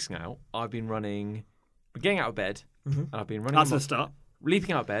 2 weeks now, I've been running, getting out of bed, and I've been running. That's the start.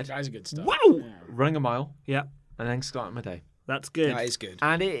 leaping out of bed, That is a good start. Wow. Yeah. running a mile, Yeah. and then starting my day. That's good. That is good.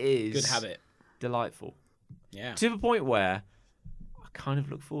 And it is Good habit. delightful Yeah. to the point where I kind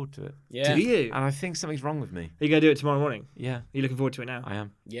of look forward to it, Yeah. Do you? and I think something's wrong with me. Are you going to do it tomorrow morning? Yeah, Are you looking forward to it now? I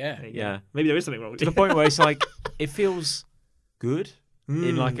am. Yeah. There you go. Yeah, Maybe there is something wrong with to the you. point where it's like it feels good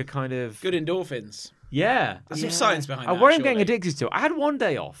in like a kind of Good endorphins. yeah. There's some science behind I that. worry I'm getting surely. addicted to it. I had one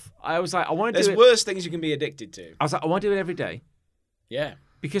day off. I was like, I want to There's do it. worse things you can be addicted to. I was like, I want to do it every day. Yeah.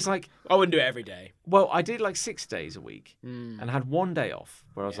 Because like I wouldn't do it every day. Well, I did like 6 days a week and had one day off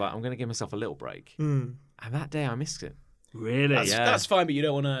where I was like, I'm going to give myself a little break. And that day I missed it. Really? That's fine, but you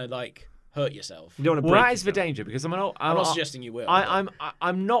don't want to like hurt yourself. You don't want to Well, break that is the danger because I'm not suggesting you will.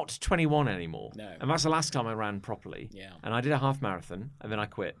 I'm not 21 anymore. No. And that's the last time I ran properly. Yeah. And I did a half marathon and then I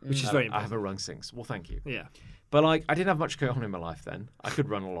quit. Which is very I impressive. haven't run since. Well, thank you. Yeah. But like, I didn't have much going on in my life then. I could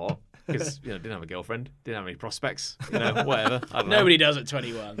run a lot because didn't have a girlfriend, didn't have any prospects, whatever. I don't know. Nobody does at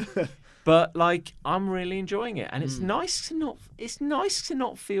 21. But like, I'm really enjoying it, and it's nice to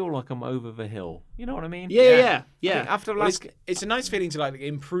not feel like I'm over the hill. You know what I mean? Yeah. I think after Well, last, it's a nice feeling to like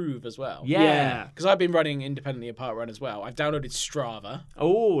improve as well. yeah. Because I've been running independently apart run as well. I've downloaded Strava. Oh,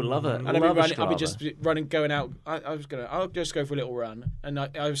 love it. And I'll be just running, going out. I'll just go for a little run. And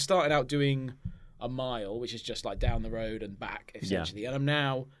I was starting out doing a mile, which is just like down the road and back, essentially. And I'm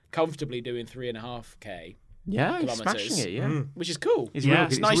now comfortably doing 3.5k. Yeah, he's kilometers. smashing it. Yeah, Which is cool. It's Yeah. real-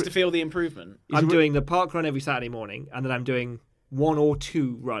 It's nice to feel the improvement. I'm doing the park run every Saturday morning, and then I'm doing 1 or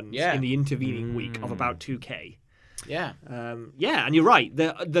 2 runs Yeah. in the intervening week of about 2k. Yeah. And you're right.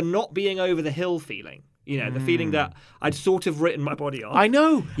 The not being over the hill feeling. The feeling that I'd sort of written my body off. I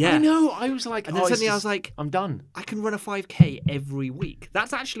know. Yeah. I know. I was like, And then suddenly I was like, I'm done. I can run a 5k every week.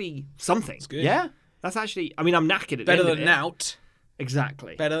 That's actually something. It's good. Yeah. That's actually. I mean, I'm knackered at Better the end than of it. Nout.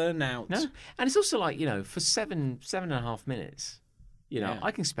 Exactly. Better than Nout. No, and it's also like for 7.5 minutes, Yeah.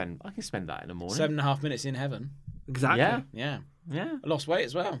 I can spend that in the morning. 7.5 minutes in heaven. Exactly. Yeah. Yeah. Yeah. I lost weight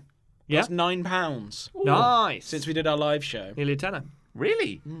as well. Yeah. Lost 9 pounds Nice. since we did our live show. Nearly a tenner.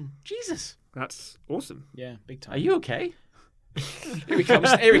 Really? Jesus. That's awesome. Yeah, big time. Are you okay? Here he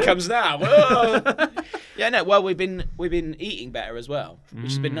comes. Here he comes now. Whoa. Yeah, no. Well, we've been eating better as well,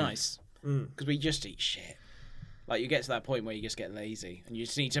 which has been nice because we just eat shit. Like you get to that point where you just get lazy, and you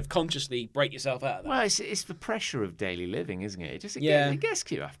just need to consciously break yourself out of that. Well, it's the pressure of daily living, isn't it? Yeah. It gets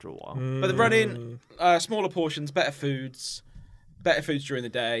to you after a while. But the running, smaller portions, better foods during the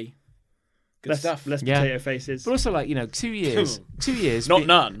day. Good stuff. Less Yeah. potato faces. But also, like 2 years, 2 years, Not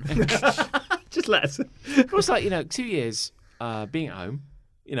none. Just less. But also, like 2 years being at home,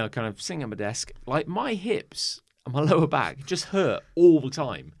 kind of sitting at my desk, like my hips and my lower back just hurt all the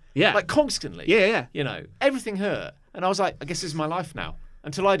time. Yeah. Like constantly. Yeah. Everything hurt. And I was like, I guess this is my life now.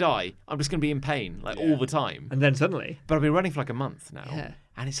 Until I die, I'm just going to be in pain, all the time. And then suddenly. But I've been running for like a month now. Yeah.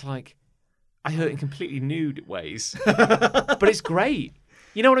 And it's like, I hurt in completely nude ways. But it's great.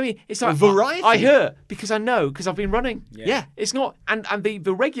 You know what I mean? It's like variety. I hurt because I've been running. Yeah. It's not, and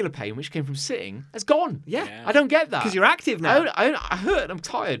the regular pain, which came from sitting, has gone. Yeah. I don't get that. Because you're active now. I hurt and I'm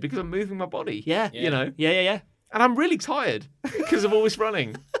tired because I'm moving my body. Yeah. Yeah. And I'm really tired because of all this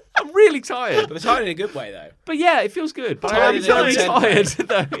running. I'm really tired. But tired in a good way, though. But yeah, it feels good. But Tired I'm in a really good tired.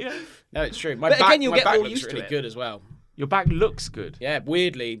 though. Yeah. No, it's true. But again, you'll my get back all looks used to really it. good as well. Your back looks good. Yeah,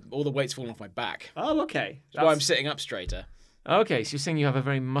 weirdly, all the weight's fallen off my back. Oh, okay. That's why I'm sitting up straighter. Okay, so you're saying you have a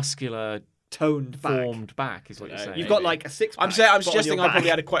very muscular, toned back. formed back, is what you're saying. You've got like a six pack. I'm suggesting I probably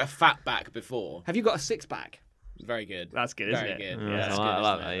had quite a fat back before. Have you got a 6-pack? Very good. That's good, isn't Very it? good. Yeah, That's I good,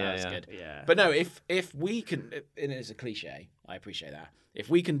 like isn't that, it? yeah, That's yeah. good. Yeah. But no, if we can, and it's a cliche, I appreciate that. If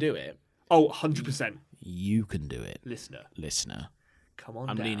we can do it, Oh, 100%. you can do it, Listener, come on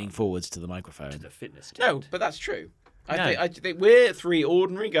I'm down leaning forwards to the microphone. to the fitness No, tent. but that's true. No. I think we're 3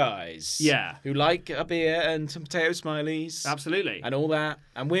 ordinary guys. Yeah. Who like a beer and some potato smileys. Absolutely. And all that.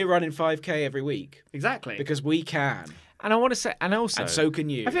 And we're running 5k every week. Exactly. Because we can. And I want to say, and also, And so can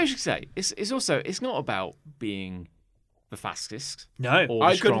you. I think I should say, it's not about being the fastest. No. Or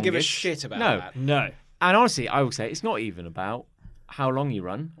I the couldn't give a strongest. shit about No. that. No. And honestly, I would say it's not even about how long you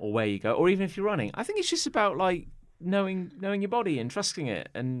run or where you go, or even if you're running. I think it's just about like knowing your body and trusting it,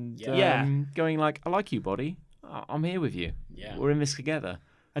 and Yeah. going like, I like you, body. I'm here with you. Yeah. We're in this together.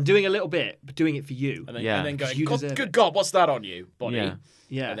 And doing a little bit, but doing it for you. And then, Yeah. and then going, You God, deserve good it." God, what's that on you, body? Yeah.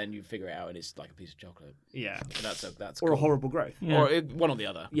 Yeah. And then you figure it out and it's like a piece of chocolate. Yeah. And that's Or cool. a horrible growth. Yeah. Or one or the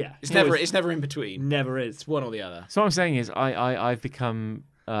other. Yeah. It's Always. never in between. Never is. It's one or the other. So what I'm saying is, I've become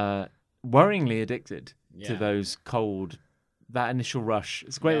worryingly addicted to Yeah. those cold, that initial rush.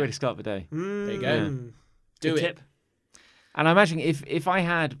 It's a great way to start the day. There you go. Do Good it. tip. And I imagine if I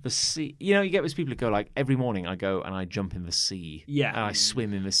had the sea, you get those people who go like, every morning I go and I jump in the sea. Yeah. And I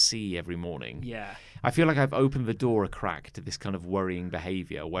swim in the sea every morning. Yeah. I feel like I've opened the door a crack to this kind of worrying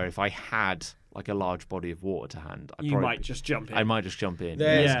behaviour where if I had like a large body of water to hand, You might just jump in. I might just jump in.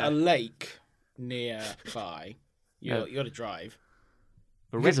 There's Yeah. a lake nearby. You got to drive.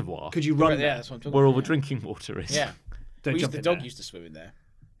 The reservoir Could you run Yeah, there? that's what I'm talking where all about. the drinking water is. Yeah. Don't jump The in dog there. used to swim in there.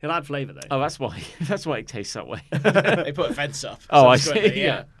 He'll add flavour though. Oh, that's why. That's why it tastes that way. They put a fence up. Oh, I subsequently, see,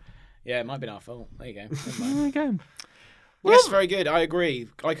 yeah. Yeah, it might have been our fault. There you go. Never There mind. we go. Yes, very good. I agree.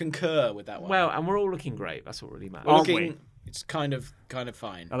 I concur with that one. Well, and we're all looking great. That's what really matters. Aren't we? It's kind of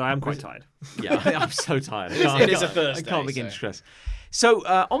fine. Although I am quite tired. Yeah, I'm so tired. It is a Thursday. I can't begin to stress. So,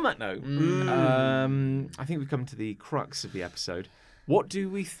 on that note, I think we've come to the crux of the episode. What do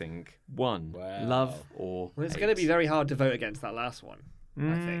we think won? Love or Well, it's hate? going to be very hard to vote against that last one,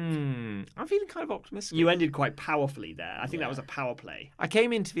 I think. I'm feeling kind of optimistic. You ended quite powerfully there. I think that was a power play. I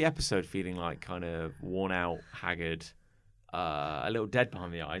came into the episode feeling like kind of worn out, haggard, a little dead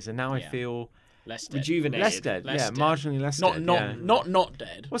behind the eyes, and now I feel less dead. Rejuvenated. less dead. Marginally less dead. Not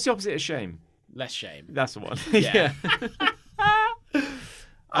dead. What's the opposite of shame? Less shame. That's the one. Yeah.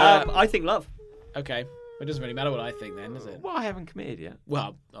 I think love. Okay. It doesn't really matter what I think then, does it? Well, I haven't committed yet.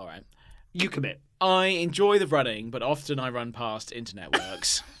 Well, all right. You commit. I enjoy the running, but often I run past internet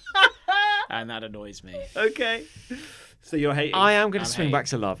works. And that annoys me. Okay. So you're hating. I am going to swing back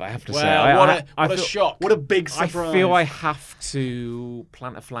to love, I have to say. What a feel, shock. What a big surprise. I feel I have to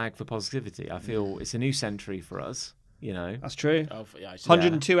plant a flag for positivity. I feel it's a new century for us, you know. That's true. Oh, yeah,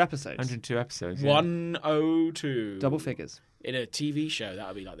 102 episodes. 102 episodes. Yeah. 102. Double figures. In a TV show, that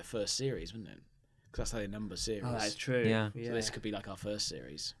would be like the first series, wouldn't it? Because that's how they number series. Oh, that is true. Yeah. So this could be like our first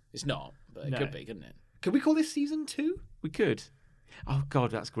series. It's not, but it No. could be, couldn't it? Could we call this season 2? We could. Oh,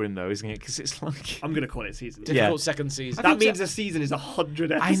 God, that's grim, though, isn't it? Because it's like... I'm going to call it season 2. Difficult second season. That means a season is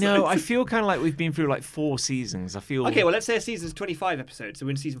 100 episodes. I know. I feel kind of like we've been through like 4 seasons. I feel... Okay, well, let's say a season's 25 episodes, so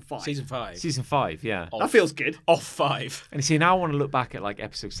we're in season 5. Season 5. Season 5, yeah. That feels good. Off 5. And you see, now I want to look back at like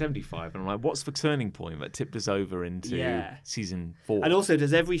episode 75 and I'm like, what's the turning point that tipped us over into season 4? And also,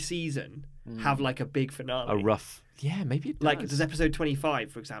 does every season have like a big finale? A rough... Yeah, maybe it does. Like, does episode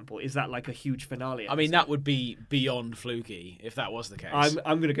 25, for example, is that like a huge finale episode? I mean, that would be beyond fluky if that was the case.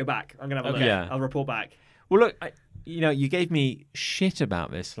 I'm going to go back. I'm going to have a look. Yeah. I'll report back. Well, look, you gave me shit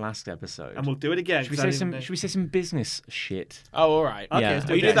about this last episode. And we'll do it again. Should we say some business shit? Oh, all right. Okay, Yeah. let's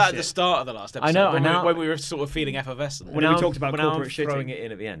do We it did that at shit. the start of the last episode. I know, when we were sort of feeling effervescent. When we talked about now corporate I'm throwing shitting. it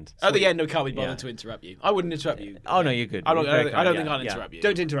in at the end. At the end, we can't be bothered Yeah. to interrupt you. I wouldn't interrupt you. Oh, no, you're good. I don't You're very think kind, I'll yeah. interrupt you.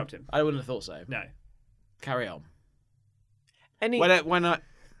 Don't interrupt him. I wouldn't have thought so. No. Carry on. When I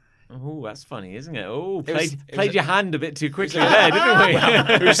Oh, that's funny, isn't it? Oh, It was- played your hand a bit too quickly there, didn't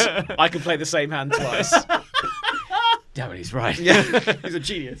we? I can play the same hand twice. Damn it, he's right. He's a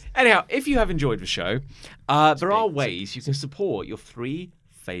genius. Anyhow, if you have enjoyed the show, there are ways you can support your 3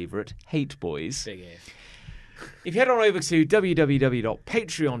 favourite hate boys. Big if. If you head on over to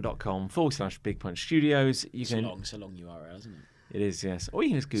www.patreon.com/Big Punch Studios, you It's a can. long URL, isn't it? It is, yes. Or you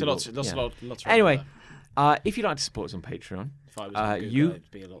can just Google. So lots to Anyway, remember. if you'd like to support us on Patreon, If I was on Google, you-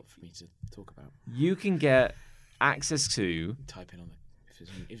 it'd be a lot for me to talk about. you can get access to Type in on it.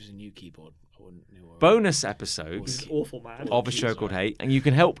 If it's a new keyboard, I wouldn't know. bonus episodes He's awful, man. of a show Sorry. called Hate, and you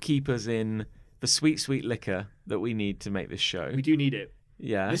can help keep us in the sweet, sweet liquor that we need to make this show. We do need it.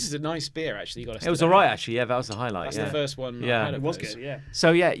 Yeah. This is a nice beer, actually. You got us It was today. all right, actually. Yeah, that was the highlight. That's yeah. the first one. Yeah. I had It of was those. good, yeah.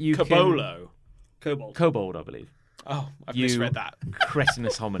 So, yeah, you Cabolo. Cobalt. can... Kobold, I believe. Oh, I've You- misread that.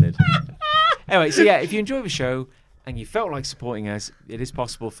 Cretinous hominid. Anyway, so yeah, if you enjoy the show and you felt like supporting us, it is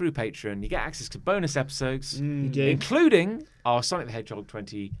possible through Patreon. You get access to bonus episodes, including our Sonic the Hedgehog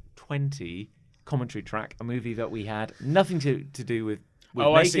 2020 commentary track, a movie that we had nothing to do with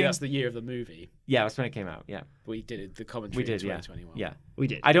Oh, making. I see. That's the year of the movie. Yeah, that's when it came out. Yeah, We did the commentary we did. in Yeah, 2021. yeah. We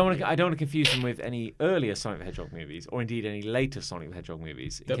did. I don't want to confuse them with any earlier Sonic the Hedgehog movies, or indeed any later Sonic the Hedgehog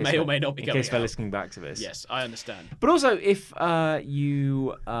movies. That may or may not be in coming case they're out. listening back to this. Yes, I understand. But also, if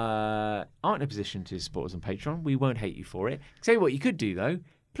you aren't in a position to support us on Patreon, we won't hate you for it. Tell you what you could do, though.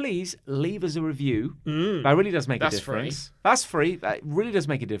 Please leave us a review. That really does make That's a difference. That's free. That really does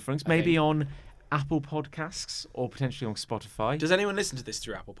make a difference. Maybe on Apple Podcasts or potentially on Spotify. Does anyone listen to this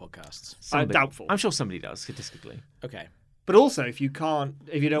through Apple Podcasts? Doubtful. I'm sure somebody does, statistically. Okay. But also, if you don't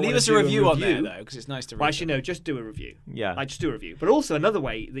Leave want us to a do review on there, though, because it's nice to read. Well, actually, no, just do a review. Yeah. Like, just do a review. But also, another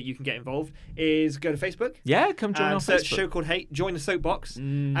way that you can get involved is go to Facebook. Yeah, come join And our search Facebook. Show Called Hate, join the soapbox,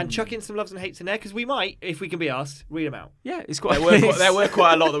 and chuck in some loves and hates in there, because we might, if we can be asked, read them out. Yeah, it's quite. There were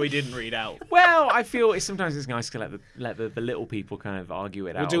quite a lot that we didn't read out. Well, I feel sometimes it's nice to let the little people kind of argue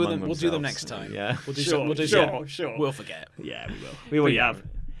it out. We'll among do them themselves. next time. Yeah. We'll do Sure, some. We'll do sure, some. sure. We'll forget. Yeah, we will. We already have.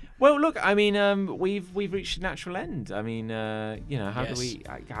 Well, look, I mean, we've reached a natural end. I mean, how Yes.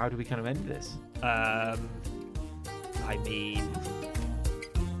 do we kind of end this? I mean,